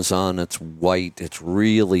on Amazon. It's white. It's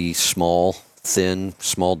really small, thin,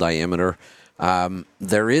 small diameter.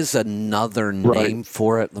 There is another name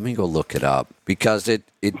for it. Let me go look it up because and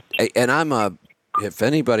if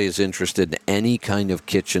anybody is interested in any kind of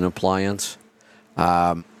kitchen appliance,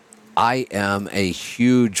 I am a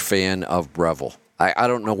huge fan of Breville. I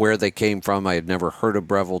don't know where they came from. I had never heard of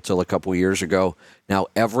Breville till a couple years ago. Now,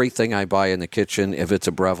 everything I buy in the kitchen, if it's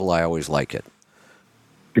a Breville, I always like it.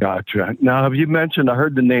 Gotcha. Now, have you mentioned, I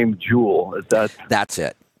heard the name Jewel. That's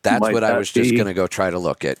it. That's what I was just going to go try to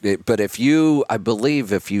look at. But I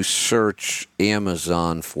believe if you search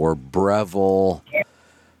Amazon for Breville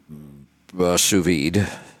sous vide,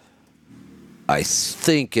 I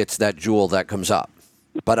think it's that Jewel that comes up.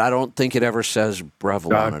 But I don't think it ever says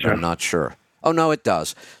Breville on it. I'm not sure. Oh, no, it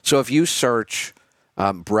does. So if you search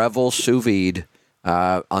Breville sous vide,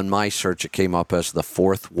 on my search, it came up as the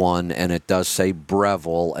fourth one, and it does say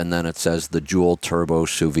Breville, and then it says the Jewel Turbo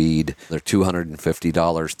Sous Vide. They're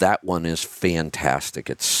 $250. That one is fantastic.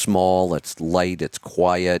 It's small, it's light, it's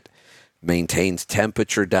quiet, maintains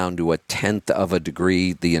temperature down to 1/10 of a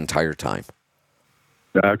degree the entire time.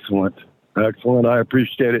 Excellent. I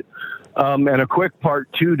appreciate it. And a quick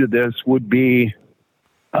part two to this would be,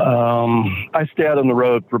 I stay out on the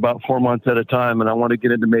road for about 4 months at a time, and I want to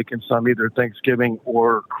get into making some either Thanksgiving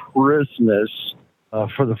or Christmas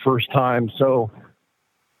for the first time. So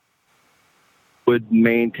would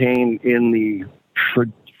maintain in the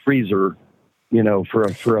freezer, for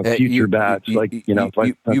a future batch.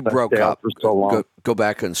 You broke up for so long. Go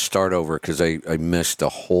back and start over because I missed a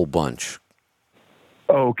whole bunch.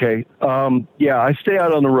 Okay. I stay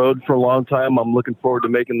out on the road for a long time. I'm looking forward to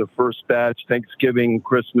making the first batch, Thanksgiving,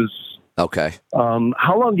 Christmas. Okay.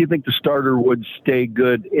 How long do you think the starter would stay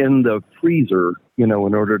good in the freezer, in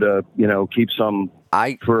order to, keep some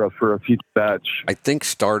for a future batch? I think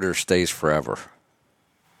starter stays forever.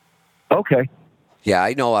 Okay. Yeah,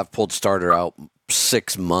 I know I've pulled starter out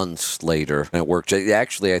 6 months later, and it worked.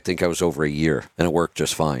 Actually, I think I was over a year, and it worked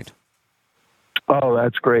just fine. Oh,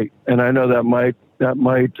 that's great. And I know that might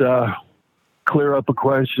clear up a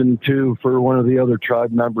question too for one of the other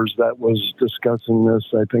tribe members that was discussing this,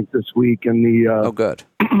 I think this week in the good.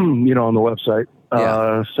 On the website.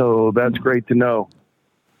 Yeah. So that's great to know.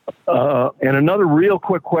 And another real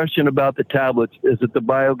quick question about the tablets: is it the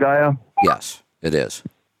BioGaia? Yes, it is.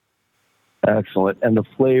 Excellent. And the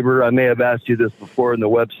flavor, I may have asked you this before in the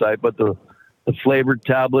website, but the flavored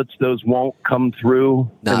tablets, those won't come through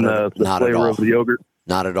in the flavor of the yogurt?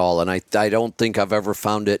 Not at all. And I don't think I've ever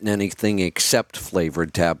found it in anything except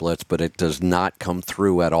flavored tablets, but it does not come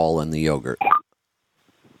through at all in the yogurt.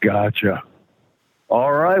 Gotcha.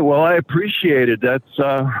 All right. Well, I appreciate it. That's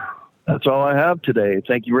all I have today.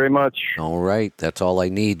 Thank you very much. All right. That's all I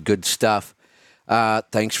need. Good stuff.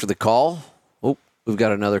 Thanks for the call. Oh, we've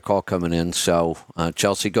got another call coming in. So,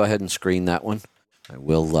 Chelsea, go ahead and screen that one. I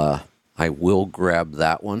will grab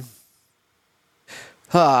that one.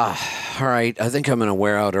 All right. I think I'm going to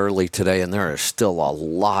wear out early today, and there is still a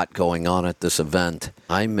lot going on at this event.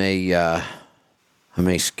 I may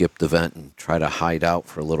skip the event and try to hide out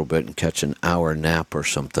for a little bit and catch an hour nap or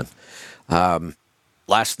something.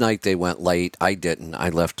 Last night they went late. I didn't. I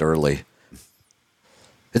left early.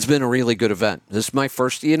 It's been a really good event. This is my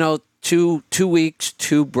first, 2 weeks,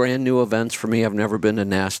 2 brand new events for me. I've never been to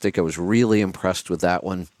NASTC. I was really impressed with that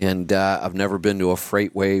one. And I've never been to a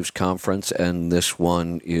Freight Waves conference, and this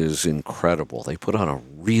one is incredible. They put on a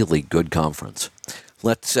really good conference.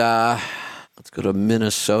 Let's go to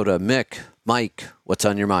Minnesota. Mike, what's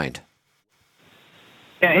on your mind?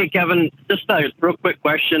 Yeah, hey, Kevin, just a real quick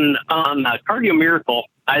question on Cardio Miracle.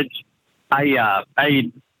 I've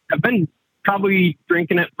been probably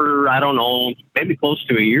drinking it for, I don't know, maybe close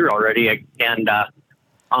to a year already. And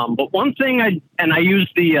but one thing, I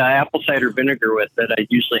use the apple cider vinegar with it. I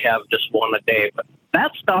usually have just one a day, but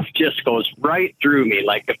that stuff just goes right through me.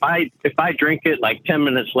 Like if I drink it, like 10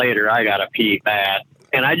 minutes later, I gotta pee bad.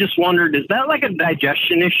 And I just wondered, is that like a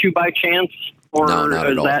digestion issue by chance, or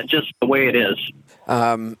is that just the way it is?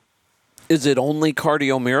 Is it only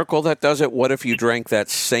Cardio Miracle that does it? What if you drank that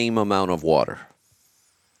same amount of water?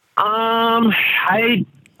 The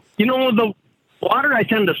water I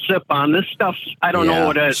tend to sip on. This stuff, I don't know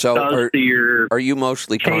what it does to your Are you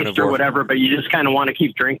mostly taste carnivore? Or whatever, but you just kind of want to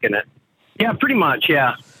keep drinking it. Yeah, pretty much,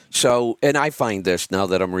 yeah. So, and I find this now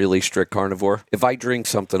that I'm really strict carnivore. If I drink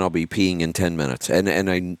something, I'll be peeing in 10 minutes. And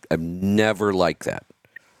I'm never like that.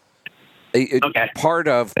 Okay.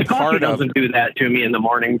 Coffee doesn't do that to me in the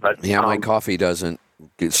morning, but my coffee doesn't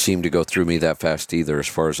seem to go through me that fast either as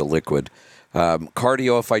far as a liquid.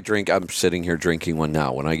 Cardio, if I drink, I'm sitting here drinking one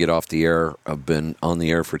now. When I get off the air, I've been on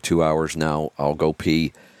the air for 2 hours now. I'll go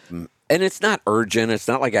pee. And it's not urgent. It's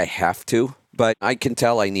not like I have to. but I can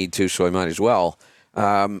tell I need to, so I might as well.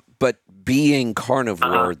 But being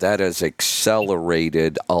carnivore, that has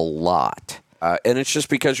accelerated a lot. And it's just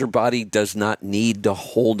because your body does not need to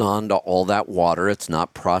hold on to all that water. It's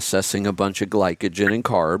not processing a bunch of glycogen and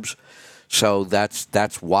carbs. So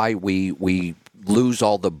that's why we lose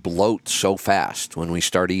all the bloat so fast. When we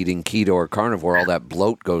start eating keto or carnivore, all that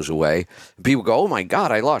bloat goes away. People go, oh my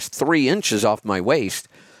God, I lost 3 inches off my waist.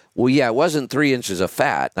 Well, yeah, it wasn't 3 inches of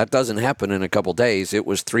fat. That doesn't happen in a couple days. It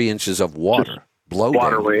was 3 inches of water. Bloating.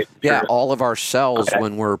 Water weight. Yeah, Sure. all of our cells,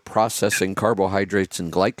 when we're processing carbohydrates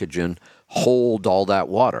and glycogen, hold all that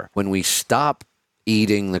water. When we stop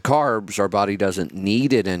eating the carbs, our body doesn't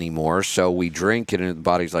need it anymore, so we drink it, and the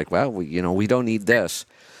body's like, well, we don't need this.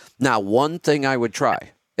 Now, one thing I would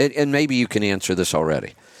try, and maybe you can answer this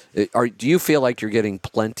already, do you feel like you're getting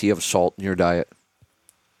plenty of salt in your diet?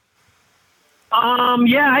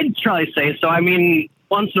 Yeah, I'd probably say so. I mean,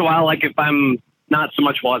 once in a while, like if I'm not so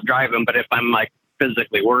much while I'm driving, but if I'm like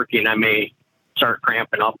physically working, I may start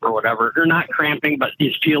cramping up or whatever. Or not cramping, but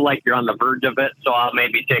you feel like you're on the verge of it. So I'll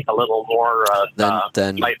maybe take a little more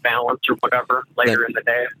then light balance or whatever later in the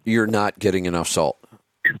day. You're not getting enough salt.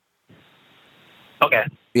 Okay.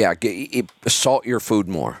 Yeah, salt your food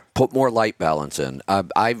more. Put more light balance in.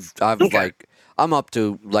 I've like I'm up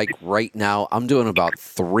to like right now. I'm doing about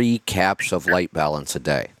 3 caps of light balance a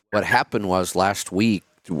day. What happened was last week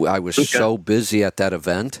I was so busy at that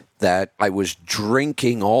event that I was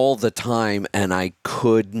drinking all the time and I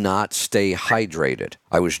could not stay hydrated.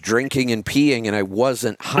 I was drinking and peeing and I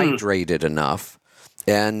wasn't hydrated enough.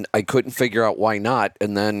 And I couldn't figure out why not.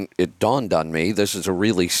 And then it dawned on me, this is a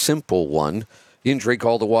really simple one. You can drink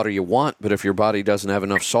all the water you want, but if your body doesn't have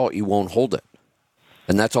enough salt, you won't hold it.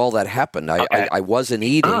 And that's all that happened. I wasn't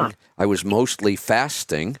eating. I was mostly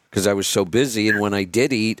fasting because I was so busy. And when I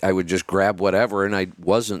did eat, I would just grab whatever, and I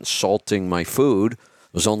wasn't salting my food.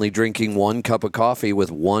 I was only drinking 1 cup of coffee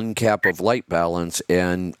with 1 cap of light balance,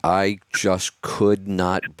 and I just could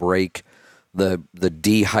not break the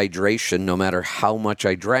dehydration no matter how much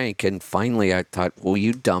I drank. And finally I thought, well,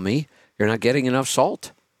 you dummy, you're not getting enough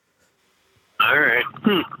salt. All right.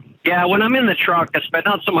 Yeah, when I'm in the truck,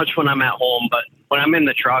 not so much when I'm at home, but when I'm in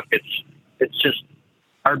the truck, it's just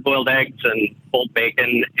hard-boiled eggs and pulled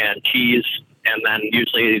bacon and cheese, and then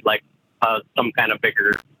usually like some kind of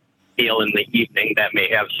bigger meal in the evening that may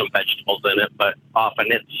have some vegetables in it, but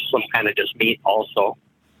often it's some kind of just meat also.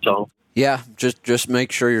 So yeah, just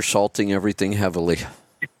make sure you're salting everything heavily.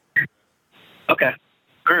 Okay.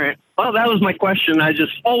 All right. Well, that was my question.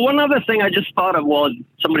 One other thing I just thought of was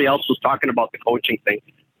somebody else was talking about the coaching thing.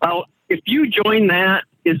 Well, if you join that,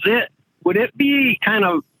 would it be kind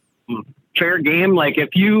of fair game? Like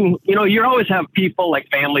if you always have people like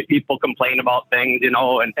family people complain about things, and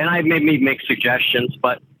I maybe make suggestions,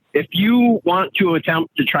 but if you want to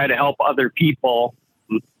attempt to try to help other people,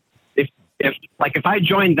 if I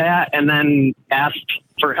joined that and then asked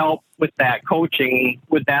for help with that coaching,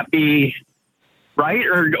 would that be right?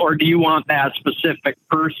 Or do you want that specific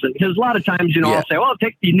person? Because a lot of times, I'll say, well,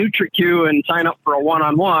 take the NutriQ and sign up for a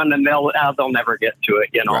one-on-one, and they'll never get to it,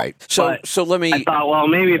 Right. So let me... I thought, well,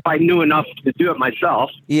 maybe if I knew enough to do it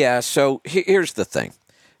myself. Yeah, so here's the thing.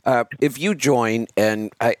 If you join,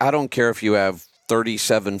 and I don't care if you have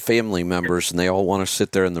 37 family members and they all want to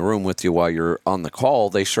sit there in the room with you while you're on the call,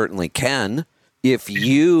 they certainly can. If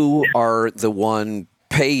you are the one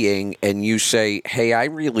paying and you say, hey, I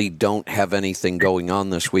really don't have anything going on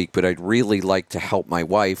this week, but I'd really like to help my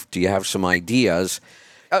wife. Do you have some ideas?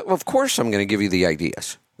 Of course I'm going to give you the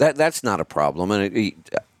ideas. That's not a problem.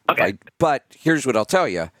 But here's what I'll tell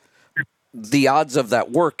you. The odds of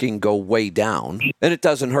that working go way down, and it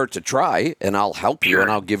doesn't hurt to try, and I'll help you, and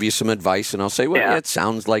I'll give you some advice, and I'll say, well, it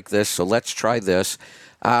sounds like this, so let's try this.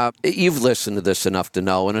 You've listened to this enough to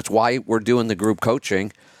know, and it's why we're doing the group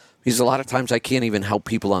coaching, because a lot of times I can't even help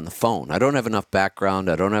people on the phone. I don't have enough background.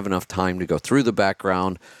 I don't have enough time to go through the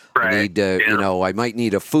background. Right. I need to, I might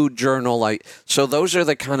need a food journal. So those are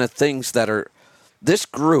the kind of things that are, this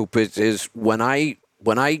group is when I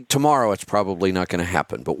tomorrow, it's probably not going to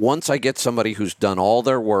happen. But once I get somebody who's done all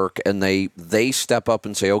their work and they step up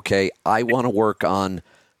and say, okay, I want to work on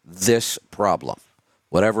this problem,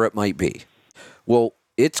 whatever it might be. Well,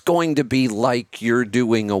 it's going to be like you're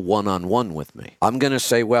doing a one-on-one with me. I'm going to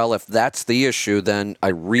say, well, if that's the issue, then I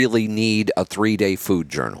really need a 3-day food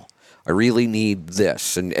journal. I really need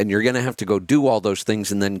this. And you're going to have to go do all those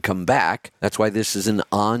things and then come back. That's why this is an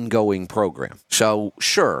ongoing program. So,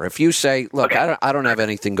 sure, if you say, look, I don't have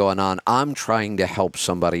anything going on. I'm trying to help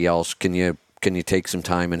somebody else. Can you take some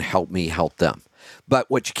time and help me help them? But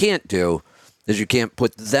what you can't do is you can't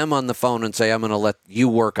put them on the phone and say, I'm going to let you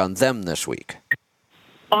work on them this week.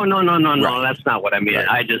 Oh, no. Right. That's not what I mean. Right.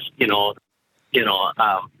 I just, okay.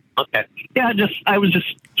 Yeah, I was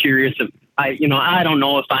just curious if I don't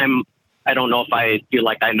know if I feel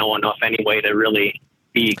like I know enough anyway to really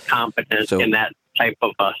be competent in that type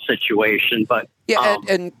of a situation. But yeah,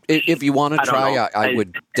 and if you want to try, I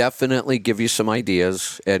would definitely give you some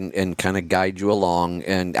ideas and kind of guide you along.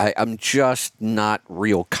 And I'm just not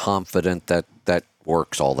real confident that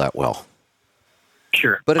works all that well.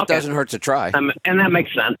 Sure. But it doesn't hurt to try. And that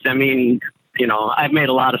makes sense. I mean, I've made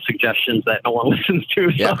a lot of suggestions that no one listens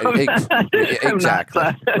to. So yeah, exactly.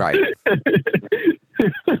 Right.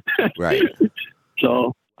 Right.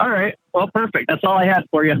 So, all right. Well, perfect. That's all I had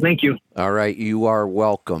for you. Thank you. All right. You are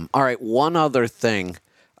welcome. All right. One other thing.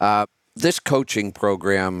 This coaching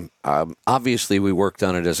program, obviously we worked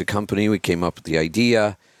on it as a company. We came up with the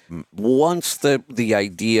idea. Once the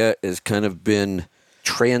idea has kind of been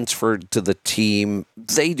transferred to the team,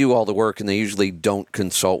 they do all the work and they usually don't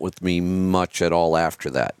consult with me much at all after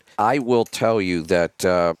that. I will tell you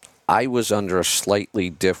that I was under a slightly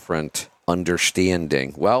different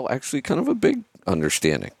understanding. Well, actually kind of a big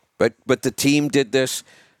understanding. But the team did this.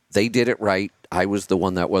 They did it right. I was the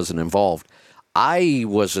one that wasn't involved. I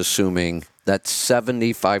was assuming that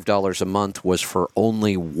 $75 a month was for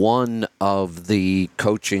only one of the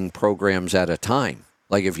coaching programs at a time.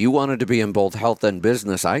 Like if you wanted to be in both health and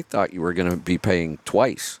business, I thought you were going to be paying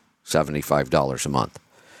twice $75 a month.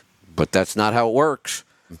 But that's not how it works.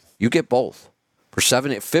 You get both. For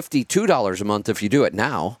 $52 a month if you do it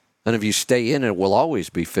now. And if you stay in, it will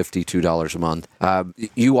always be $52 a month.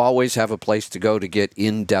 You always have a place to go to get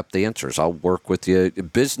in-depth answers. I'll work with you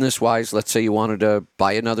business-wise. Let's say you wanted to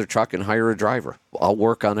buy another truck and hire a driver. I'll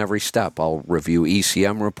work on every step. I'll review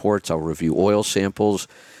ECM reports. I'll review oil samples.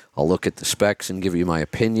 I'll look at the specs and give you my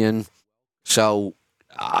opinion. So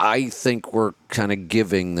I think we're kind of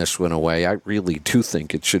giving this one away. I really do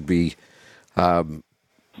think it should be,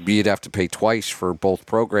 you'd have to pay twice for both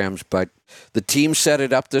programs, but the team set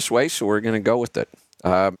it up this way, so we're going to go with it.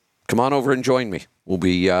 Come on over and join me. We'll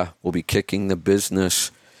be kicking the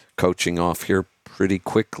business coaching off here pretty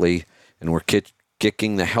quickly, and we're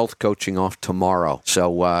kicking the health coaching off tomorrow.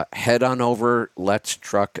 So head on over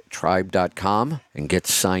letstrucktribe.com and get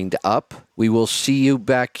signed up. We will see you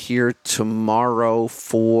back here tomorrow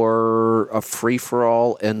for a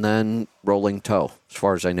free-for-all and then rolling toe, as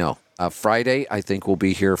far as I know. Friday, I think we'll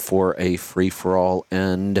be here for a free-for-all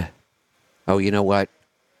and... Oh, you know what?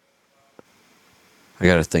 I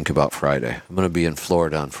got to think about Friday. I'm going to be in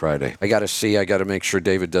Florida on Friday. I got to make sure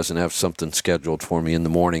David doesn't have something scheduled for me in the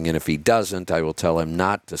morning. And if he doesn't, I will tell him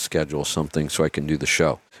not to schedule something so I can do the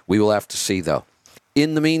show. We will have to see, though.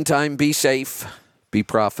 In the meantime, be safe, be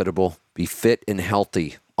profitable, be fit and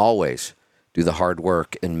healthy. Always do the hard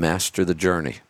work and master the journey.